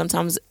dirty. And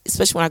sometimes,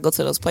 especially when I go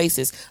to those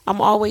places, I'm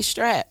always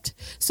strapped.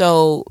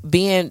 So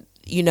being,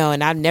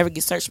 and I never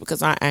get searched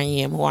because I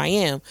am who I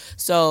am.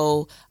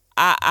 So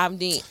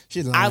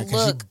She's I lying 'cause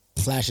look.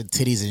 she flashing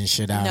titties and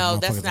shit out. No,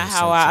 that's Motherfuckers not gonna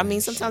how search I you mean,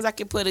 and sometimes shit. I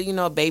can put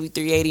a baby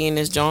 380 in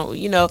this joint.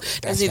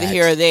 That's neither facts.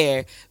 here or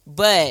there.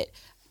 But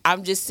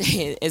I'm just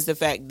saying is the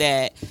fact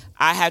that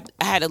I had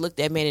to look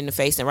that man in the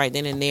face, and right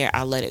then and there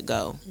I let it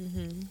go.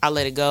 I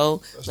let it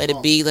go, let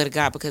it be, let it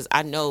go, because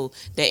I know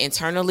that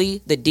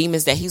internally the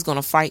demons that he's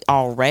gonna fight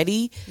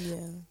already. Yeah.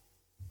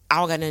 I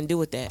don't got nothing to do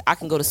with that. I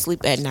can go to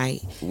sleep at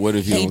night. What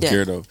if you He don't done.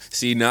 care though?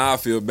 See, now I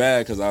feel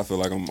bad because I feel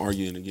like I'm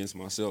arguing against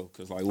myself.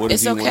 Because like, what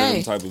It's if you one of okay.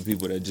 them type of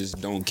people that just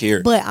don't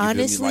care? But You feel me?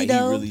 honestly, Like, he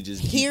though, really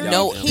just deep hearing,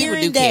 down No, down. people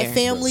hearing do that care.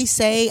 family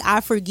say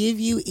 "I forgive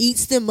you"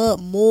 eats them up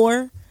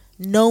more.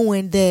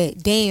 Knowing that,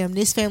 damn,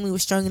 this family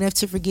was strong enough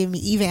to forgive me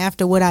even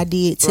after what I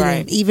did to them,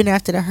 Right. even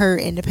after the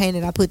hurt and the pain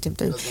that I put them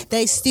through.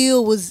 They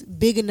still was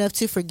big enough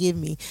to forgive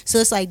me. So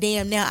it's like,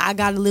 damn, now I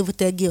got to live with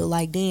that guilt.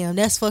 Like, damn,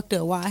 that's fucked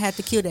up. Why I had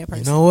to kill that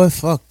person? You know what?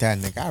 Fuck that,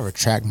 nigga. I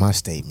retract my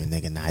statement,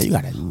 nigga. Nah, you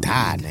gotta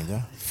die,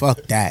 nigga.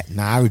 Fuck that.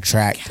 Nah, I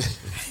retract.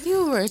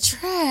 You were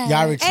trash.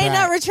 Y'all retract. Ain't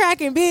no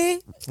retracting,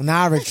 big.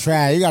 Nah, I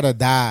retract. You gotta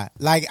die.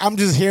 Like, I'm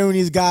just hearing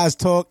these guys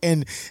talk,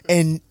 and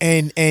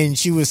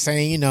she was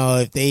saying,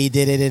 if they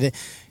did it.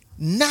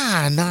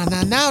 Nah. Now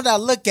that I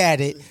look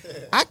at it,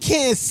 I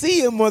can't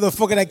see a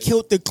motherfucker that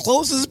killed the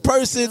closest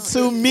person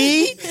to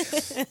me.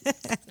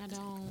 I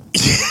don't.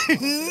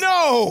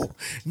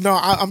 No,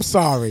 I'm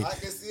sorry. I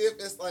can see if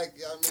it's like,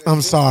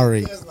 I'm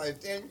sorry. It's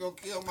like, damn, you gonna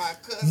kill my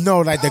cousin.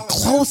 No, like the I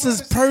was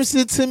closest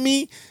person to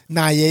me.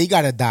 Nah, yeah, you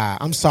gotta die.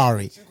 I'm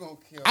sorry. You gonna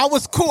kill I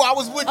was cool. I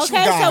was with you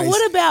Okay, guys. so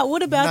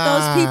what about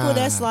Nah. those people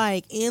that's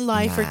like in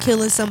life for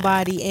killing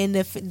somebody, and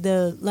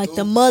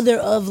the mother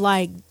of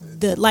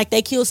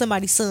they kill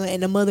somebody's son,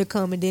 and the mother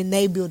come and then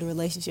they build a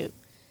relationship.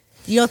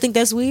 You don't think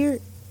that's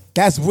weird?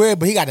 That's weird,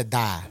 but he gotta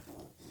die.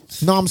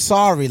 No, I'm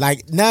sorry.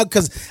 Like now,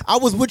 because I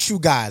was with you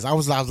guys. I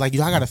was like, I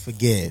gotta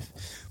forgive.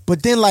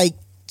 But then, like,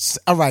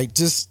 all right,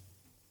 just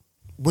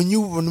when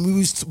you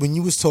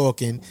was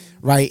talking,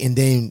 right, and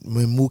then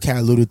when Mookat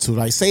alluded to,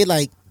 like, say,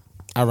 like,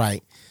 all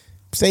right,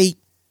 say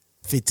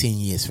 15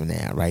 years from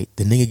now, right,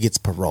 the nigga gets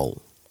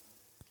parole.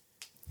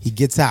 He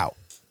gets out,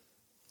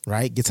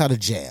 right, gets out of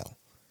jail.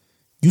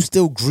 You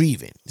still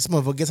grieving. This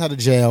motherfucker gets out of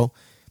jail,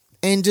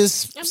 and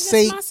just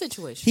say that's my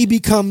situation. he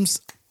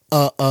becomes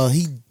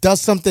he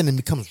does something and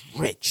becomes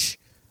rich,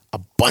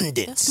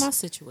 abundance. That's my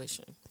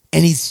situation.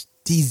 And he's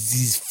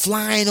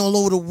flying all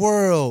over the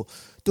world,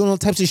 doing all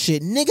types of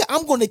shit. Nigga,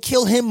 I'm gonna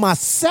kill him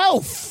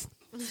myself.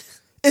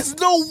 There's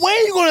no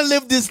way you're gonna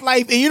live this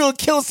life and you don't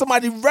kill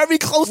somebody very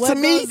close What to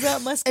me. goes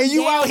up must And come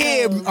you out down.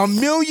 here a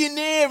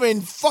millionaire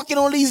and fucking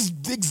all these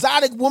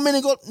exotic women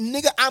and go,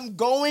 nigga, I'm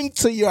going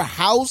to your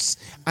house.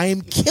 I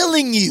am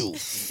killing you.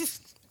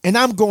 And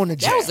I'm going to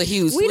jail. That was a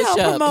huge We switch don't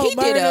up. promote He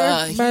did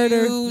a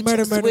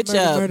huge switch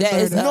up. That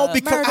is No,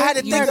 because I had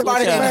to think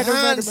about it in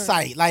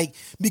hindsight. Like,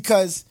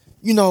 because,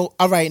 all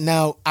right,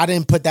 now, I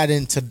didn't put that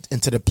into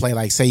the play.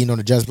 Like, say,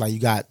 the judge, like, you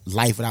got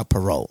life without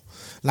parole.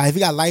 Like, if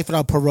you got life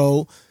without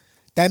parole,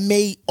 that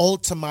may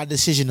alter my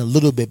decision a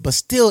little bit. But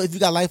still, if you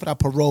got life without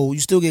parole, you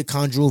still get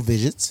conjugal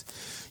visits.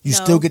 You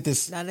still get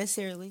this. Not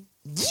necessarily.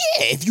 Yeah,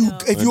 if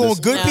you on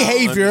good No.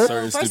 behavior.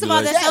 First of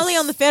all, that's only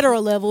on the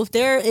federal level. If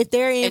they're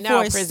in And now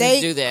for a prisons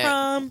state do that.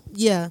 crime,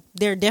 yeah,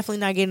 they're definitely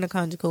not getting a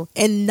conjugal.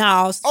 And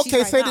now,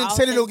 Okay, say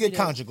they don't get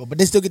conjugal, but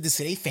they still get to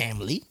see their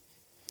family.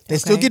 They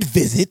still get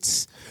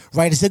visits,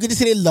 right? They still get to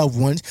see their loved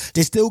ones.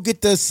 They still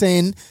get to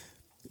send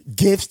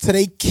gifts to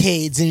their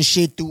kids and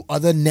shit through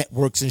other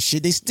networks and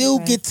shit. They still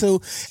get to.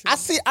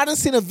 I done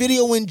seen a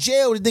video in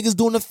jail. The niggas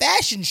doing a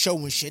fashion show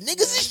and shit. Niggas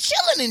is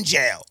chilling in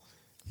jail.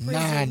 Nah,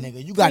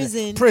 nigga, you got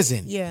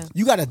prison. Yeah,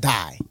 you gotta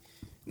die.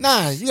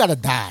 Nah, you gotta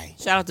die.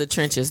 Shout out to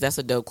Trenches. That's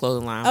a dope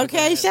clothing line.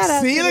 Okay, shout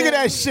out. See, to look at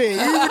them. that shit. You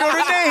even know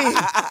the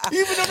name.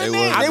 You even know the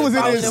name. They was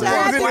in this Shout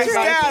out to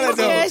style,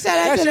 though. Yeah, shout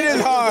out That to shit them.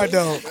 is hard,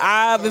 though.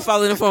 I've been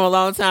following them for a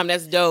long time.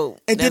 That's dope.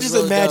 And then That's just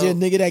really imagine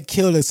dope. a nigga that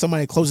killed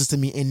somebody closest to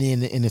me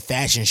in the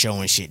fashion show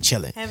and shit,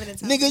 chilling.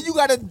 Nigga, you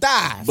gotta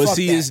die. But Fuck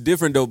see, that. it's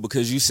different though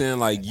because you saying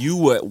like you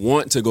would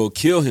want to go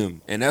kill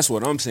him, and that's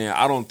what I'm saying.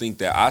 I don't think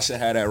that I should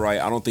have that right.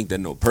 I don't think that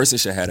no person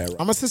should have that right.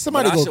 I'm gonna say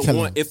somebody But I go should kill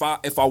want, him.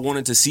 If I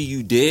wanted to see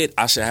you dead,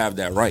 I should have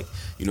that right.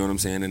 You know what I'm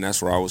saying? And that's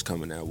where I was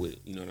coming at with.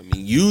 You know what I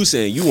mean? You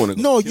saying you want to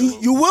go No, kill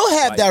him. you will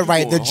have Like, that you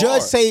right. The going judge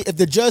hard. say if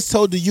the judge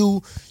told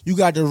you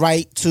got the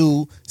right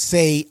to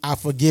say I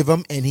forgive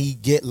him and he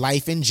get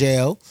life in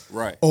jail,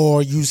 Right.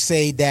 Or you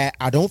say that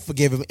I don't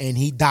forgive him and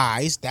he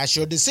dies. That's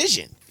your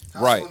decision.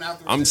 Right.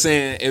 I'm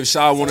saying if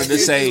Shaw wanted to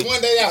say It's one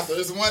day after.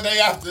 It's one day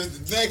after. It's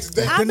the next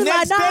day. I be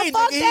like, nah,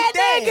 fuck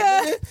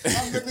that nigga.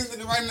 I'm looking this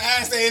nigga right in the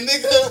eye saying,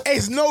 nigga.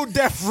 It's no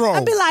death row. I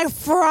be like,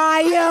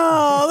 fry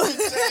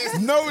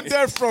him. No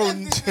death row.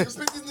 Put this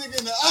nigga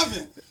in the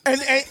oven.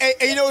 And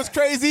you know what's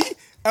crazy?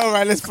 All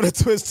right, let's put a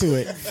twist to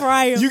it.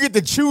 Fryer. You get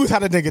to choose how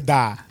the nigga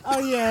die. Oh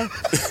yeah.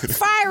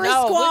 Fire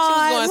No, what you was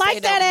squad. gonna say,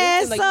 Light that though?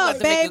 ass Like, you about up,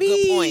 to make a good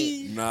baby.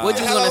 point. Nah, What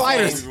you Hella gonna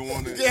lighters.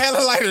 say? Get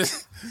hella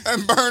lighters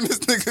and burn this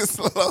nigga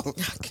slow.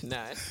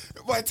 Cannot.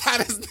 Boy, tie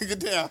this nigga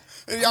down.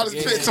 And y'all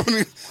just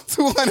put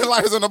 200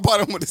 lighters on the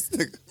bottom of this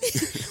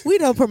nigga. We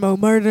don't promote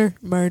murder.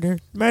 Yeah,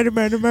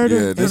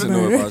 this is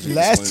no advisory.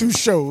 Last disclaimer. 2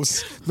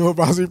 shows, No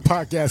Advisory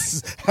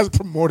Podcast has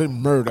promoted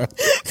murder.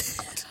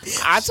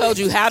 I told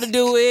you how to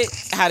do it,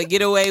 how to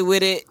get away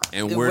with it,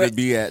 And where to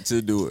be at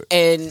to do it.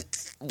 and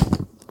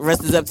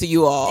rest is up to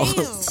you all.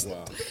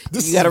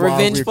 This You got a is why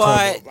revenge we call plot.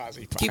 No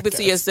Advisory Keep it to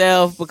Podcast.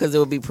 yourself because it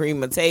will be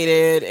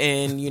premeditated,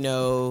 and you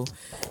don't.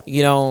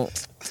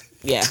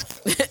 Yeah,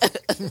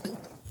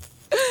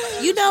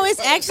 You know, it's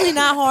actually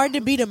not hard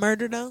to beat a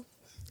murder though.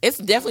 it's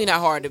definitely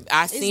not hard.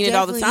 I've seen it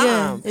all the definitely-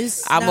 time. yeah,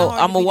 it's I'm not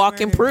hard to a beat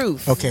walking murder.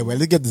 proof. Okay, well,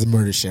 let's get this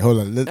murder shit. Hold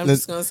on. I'm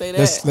just gonna say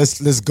that.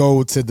 Let's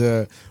go to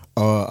the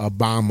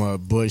Obama,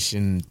 Bush,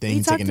 and thing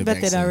We talked taking the about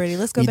that vaccine. already.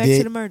 Let's go We back did?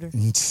 to the murder.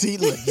 See,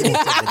 look. You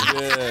don't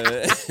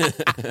take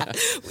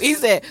it. He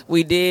said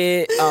we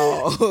did.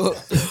 Oh,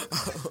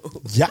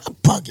 Y'all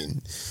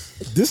bugging.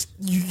 This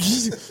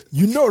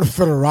you know the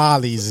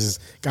federales is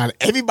got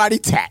everybody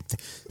tapped.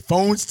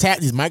 Phones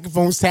tapped, these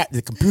microphones tapped,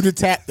 the computer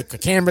tapped, the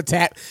camera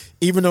tapped.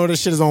 Even though this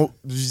shit is on,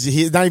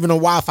 it's not even on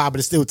Wi-Fi, but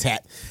it's still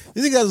tapped.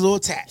 This nigga got his little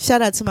tap.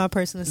 Shout out to my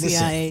personal Listen,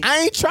 CIA. I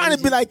ain't trying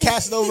to be like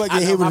Casanova and I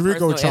get know hit with my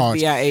Rico personal charge.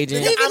 FBI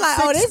agent. He be like,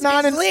 oh, this 6'9"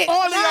 bitch and lit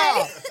all of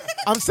tonight.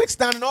 y'all. I'm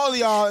 6'9" and all of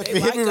y'all. If They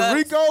you hit me like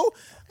with us. Rico,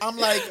 I'm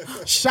like,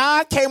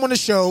 Sean came on the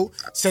show,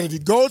 said if you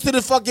go to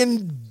the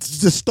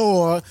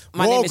store,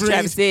 My name is Walgreens,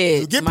 Travis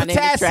Sid. you get My name is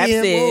Travis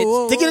potassium,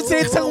 Sid. stick it into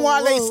their tongue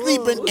while they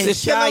sleeping, and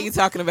Who's the kill Shy them. you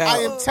talking about? I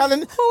am telling,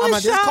 I'm is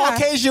like, this Shy?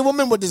 Caucasian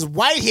woman with this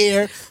white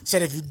hair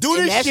said if you do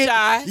And this that's shit,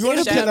 Shy. you're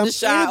gonna Shout kill out them. to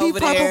Shy It'll be over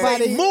purple there.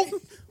 body.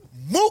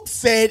 Mook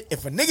said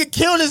if a nigga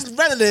kill his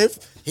relative,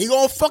 he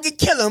gonna fucking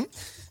kill him.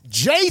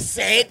 Jay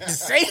said the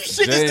same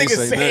shit Jay this ain't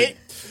nigga say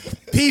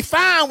said. P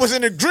Fine was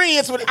in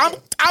agreement with.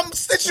 I'm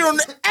snitching on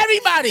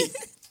everybody.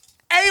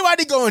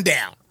 Everybody going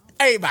down.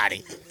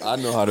 Everybody. I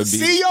know how to be.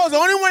 CEO's the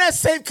only one that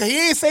said because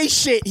he ain't say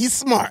shit. He's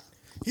smart.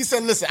 He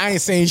said, "Listen, I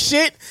ain't saying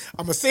shit.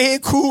 I'm gonna sit here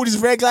cool with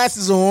these red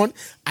glasses on.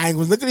 I ain't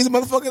gonna look at these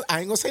motherfuckers. I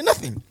ain't gonna say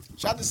nothing."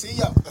 Shout out to CEO.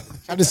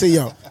 Shout out to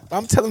CEO.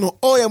 I'm telling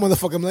all y'all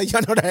motherfuckers, I'm like,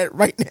 y'all know that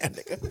right now,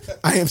 nigga.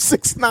 I am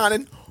 6'9"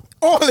 and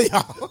all of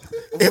y'all.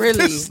 If Really?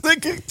 this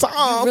nigga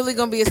Tom You really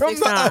gonna be a come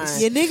to 6'9"?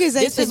 us, Your niggas ain't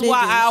This the is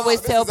why I niggas.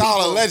 always tell This is all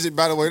people. alleged,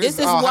 by the way. This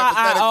is all why I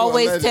hypothetical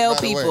always alleged, tell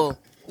by the way. people.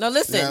 No,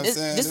 listen. You know what I'm This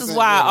saying? this This is ain't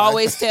why I real life.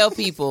 always tell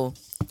people: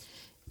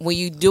 when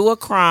you do a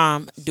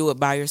crime, do it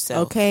by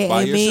yourself. Okay,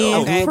 By amen.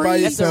 yourself. Okay, by that's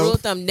the yourself. rule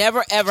of thumb.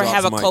 Never ever Drop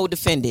have the a mic.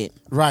 co-defendant.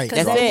 right?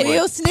 That's right. it.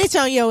 We'll snitch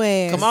on your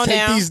ass. Come on Take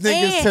now. these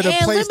niggas to the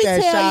And place let me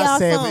that tell Shy y'all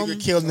said we something. could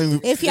kill niggas.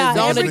 If y'all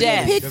zone ever of get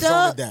death. picked The zone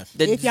of up, death.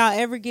 The- if y'all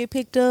ever get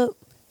picked up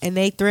and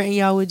they threaten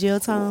y'all with jail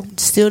time,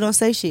 still don't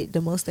say shit. The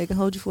most they can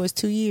hold you for is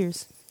 2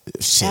 years.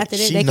 Shit, After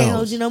that, she they knows. can't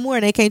hold you no more,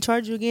 and they can't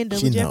charge you again.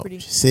 Double She jeopardy.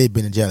 knows. She said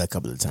been in jail a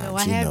couple of times. No,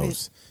 I she haven't.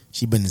 knows.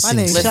 She been in My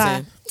name's Sing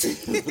Shy.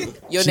 Listen,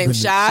 your name's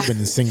Shy. She been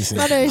in Sing Sing.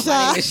 My name's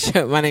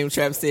Shy. My name's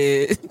Travis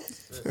Sid.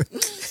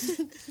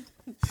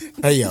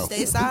 Hey yo,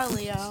 Stay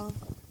silent, y'all.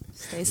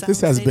 Stay silent.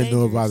 this has stay been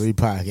No dangerous. Advisory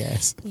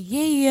Podcast.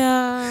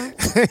 Yeah.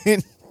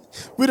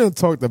 We done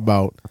talked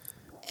about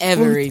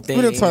Everything.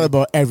 We done talked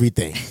about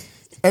everything.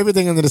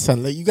 Everything under the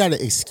sun. Like, you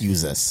gotta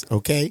excuse us,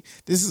 okay?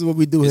 This is what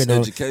we do It's here.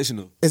 No?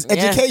 educational. It's Yeah.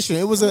 education.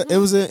 It was an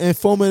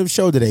informative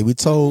show today. We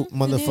told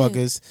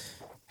motherfuckers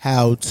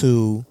how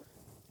to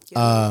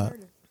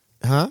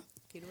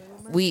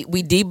We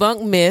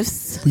debunk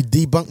myths. we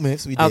debunk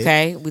myths. We did.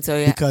 Okay, we tell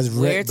you Because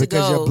where to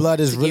because go your blood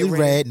is to really get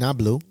red, not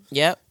blue.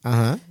 Yep.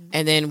 Uh-huh.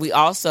 And then we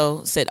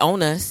also said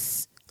on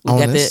us. We On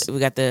got us. the we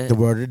got The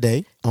word of the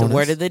day. the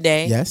word of the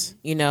day. Yes.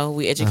 You know,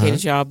 we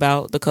educated y'all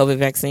about the COVID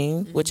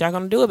vaccine, what y'all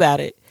gonna do about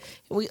it.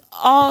 We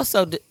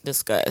also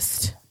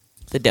discussed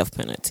the death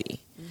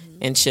penalty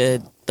and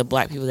should the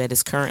black people that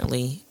is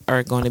currently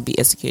are going to be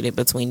executed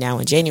between now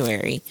and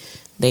January,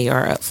 they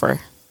are up for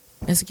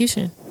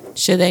execution.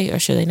 Should they or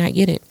should they not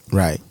get it?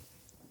 Right.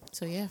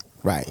 So yeah,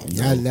 Right.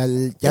 Y'all let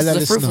is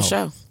us a fruitful know.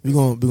 show.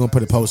 We're gonna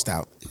put a post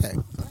out.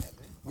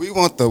 We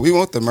want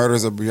the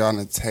murders of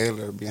Breonna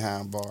Taylor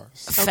behind bars.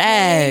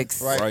 Facts.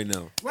 Right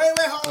now. Wait,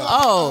 hold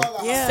on.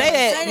 Oh, Yeah. say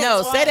that.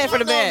 No, say that for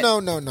the back.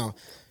 No.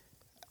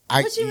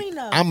 What you mean,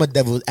 though? I'm a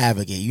devil's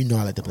advocate. You know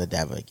I like to play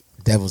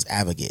devil's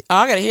advocate. Oh,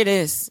 I gotta hear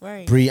this.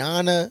 Right.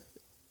 Breonna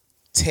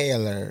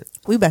Taylor.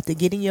 We about to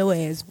get in your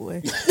ass,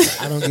 boy.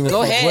 I don't give a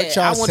Go fuck ahead. what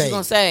y'all I want say. you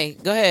gonna say.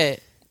 Go ahead.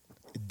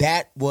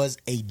 That was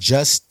a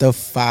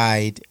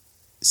justified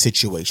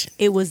situation.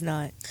 It was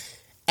not.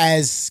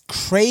 As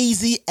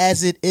crazy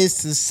as it is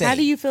to say, How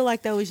do you feel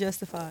like that was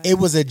justified? it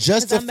was a I'm about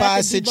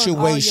justified to debunk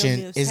all your situation.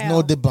 myths. Is How?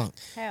 no debunk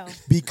How?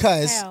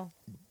 because How?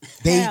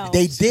 they How?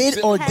 they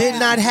did or did How?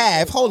 not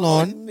have. Hold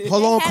on, Had a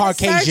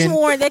Caucasian. search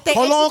warrant that they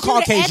Hold on,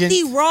 executed Caucasian. at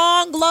the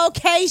wrong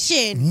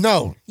location.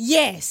 No,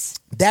 Yes.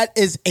 that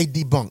is a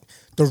debunk.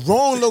 The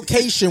wrong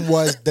location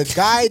was the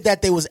guy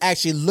that they was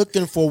actually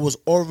looking for was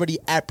already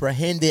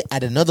apprehended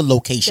at another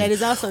location. That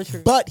is also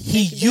true. But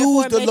he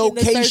Therefore, used the making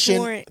the search location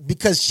warrant-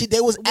 because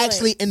they was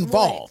actually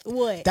involved.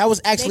 What? That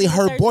was actually Making the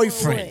her search warrant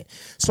boyfriend. what?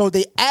 So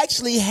they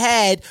actually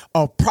had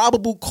a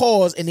probable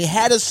cause and they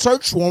had a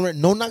search warrant,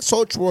 no-knock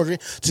search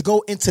warrant, to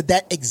go into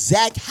that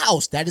exact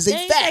house. That is a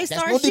They fact.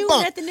 That's start no shooting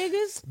debunk. at the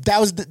niggas.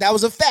 That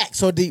was a fact.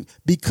 So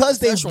because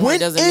they Search warrant went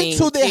doesn't mean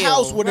into the kill.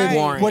 house with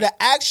Right. with an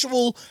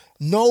actual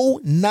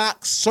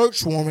no-knock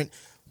search warrant.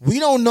 We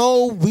don't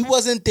know. We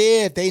wasn't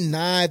there. If they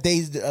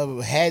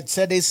had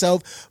said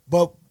themselves,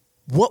 but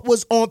what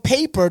was on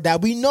paper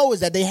that we know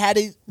is that they had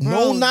a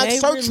no-knock they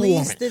search released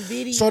warrant. the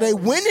video. So they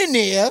went in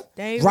there,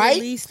 They right?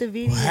 released the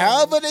video.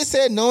 However, they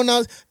said no.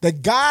 The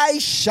guy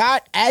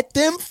shot at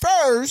them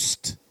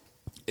first.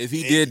 If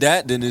he did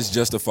that, then it's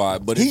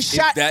justified. But He if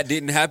shot- that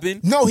didn't happen,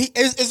 No,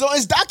 it's on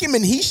his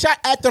document. He shot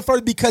at them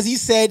first because he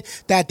said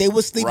that they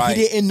was asleep. Right.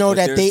 He didn't know But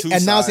that there's they two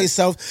announced sides.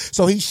 themselves.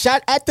 So he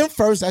shot at them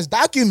first. That's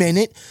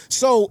documented.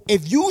 So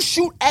if you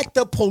shoot at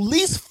the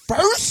police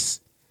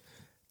first,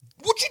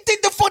 what you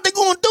think the fuck they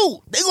gonna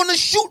do? They gonna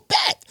shoot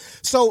back.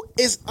 So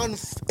it's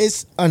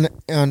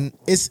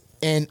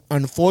an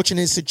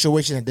unfortunate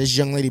situation that this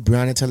young lady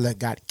Breonna Taylor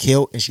got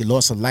killed and she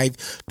lost her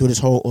life through this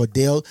whole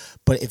ordeal.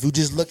 But if you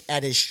just look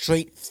at it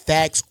straight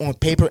facts on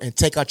paper and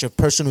take out your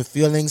personal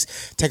feelings,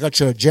 take out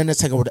your agenda,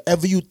 take out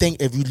whatever you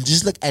think, if you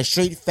just look at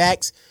straight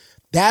facts,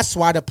 that's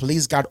why the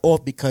police got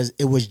off, because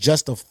it was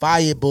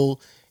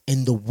justifiable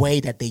in the way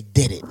that they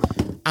did it.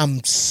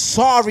 I'm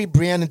sorry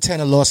Breonna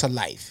Taylor lost her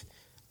life.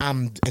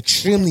 I'm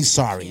extremely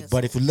sorry.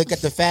 But if you look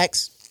at the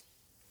facts,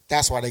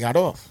 that's why they got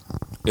off.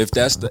 if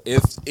that's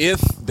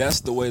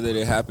the way that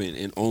it happened,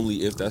 and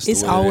only if that's the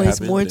It's way that it always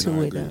happened, more then to I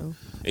it, agree. though.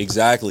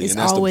 Exactly, It's and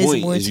that's the always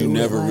point. more Is you to it,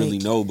 never like- really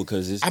know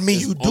because it's. I mean,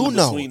 it's you do only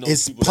know between those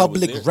it's people that was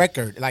public there.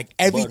 record. Like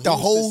But the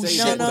who's whole to say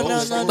shit. that No, those no,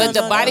 stories But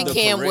the no, body are the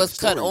cam correct was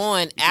cut stories? on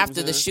You see what after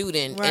I'm the saying?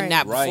 shooting Right. and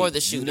not Right. before the You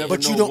shooting. never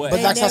But you know don't. what.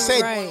 But like I never-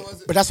 said, right.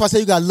 but that's why I say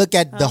you gotta look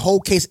at the whole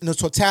case in the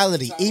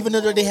totality. Even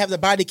though they have the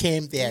body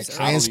cam, they had even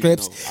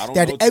transcripts, know. I don't they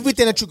had know.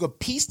 everything that you could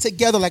piece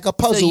together like a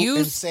puzzle So you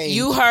and say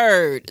you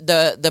heard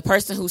the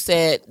person who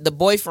said the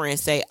boyfriend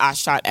say I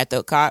shot at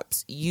the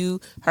cops.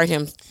 You heard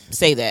him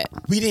say that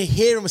we didn't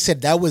hear him say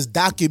that was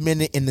documented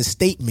in the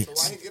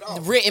statements.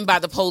 written by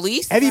the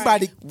police.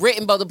 Everybody.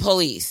 Written by the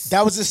police.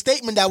 That was a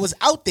statement that was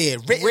out there,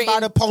 written by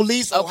the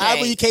police or Okay.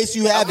 however you case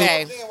you have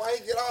Okay. it.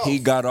 He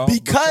got off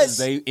because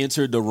they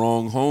entered the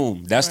wrong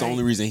home. That's the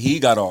only reason he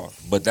got off.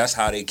 But that's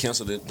how they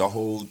canceled the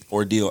whole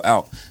ordeal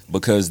out,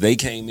 because they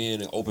came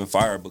in and opened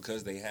fire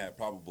because they had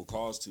probable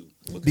cause to.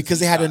 Because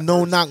they had a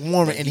no-knock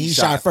warrant and he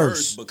shot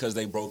first. because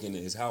they broke into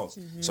his house.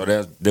 So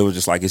they were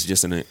just like, it's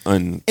just an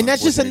And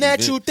that's just a unfortunate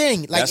natural event. thing.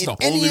 Like That's if the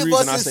any only of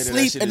reason I us say is that that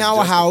asleep shit in is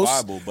our house,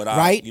 justifiable, but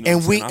right? you know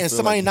what I'm saying? I And feel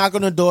somebody like- knock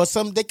on the door,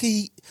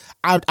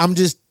 I'm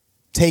just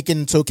taking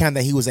into account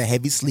that he was a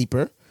heavy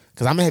sleeper.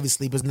 Because I'm a heavy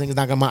sleeper. So niggas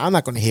I'm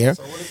not gonna hear.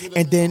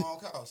 And then,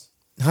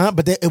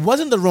 But it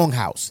wasn't the wrong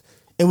house.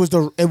 It was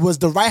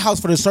the right house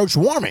for the search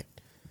warrant.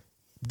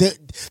 The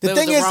But it was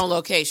thing the is, wrong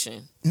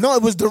location. no,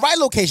 it was the right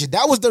location.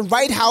 That was the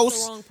right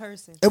house. Wrong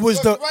person. It was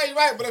the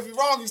right, but if you're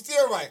wrong, you're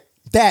still right.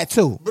 that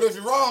too. But if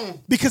you're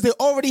wrong, Because they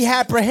already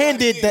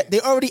apprehended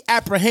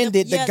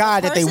the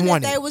guy that they person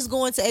wanted. That they was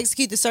going to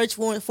execute the search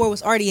warrant for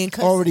was already in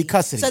custody. Already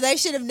custody. So they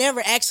should have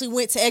never actually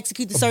went to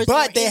execute the search But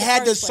warrant. they in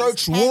had the first place.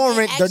 search And they warrant,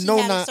 the actually no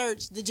had to knock-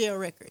 search the jail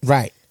records.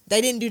 Right. They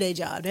didn't do their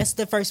job. That's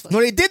the first one. No,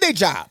 they did their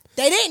job.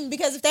 They didn't,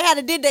 because if they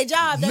had did their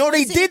job, No, they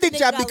wouldn't see did the their nigga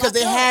job got because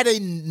they locked had up. a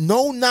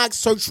no-knock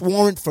search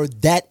warrant for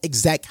that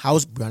exact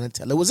house Breonna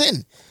Taylor was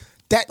in.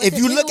 That But if the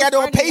you nigga look was at it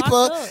on already paper,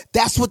 locked up.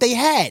 that's what they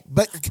had.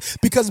 But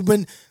because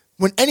when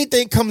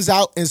anything comes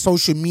out in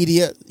social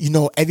media,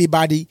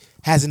 everybody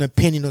has an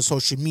opinion on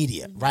social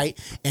media, right?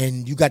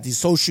 And you got these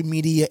social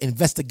media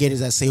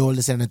investigators that say all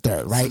this and the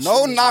third, right?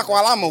 no knock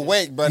while I'm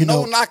awake, but You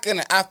no know- knock in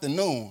the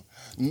afternoon.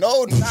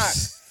 No knock.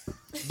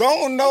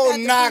 Don't no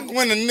knock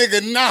when a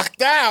nigga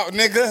knocked out,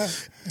 nigga.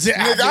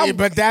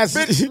 but that's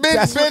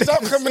Bitch,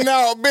 I'm coming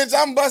out. Bitch,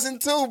 I'm busting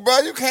too, bro.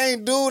 You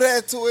can't do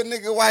that to a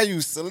nigga while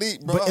you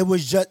sleep, bro. But it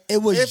was If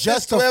it's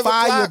 12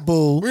 o'clock,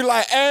 justifiable. we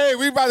like, hey,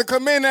 we about to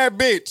come in that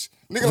bitch.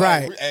 Nigga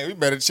Right. like, hey, we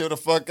better chill the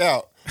fuck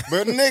out.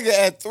 But nigga,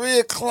 at 3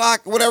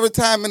 o'clock, whatever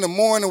time in the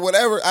morning,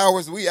 whatever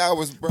hours, bro,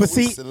 But we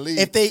see, sleep.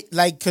 if they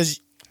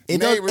because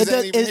Neighbors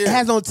ain't even it here.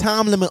 has no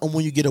time limit on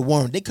when you get a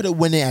warrant. They could have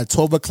went in at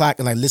 12 o'clock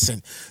and like,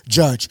 listen,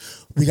 judge,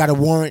 we got a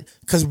warrant.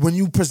 Because when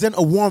you present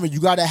a warrant, you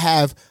got to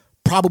have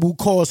probable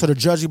cause. So the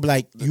judge will be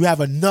like, you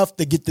have enough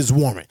to get this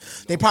warrant.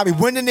 They probably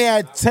went in there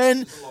at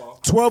 10,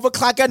 12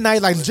 o'clock at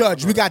night, like,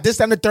 judge, we got this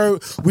and the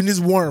third. We need this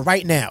warrant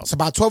right now. It's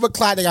about 12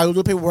 o'clock. They got to do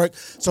the paperwork.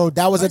 So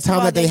that was the First of time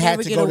all, that they had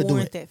never to get go a to do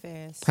warrant it.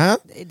 that fast. Huh?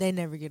 They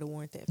never get a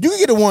warrant that fast. You can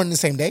get a warrant the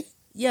same day.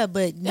 Yeah,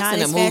 but not in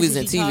the as fast movies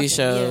as and you TV talking.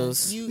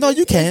 shows. Yeah, No,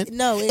 you can.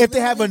 No, if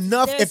they have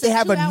enough, if they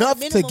have enough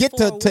to get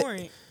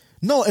to.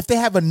 No, if they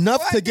have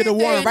enough to get a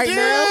warrant right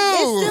now.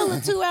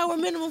 It's still a 2 hour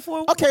minimum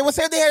for. Okay, well,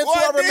 say they had a 2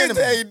 What hour did minimum.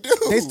 they do?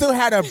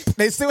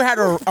 They still had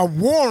a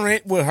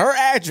warrant with her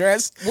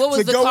address. What was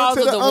to the go cause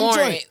into of the joint.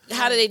 warrant?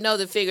 How do they know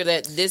to figure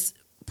that this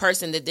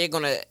person that they're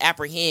going to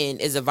apprehend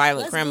is a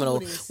violent Let's criminal?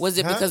 Google this. Was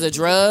it Huh? because of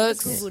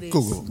drugs? Google this.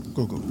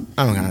 Google.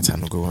 I don't got no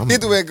time to Google.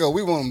 Either way it go,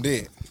 we want them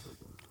dead.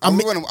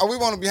 We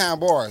want them behind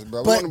bars,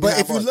 bro. But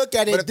if you look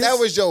at it, but if that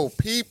was your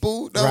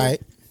people, though,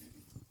 right.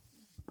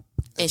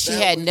 And she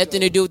had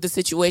nothing to do with the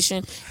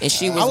situation, and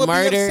she I was would be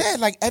murdered. upset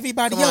like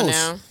everybody Come on else.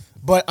 now.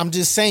 But I'm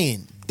just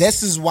saying,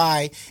 this is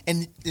why,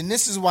 and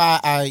this is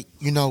why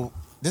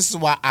this is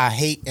why I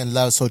hate and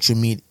love social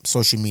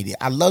media.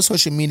 I love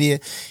social media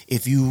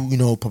if you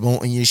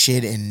promoting your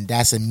shit, and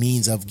that's a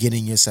means of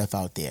getting yourself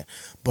out there.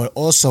 But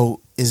also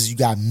is you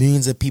got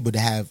millions of people that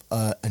have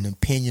an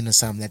opinion or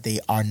something that they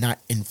are not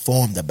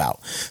informed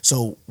about.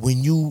 So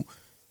when you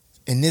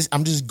and this,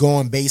 I'm just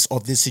going based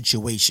off this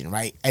situation,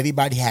 right?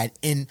 Everybody had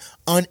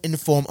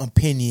uninformed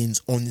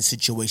opinions on the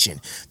situation.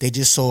 They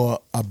just saw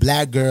a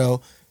black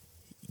girl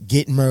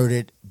get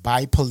murdered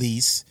by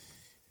police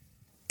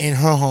in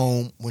her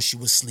home when she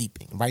was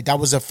sleeping, right? That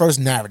was the first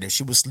narrative.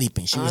 She was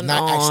sleeping. She was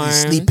not actually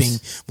Unarmed. sleeping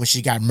when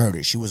she got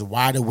murdered. She was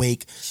wide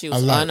awake. She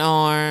was alert.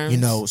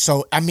 unarmed.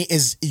 So I mean,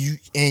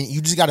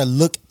 you just got to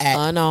look at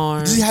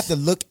Unarmed. You just have to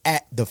look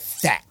at the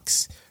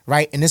facts,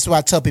 right? And this is what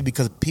I tell people,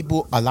 because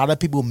a lot of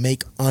people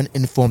make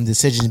uninformed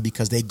decisions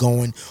because they're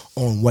going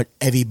on what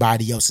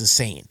everybody else is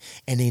saying,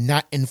 and they're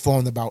not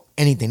informed about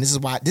anything. This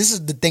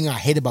is the thing I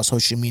hate about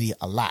social media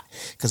a lot,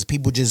 because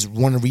people just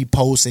want to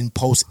repost and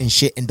post and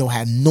shit and don't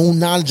have no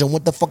knowledge on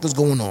what the fuck is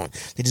going on.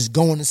 They just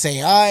go on and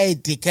say, "All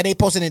right, they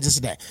posting it, this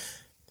and that."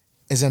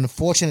 It's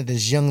unfortunate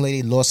this young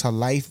lady lost her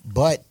life,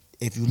 but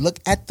if you look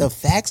at the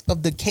facts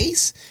of the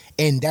case,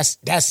 and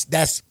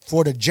that's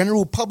for the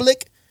general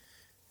public,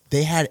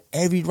 they had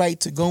every right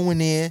to go in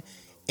there,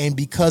 and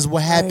because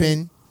what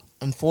happened,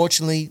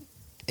 unfortunately,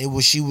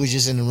 she was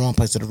just in the wrong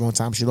place at the wrong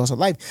time. She lost her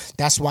life.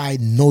 That's why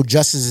no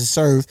justice is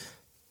served.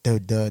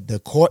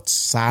 The courts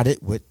sided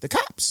with the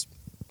cops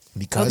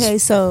because Okay,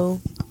 so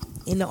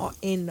in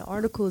the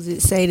articles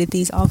it say that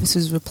these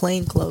officers were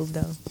plainclothes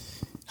though.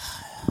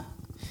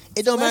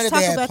 it don't matter. Let's if they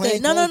talk had about that.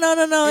 plain No.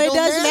 clothes. It don't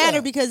does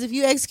matter because if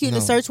you execute No.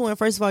 a search warrant,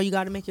 first of all, you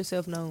got to make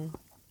yourself known.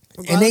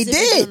 And they Regardless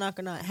if it's did. a knock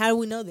or not. How do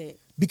we know that?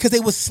 because they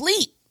was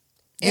asleep.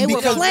 They were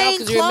because plain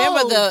because you remember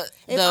clothes.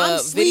 the If I'm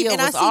asleep video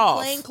and was I see off.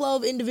 plain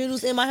clothes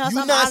individuals in my house,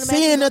 You're I'm not automatically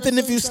seeing gonna nothing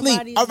if assume you sleep.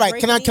 somebody's All right,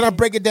 can I breaking in.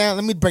 break it down?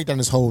 Let me break down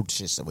this whole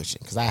situation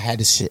because I had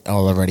this shit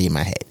all already in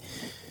my head.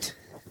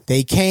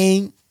 They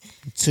came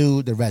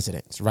to the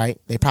residence, right?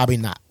 They probably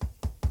knocked.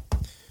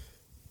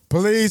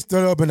 Police,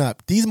 don't open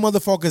up. These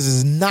motherfuckers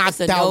is knocked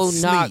It's a out no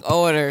sleep. knock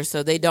order,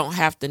 so they don't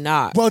have to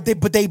knock. Well,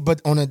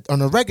 but on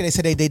a record they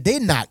said they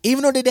did knock.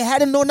 Even though they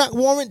had a no knock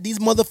warrant, these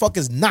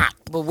motherfuckers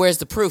knocked. But where's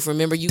the proof?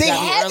 Remember, you They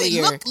got me had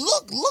earlier. it.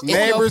 Look. It's no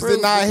Neighbors proof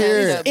did not because hear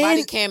it. The body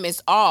In- cam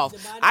is off.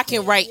 I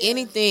can write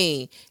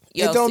anything.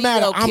 Yo, It don't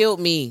matter. CeeLo killed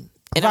me,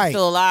 and Right. I'm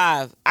still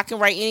alive. I can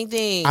write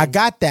anything. I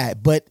got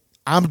that, but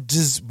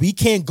we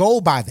can't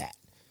go by that.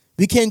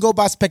 We can't go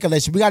by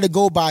speculation. We got to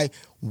go by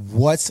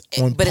what's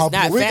on But it's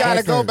public. not We fact.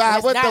 gotta go by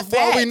That's what the not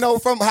fuck we fact. know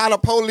from how the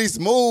police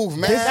move,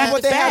 man. This is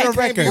what they had on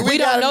record. We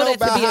don't gotta know that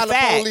to about be a how the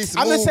fact. police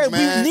I'm just move, saying,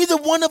 man. neither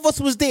one of us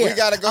was there. We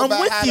gotta go I'm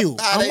by with how you.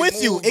 how I'm they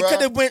with you. move, It bruh.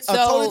 could have went a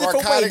totally different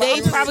way. Narcotic They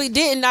use. probably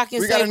didn't knock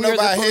and We say gotta we know were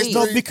the about police.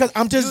 history. No, because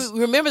I'm just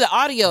You remember the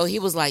audio? He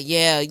was like,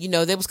 "Yeah,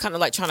 they was kind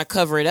of like trying to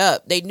cover it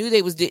up. They knew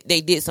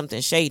they did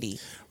something shady."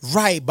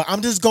 right, but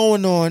I'm just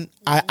going on.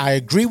 I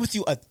agree with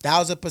you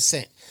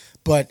 1,000%.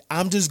 But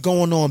I'm just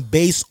going on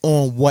based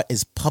on what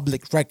is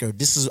public record.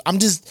 I'm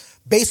just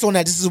based on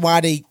that. This is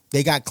why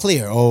they got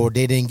clear. Oh,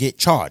 they didn't get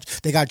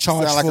charged. They got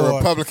charged Sound like for a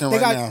Republican they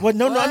right got, now. Well,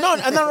 no, I'm not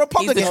a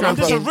Republican. He's a I'm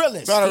just a Trumpian.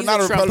 realist. Not He's a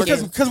a Republican.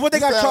 Trumpian. Because what they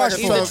got charged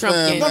He's for? a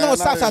Trumpian. No,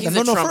 stop. He's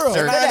No, a for real. Trumpster.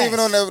 Dead Not ass. even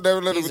on that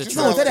little He's a what you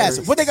No, call dead it. ass.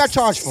 What they got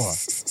charged for?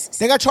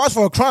 They got charged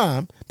for a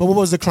crime, but what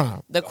was the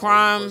crime? The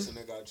crime. person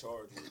that got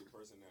charged was the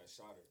person that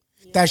shot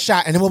her. That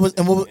shot, and what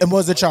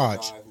was the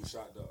charge? The guy who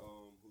shot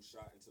who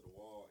shot into the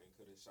wall and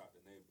could have shot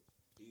the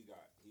neighbor.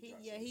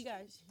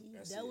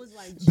 That was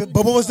like.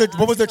 But what was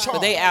the charge?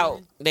 But they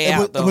out. They It was-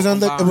 out. Though, it was on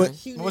under- it bond.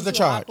 was- What was the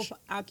charge?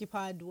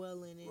 Occupied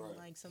dwelling and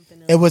like something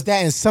else. It was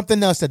that and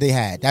something else that they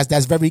had.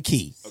 That's very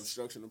key.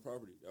 Obstruction of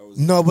property. That was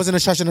No, it wasn't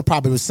obstruction of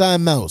property. It was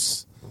something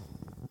else.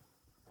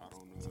 I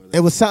don't know. It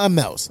was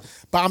something else.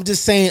 But I'm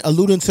just saying,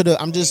 alluding to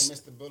the. I'm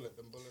just.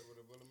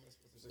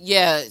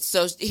 Yeah,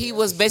 so he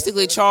was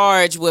basically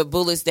charged with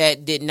bullets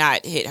that did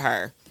not hit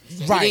her.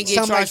 Right, He didn't get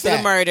something charged like for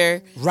the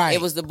murder. Right.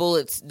 It was the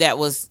bullets that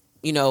was,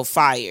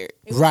 fired.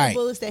 It was Right. the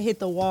bullets that hit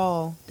the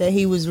wall that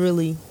he was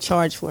really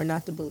charged for,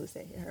 not the bullets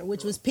that hit her.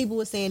 Which was people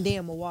were saying,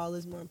 "Damn, a wall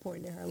is more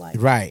important than her life."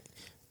 Right.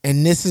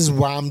 And this is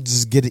why I'm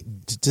just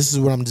getting. This is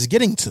what I'm just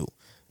getting to,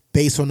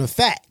 based on the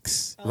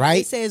facts. It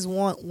Right. says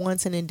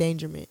wanton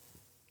endangerment.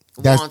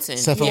 Wanton.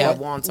 except for Yeah, what?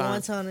 wanton.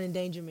 Wanton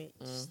endangerment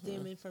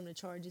stemming from the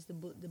charges, the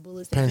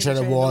bullets that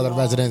Penetrated penetrated wall of the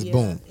residence,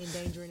 boom.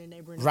 endangering the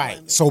neighboring Right.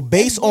 environment. So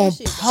based That's on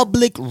bullshit, though.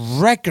 public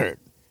record,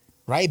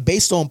 right?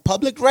 Based on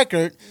public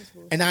record,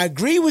 and I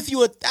agree with you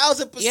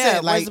 1,000%.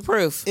 Yeah, like, where's the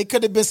proof? It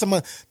could have been some.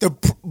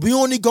 We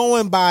only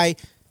going by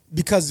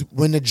because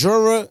when the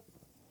juror,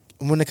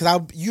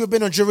 you have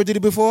been on jury duty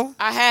before.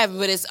 I have,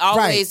 but it's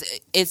always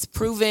it's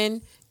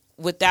proven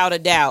without a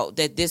doubt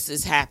that this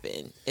has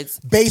happened. It's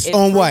Based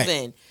on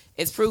proven. what?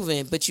 It's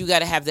proven, but you got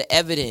to have the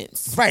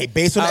evidence, Right,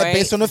 based on All right?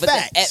 based on the But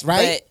facts,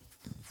 right?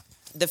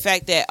 But the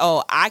fact that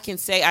I can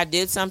say I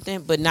did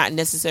something, but not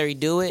necessarily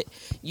do it.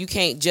 You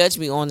can't judge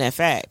me on that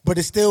fact. But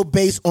it's still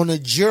based on a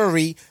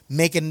jury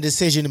making a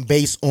decision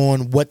based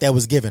on what that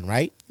was given,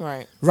 right?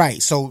 Right.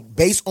 Right. So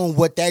based on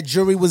what that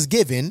jury was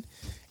given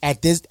in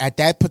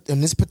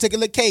this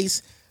particular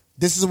case,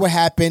 this is what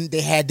happened.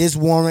 They had this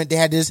warrant. They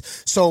had this.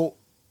 So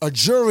a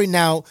jury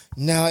now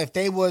if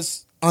they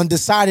was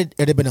undecided,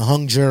 it'd have been a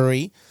hung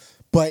jury.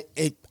 But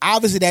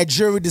obviously that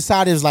jury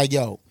decided, it was like,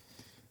 yo,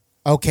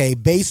 okay,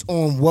 based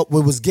on what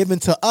was given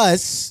to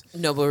us.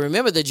 No, but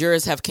remember the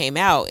jurors have came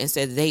out and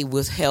said they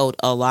withheld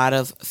a lot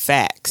of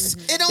facts.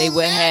 It don't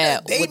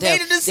matter. They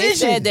made a decision. They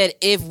said that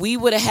if we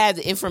would have had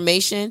the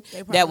information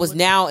that was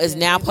now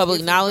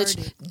public knowledge,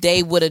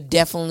 they would have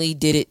definitely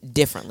did it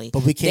differently.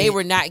 But we can't. They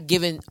were not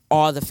given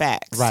all the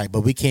facts. Right,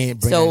 but we can't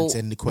bring that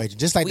into the equation.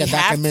 Just like we that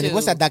have documentary. to.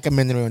 What's that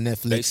documentary on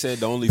Netflix? They said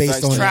the only Based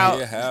facts on they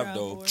that. have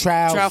though.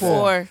 Trial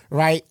 4.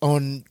 Right,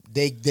 on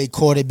they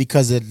caught it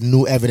because of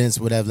new evidence,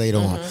 whatever, later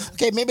on.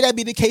 Okay, maybe that'd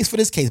be the case for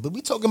this case, but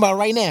we talking about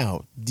right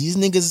now. These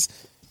niggas,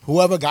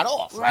 whoever got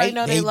off, right?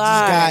 No, they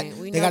lied.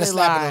 They got a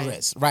slap on the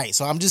wrist. Right,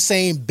 so I'm just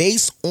saying,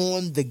 based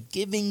on the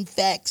giving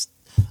facts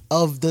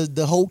of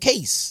the whole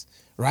case,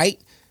 right?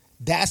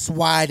 That's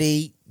why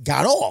they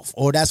got off,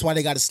 or that's why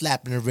they got a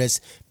slap in the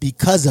wrist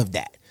because of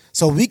that.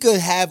 So we could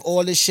have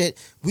all this shit.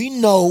 We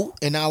know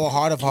in our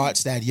heart of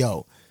hearts that,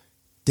 yo,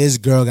 this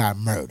girl got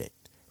murdered,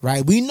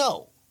 right? We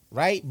know,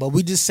 right? But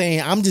I'm just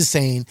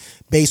saying,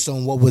 based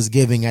on what was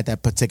given at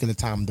that particular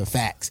time, the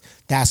facts,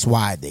 that's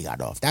why they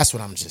got off. That's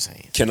what I'm just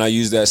saying. Can I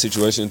use that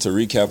situation to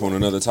recap on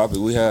another topic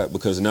we had?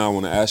 Because now I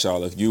want to ask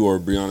y'all, if you or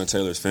Breonna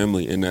Taylor's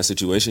family in that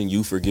situation,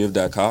 you forgive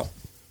that cop?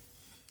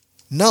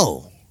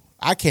 No,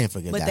 I can't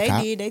forgive But that they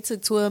cop. did. They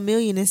took $12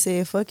 million and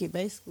said, "Fuck it,"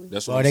 basically.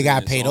 That's Well, what they I'm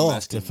got saying. paid So I'm off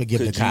asking, to forgive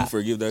the could cop. you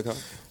forgive that cop?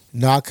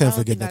 No, I couldn't I don't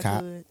forgive think the I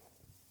cop. could.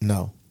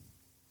 No,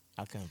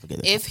 I couldn't forgive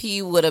the If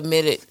he would have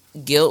admitted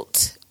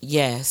guilt,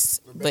 yes.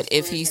 But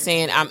if he's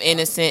saying I'm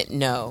innocent,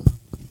 no.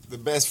 The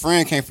best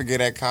friend can't forget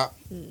that cop.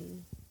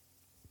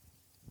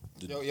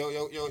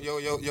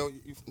 Yo,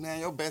 man,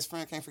 your best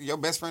friend can't forget. Your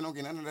best friend don't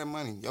get none of that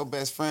money. Your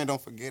best friend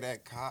don't forget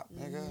that cop,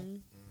 nigga.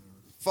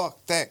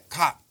 Fuck that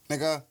cop,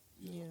 nigga.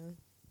 Yeah.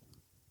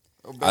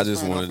 Your best I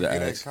just friend wanted don't to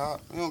forget ask. that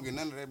cop. You don't get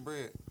none of that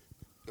bread.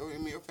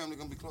 Your family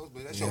gonna be close,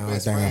 but that's You your know,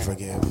 best I friend.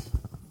 forgive.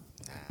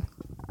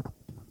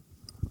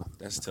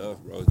 That's tough,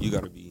 bro. You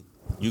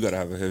gotta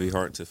have a heavy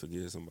heart to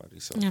forgive somebody.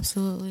 So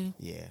Absolutely.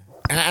 Yeah,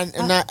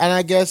 and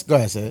I guess go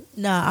ahead, Sid.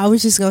 Nah, I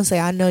was just gonna say,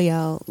 I know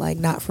y'all like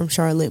not from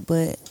Charlotte,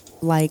 but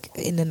like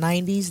in the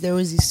 90s, there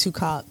was these two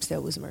cops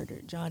that was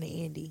murdered, John and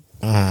Andy.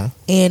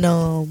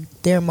 And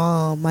their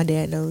mom, my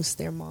dad knows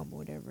their mom or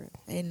whatever,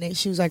 and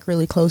she was like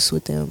really close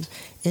with them,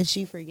 and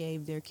she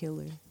forgave their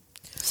killer.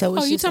 So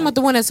Oh, you talking about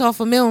the one that's off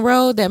of Milne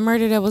Road? That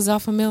murder that was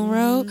off of Milne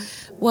Road?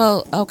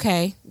 Well,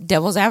 okay.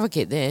 Devil's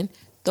advocate then.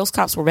 Those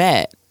cops were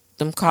bad.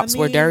 Them cops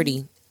were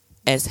dirty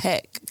as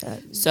heck.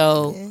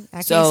 So, I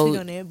can't so speak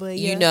on that, but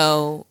yeah. you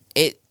know,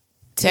 it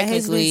That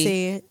has been technically,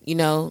 said. you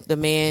know, the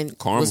man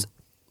Karma. was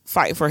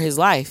fighting for his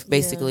life,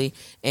 basically.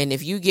 And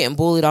if you getting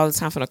bullied all the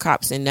time from the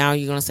cops, and now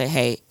you're gonna say,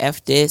 "Hey,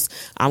 f this,"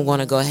 I'm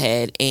gonna go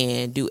ahead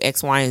and do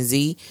X, Y, and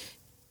Z.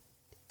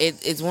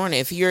 It's warning.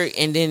 If you're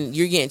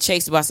getting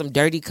chased by some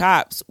dirty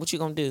cops, what you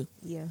gonna do?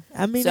 Yeah,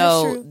 I mean, So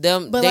that's true.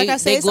 them But they, like I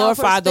said, they it's all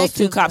glorified those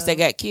two perspective, cops that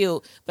though. got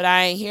killed, but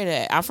I ain't hear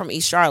that. I'm from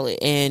East Charlotte,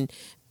 and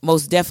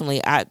most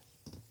definitely,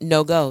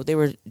 no go. They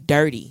were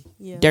dirty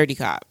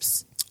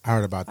cops. I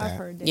heard about I've that.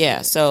 heard that.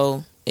 Yeah,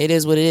 so it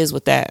is what it is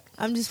with that.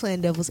 I'm just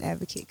playing devil's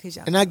advocate because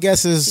y'all. And I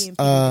guess it's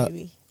TMP,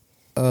 baby.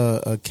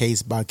 a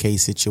case by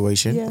case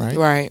situation, Yeah. right?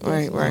 Right.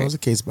 It was a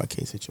case by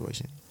case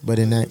situation. But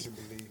in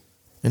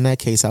that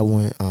case, I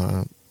went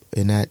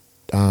in that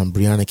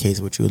Breonna case,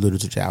 which you alluded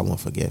to, Jay, I won't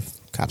forgive.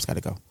 Cops got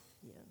to go.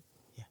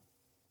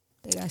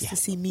 They got to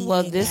see me.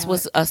 Well, hang this out.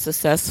 was a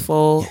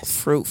successful,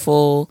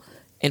 fruitful,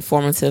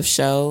 informative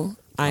show.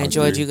 I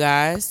enjoyed agree. you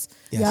guys.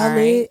 Yes. Y'all All right.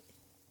 lit?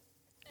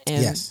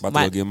 And Yes. about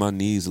to go get my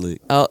knees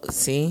licked. Oh,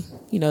 see,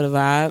 you know the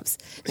vibes.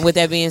 And with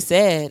that being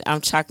said,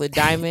 I'm Chocolate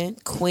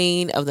Diamond,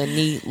 Queen of the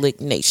Knee Lick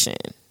Nation.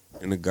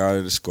 And the guy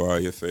of the squad,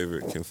 your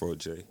favorite, Kinfolk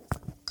J.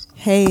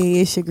 Hey,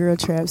 it's your girl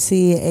Trap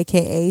C,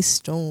 aka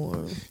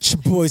Storm. It's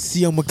your boy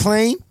C.O.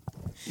 McClain.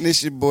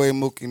 This your boy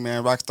Mookie,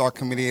 man, rockstar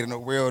comedian in the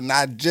world,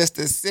 not just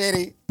the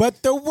city,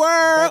 But the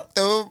world. but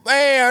the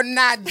world,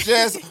 not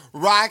just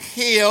Rock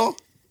Hill,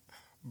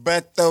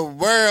 but the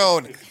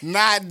world,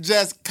 not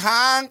just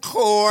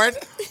Concord,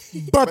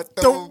 But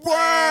the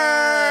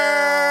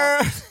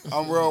world.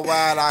 I'm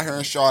worldwide out here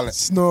in Charlotte.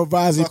 Snow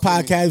Advisory Fuck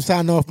with me. Podcast.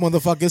 Sign off,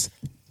 motherfuckers.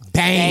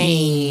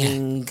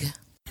 Bang. Bang.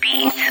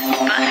 You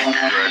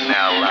are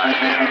now locked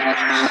locked in.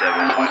 This is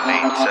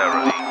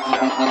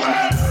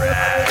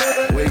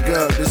 7180. Wake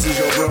up, this is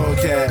your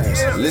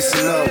broadcast.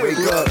 Listen up, wake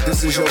up,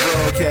 this is your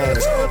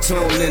broadcast.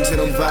 Tune into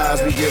them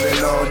vibes, we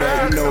giving all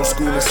that. You know,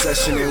 school in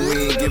session and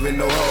we ain't giving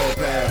no hall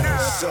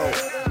pass. So,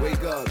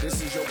 wake up,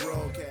 this is your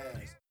broadcast.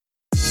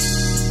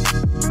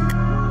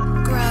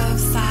 Grove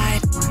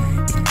side.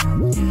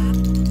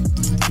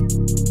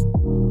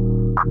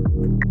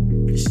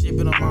 Shit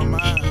been on my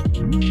mind.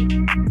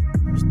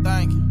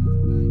 Thank you.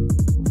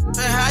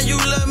 Hey, how you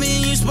love me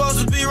and you supposed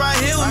to be right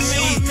here with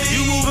me?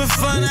 You moving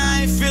funny,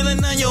 I ain't feeling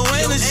none your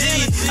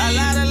energy. I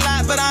lied a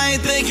lot, but I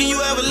ain't thinking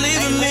you ever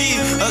leaving me.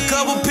 A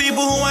couple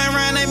people who ain't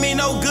around, they mean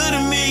no good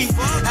to me.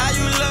 How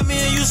you love me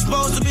and you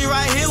supposed to be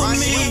right here with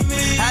me?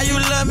 How you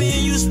love me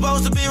and you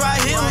supposed to be right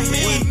here with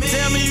me?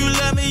 Tell me you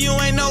love me, you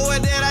ain't nowhere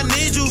that I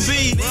need you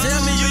be.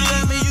 Tell me you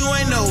love me, you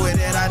ain't nowhere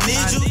that I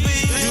need you be.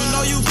 You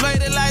know you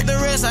played it like the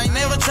rest, I ain't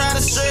never try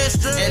to stress.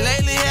 And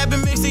lately have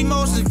been mixed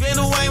emotions, been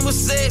away with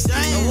sex.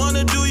 I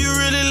wanna do you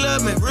really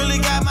love me, really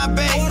got my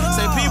back.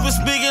 Say people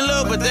speaking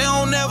love, but they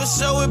don't never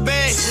show it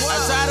back. I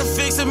try to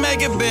fix it,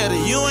 make it better,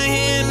 you ain't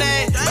hearing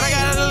that. But I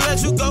gotta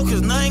let you go,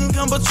 cause nothing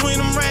come between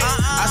them racks.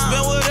 I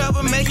spend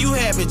whatever make you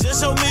happy, just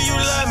show me you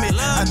love me.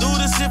 I do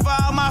this shit for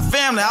all my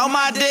family, all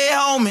my dead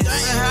homies.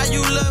 How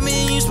you love me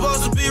and you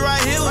supposed to be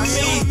right here with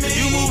me?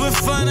 You moving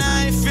funny,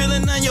 I ain't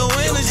feeling none your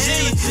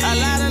energy. I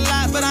lied a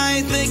lot, but I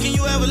ain't thinking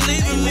you ever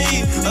leaving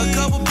me. A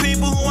couple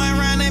people who ain't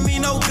around, they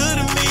mean no good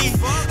to me.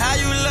 How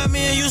you love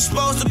me and you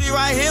supposed to be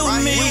right here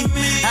with me?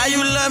 How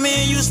you love me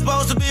and you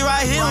supposed to be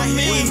right here with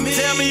me?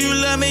 Tell me you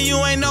love me, you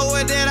ain't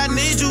nowhere that I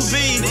need you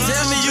be.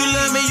 Tell me you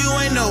love me, you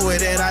ain't nowhere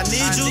that I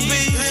need you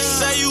be.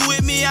 Say you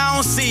with me, I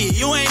don't see it,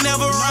 you ain't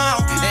never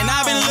around. And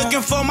I've been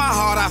looking for my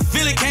heart, I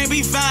feel it can't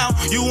be found.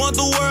 You want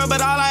the world, but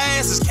all I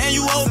ask is can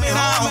you hold me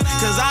down?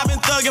 Cause I've been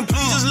thugging,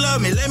 please just love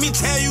me, let me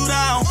tear you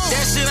down.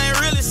 That shit ain't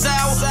really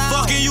sour,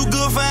 fucking you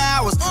good for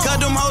hours. Cut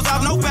them hoes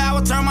off, no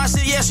power, turn my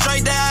shit, yeah,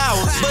 straight to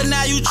hours. But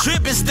now you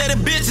trippin', steady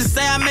bitches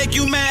say I make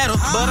you madder.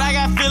 But I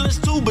got feelings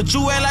too, but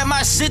you act like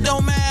my shit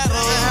don't matter.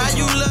 How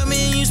you love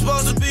me and you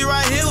supposed to be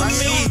right here with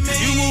me?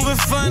 You moving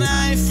funny,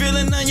 I ain't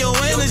feeling none your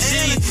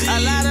energy. I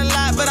lied a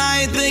lot, but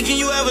I ain't thinking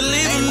you ever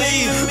leaving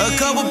me. A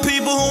couple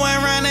people who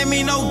ain't around, they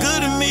mean no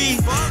good to me.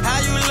 How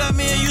you love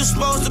me and you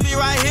supposed to be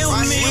right here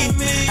with me?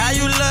 How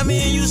you love me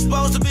and you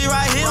supposed to be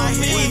right here with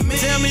me?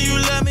 Tell me you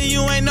love me,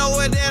 you ain't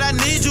nowhere that I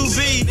need you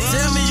be.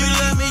 Tell me you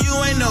love me, you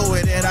ain't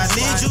nowhere that I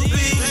need you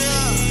be.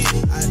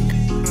 I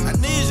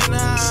need you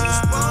now.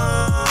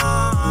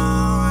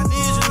 I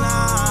need you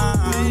now.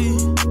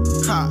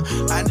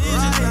 I need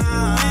you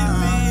now.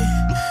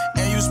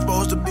 And you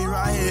supposed to be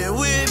right here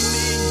with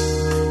me.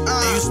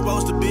 And you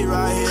supposed to be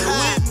right here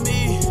with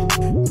me.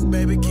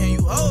 Baby, can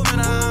you hold me?